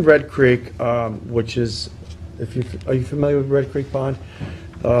 there's one in Red Creek, which is, are you familiar with Red Creek Pond?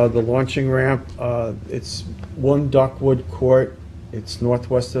 The launching ramp, it's one Duckwood Court, it's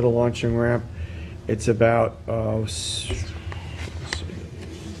northwest of the launching ramp. It's about,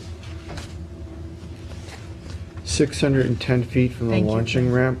 610 feet from the Thank you.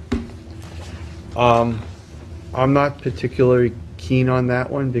 launching ramp. I'm not particularly keen on that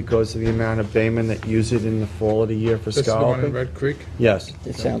one because of the amount of baymen that use it in the fall of the year for This is the one in scalloping. Red Creek? Yes.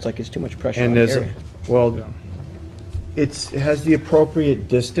 It sounds like it's too much pressure on And the there's, area. well, Yeah. it has the appropriate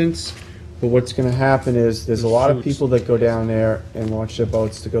distance, but what's gonna happen is, there's a lot of Shoots. people that go down there and launch their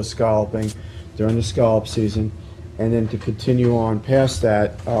boats to go scalloping during the scallop season, and then to continue on past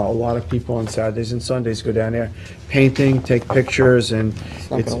that, a lot of people on Saturdays and Sundays go down there painting, take pictures, and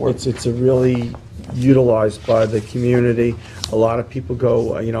not gonna work. it's a really utilized by the community. A lot of people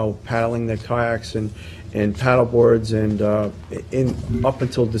go, paddling their kayaks and paddle boards and, up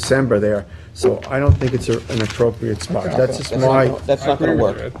until December there. So I don't think it's an appropriate spot. That's just my, That's I not gonna agree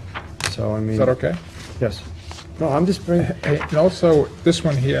work. with you, Ed. so I mean. Is that okay? Yes. No, I'm just bringing, Hey, and also, this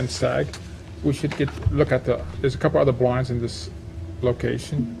one here in Sag, we should look at there's a couple other blinds in this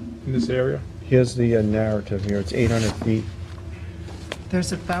location, in this area. here's the narrative here. It's 800 feet.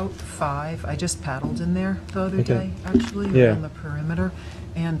 there's about 5. I just paddled in there the other Okay. day, actually, Yeah. around the perimeter.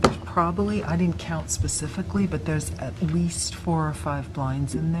 And there's probably, I didn't count specifically, but there's at least 4 or 5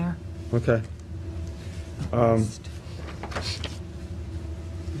 blinds in there. Okay. At least.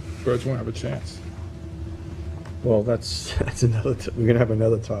 Birds won't have a chance. Well, that's another, we're gonna have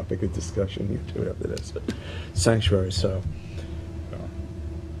another topic of discussion here too after this. Sanctuary, so.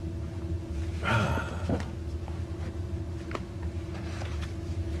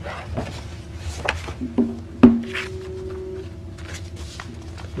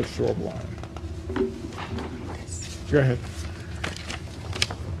 The shore blind. Go ahead.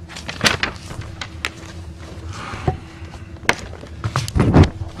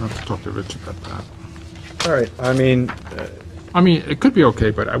 I'll have to talk to Rich about that. All right, I mean, It could be okay,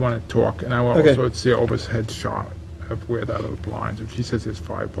 but I want to talk, and I want Okay. also to see an overhead shot of where that other blinds, if she says there's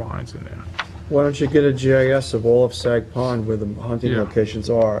 5 blinds in there. Why don't you get a GIS of all of Sag Pond where the hunting Yeah. locations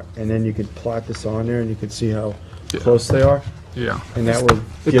are, and then you could plot this on there, and you could see how Yeah. close they are? Yeah. And that would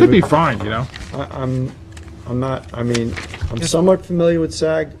It give could be fine, you know? I'm not, I mean, I'm somewhat familiar with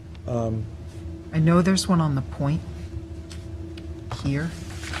Sag. I know there's one on the point here.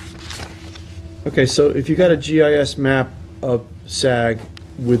 Okay, so if you got a GIS map of Sag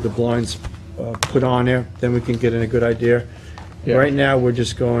with the blinds put on there, then we can get in a good idea. Yeah. Right now, we're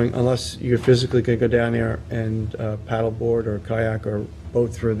just going, unless you're physically gonna go down there and paddleboard or kayak or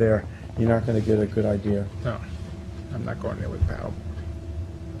boat through there, you're not gonna get a good idea. No, I'm not going there with paddle.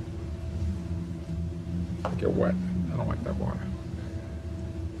 I get wet. I don't like that water.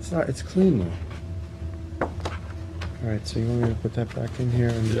 It's not, it's clean though. All right, so you want me to put that back in here?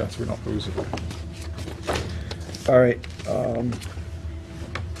 And Yes, we don't lose it. all right,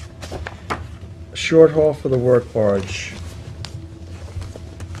 short haul for the work barge.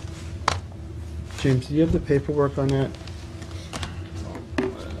 James, do you have the paperwork on that?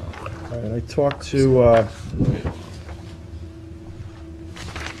 All right, I talked to,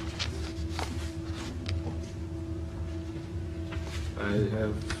 I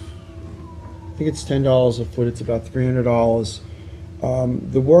have, I think it's $10 a foot, it's about $300.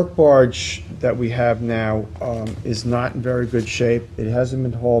 The work barge that we have now is not in very good shape. It hasn't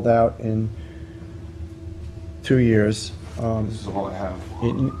been hauled out in 2 years. This is all I have.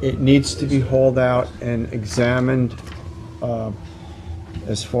 It needs to be hauled out and examined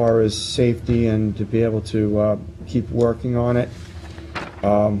as far as safety and to be able to keep working on it.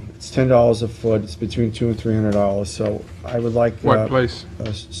 It's $10 a foot, it's between $200 and $300, so I would like. What place?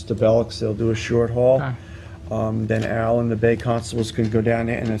 Stabelecs, they'll do a short haul. Okay. Then Al and the Bay Constables can go down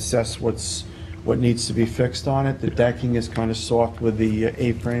there and assess what needs to be fixed on it. The decking is kind of soft where the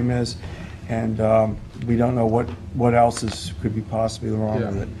A-frame is, and we don't know what else could be possibly wrong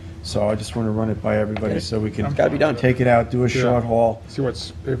with it. So I just want to run it by everybody so we can. It's gotta be done. Take it out, do a short haul. See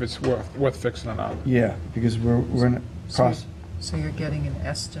if it's worth fixing or not. Yeah, because we're in a process. So you're getting an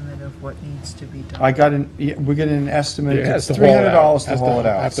estimate of what needs to be done? We're getting an estimate, It has it's to haul it out. $300 to haul it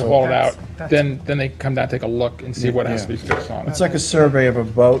out. Have to so- haul it out, That's- then they come down, take a look and see what has to be fixed on It's it. like a survey of a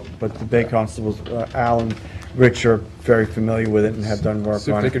boat, but the Bay Constables, Al and Rich are very familiar with it and have done work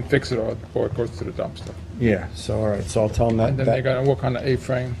See if on they it. can fix it or it goes to the dumpster. Yeah, so, all right, so I'll tell them And then they're that, gonna work on the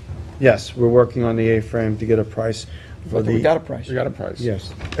A-frame. yes, we're working on the A-frame to get a price for We got a the, price, We got a price.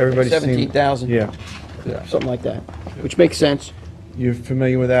 yes, everybody's seen. 17,000, Yeah, Yeah. something like that, which makes sense. you're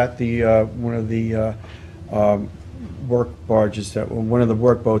familiar with that, one of the work barges one of the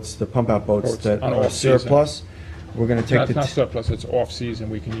work boats, the pump-out boats Boats that on are off-season. surplus, we're gonna take It's not the, surplus, it's off-season,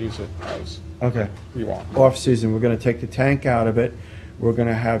 we can use it as okay. we want. Off-season, we're gonna take the tank out of it, we're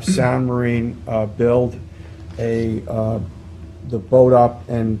gonna have Sound Marine build the boat up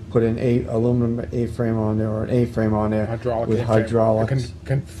and put an aluminum A-frame on there, or an A-frame on there. Hydraulic. With A-frame. hydraulics. It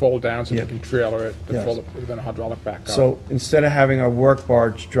can fold down so Yeah. they can trailer it, Yes. then a hydraulic back up. So instead of having a work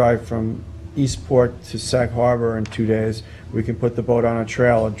barge drive from Eastport to Sag Harbor in 2 days, we can put the boat on a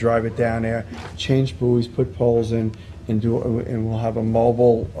trailer, drive it down there, change buoys, put poles in, and we'll have a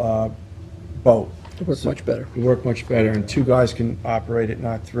mobile boat. It works much better. It'll work much better, and 2 guys can operate it,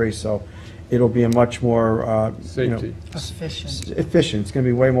 not 3, so it'll be a much more, Safety. Efficient. efficient. It's gonna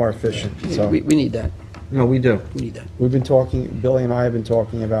be way more efficient, so. We need that, No, we do. we need that. We've been talking, Billy and I have been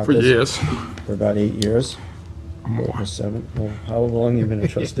talking about For this. years, For about 8 years. more. Or 7, well, how long you been a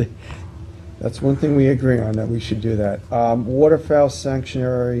trustee? That's one thing we agree on, that we should do that. Waterfowl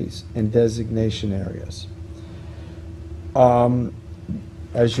sanctuaries and designation areas.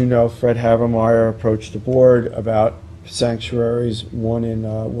 As you know, Fred Havermeyer approached the board about sanctuaries, one in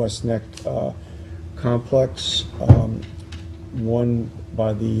West Neck Complex, one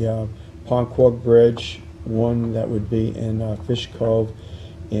by the Ponquag Bridge, one that would be in Fish Cove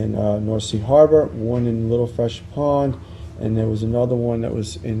in North Sea Harbor, one in Little Fresh Pond, and there was another one that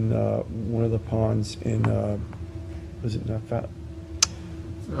was in one of the ponds in, was it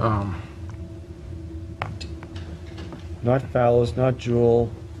not Fallows, not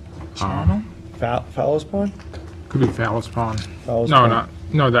Jewel, Channel? Fallows Pond? Could be Fowler's Pond. Fowler's No, Pond.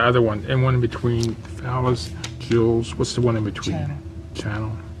 no, the other one, and one in between Fowler's, Jules, what's the one in between? Channel.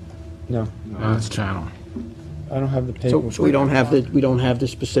 Channel? No, No, that's Channel. I don't have the paper. So we don't have the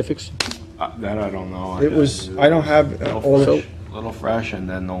specifics? that I don't know. It was, I don't have all Little the, Fresh, Little Fresh, and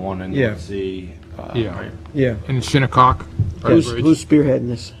then the one in Yeah. North Sea. Yeah. Right? yeah, In Shinnecock. Who's spearheading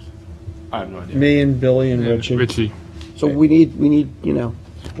this? I have no idea. me and Billy and Richie. Richie. So we need,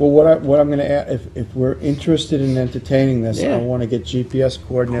 Well, what I'm gonna add, if we're interested in entertaining this, I Yeah. wanna get GPS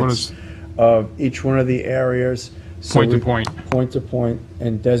coordinates of each one of the areas, Point to point. Point to point,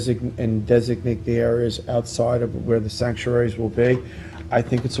 and designate the areas outside of where the sanctuaries will be. I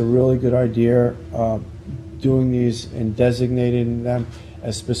think it's a really good idea, doing these and designating them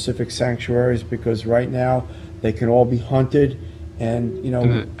as specific sanctuaries, because right now, they can all be hunted, and, you know.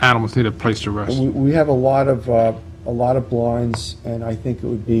 And the animals need a place to rest. We have a lot of blinds, and I think it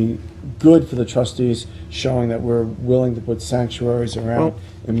would be good for the trustees, showing that we're willing to put sanctuaries around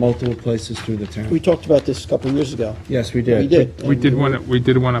in multiple places through the town. We talked about this a couple of years ago. Yes, we did. We did. We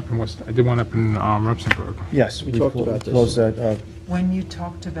did one up in West, I did one up in Remsenburg. Yes, We talked about this. closed that, When you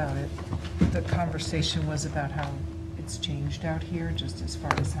talked about it, the conversation was about how it's changed out here, just as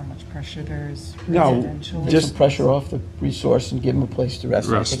far as how much pressure there is No, residentially? Take some pressure off the resource and give them a place to rest.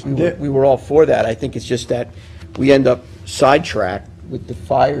 I Rest. think we were all for that. I think it's just that we end up sidetracked with the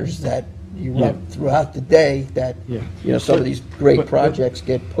fires that you have throughout the day, that, Yeah. you know, some of these great But- projects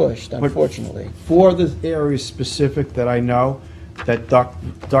get pushed, unfortunately. for the areas specific that I know, that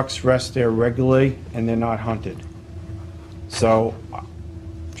ducks rest there regularly, and they're not hunted. So,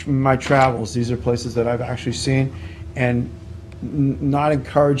 my travels, these are places that I've actually seen, and not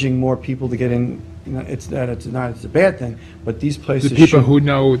encouraging more people to get in, you know, it's a bad thing, but these places The people should- who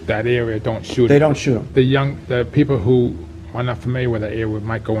know that area don't shoot it. They don't shoot them. The people who are not familiar with that area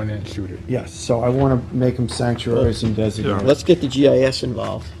might go in there and shoot it. Yes, so I want to make them sanctuaries and designate. Let's get the GIS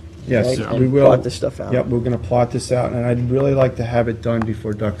involved. Yes, okay, we and will. plot this stuff out. Yep, we're going to plot this out, and I'd really like to have it done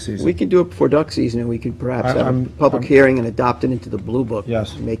before duck season. We can do it before duck season, and we could perhaps have a I'm- public hearing and adopt it into the Blue Book.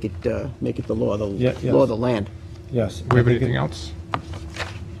 Yes. Make it the law, Yeah, yes. law of the land. Yes. We have I think anything it- else?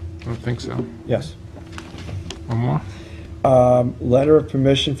 I don't think so. Yes. One more? Letter of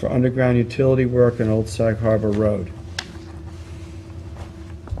permission for underground utility work on Old Sag Harbor Road.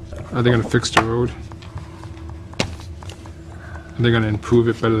 Are they gonna fix the road? Are they gonna improve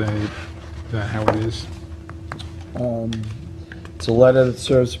it better than how it is? It's a letter that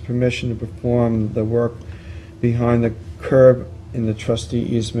serves permission to perform the work behind the curb in the trustee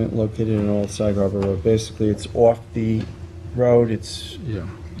easement located in Old Sag Harbor Road. Basically, it's off the road, it's, Yeah,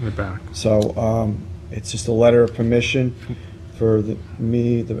 in the back. so, it's just a letter of permission for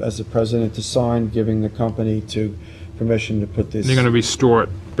me, as the president, to sign, giving the company permission to put this. They're gonna restore it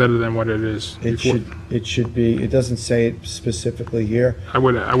better than what it is. It should be, it doesn't say it specifically here. I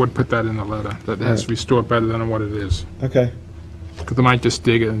would put that in the letter, that it has to restore better than what it is. Okay. Because they might just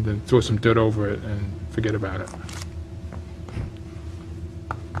dig it and then throw some dirt over it and forget about it.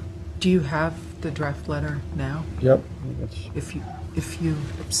 Do you have the draft letter now? Yep. If you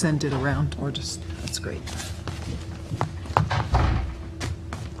send it around, or just, that's great.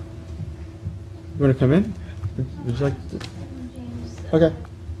 You want to come in? Would you like to? Okay.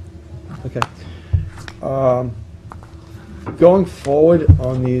 Okay. Going forward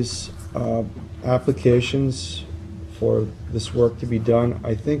on these applications for this work to be done,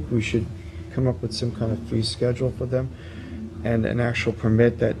 I think we should come up with some kind of fee schedule for them and an actual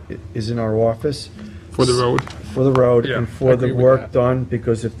permit that is in our office. For the road? For the road Yeah, and I for the agree with work that. done,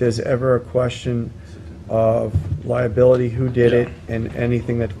 because if there's ever a question of liability, who did it, and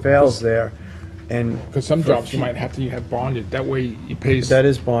anything that fails there, and. Because some jobs you might have to have bonded, that way you pay. That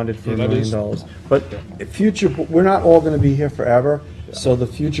is bonded for Yeah, $1 that million. is. But we're not all going to be here forever, so the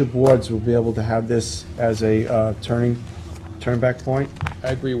future boards will be able to have this as a turn back point. I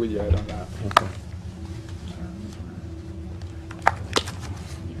agree with you Ed, on that. Okay.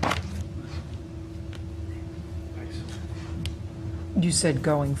 You said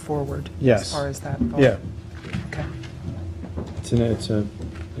going forward? Yes. As far as that? Yeah, Okay, it's an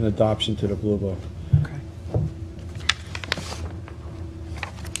adoption to the Blue Book. okay.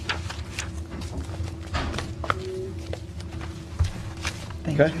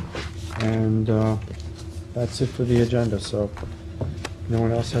 Thank Okay? you. And that's it for the agenda, so if no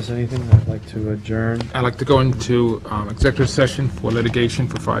one else has anything, I'd like to adjourn. I'd like to go into executive session for litigation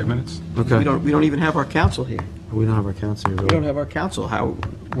for 5 minutes. Okay. We don't even have our counsel here. We don't have our counsel here, We don't Bill. have our counsel. How?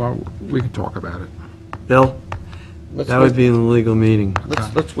 Well, we can talk about it. Bill, Let's that would wait- be in the legal meeting.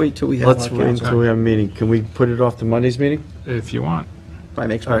 Let's wait till we have our Let's wait counsel. until we have a meeting. Can we put it off to Monday's meeting? If you want. Probably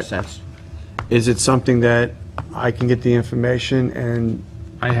makes All more right. sense. Is it something that I can get the information and,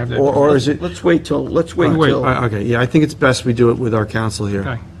 I have that. or is it? Let's wait till, Wait. Okay, yeah, I think it's best we do it with our counsel here.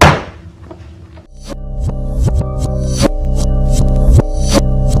 Okay.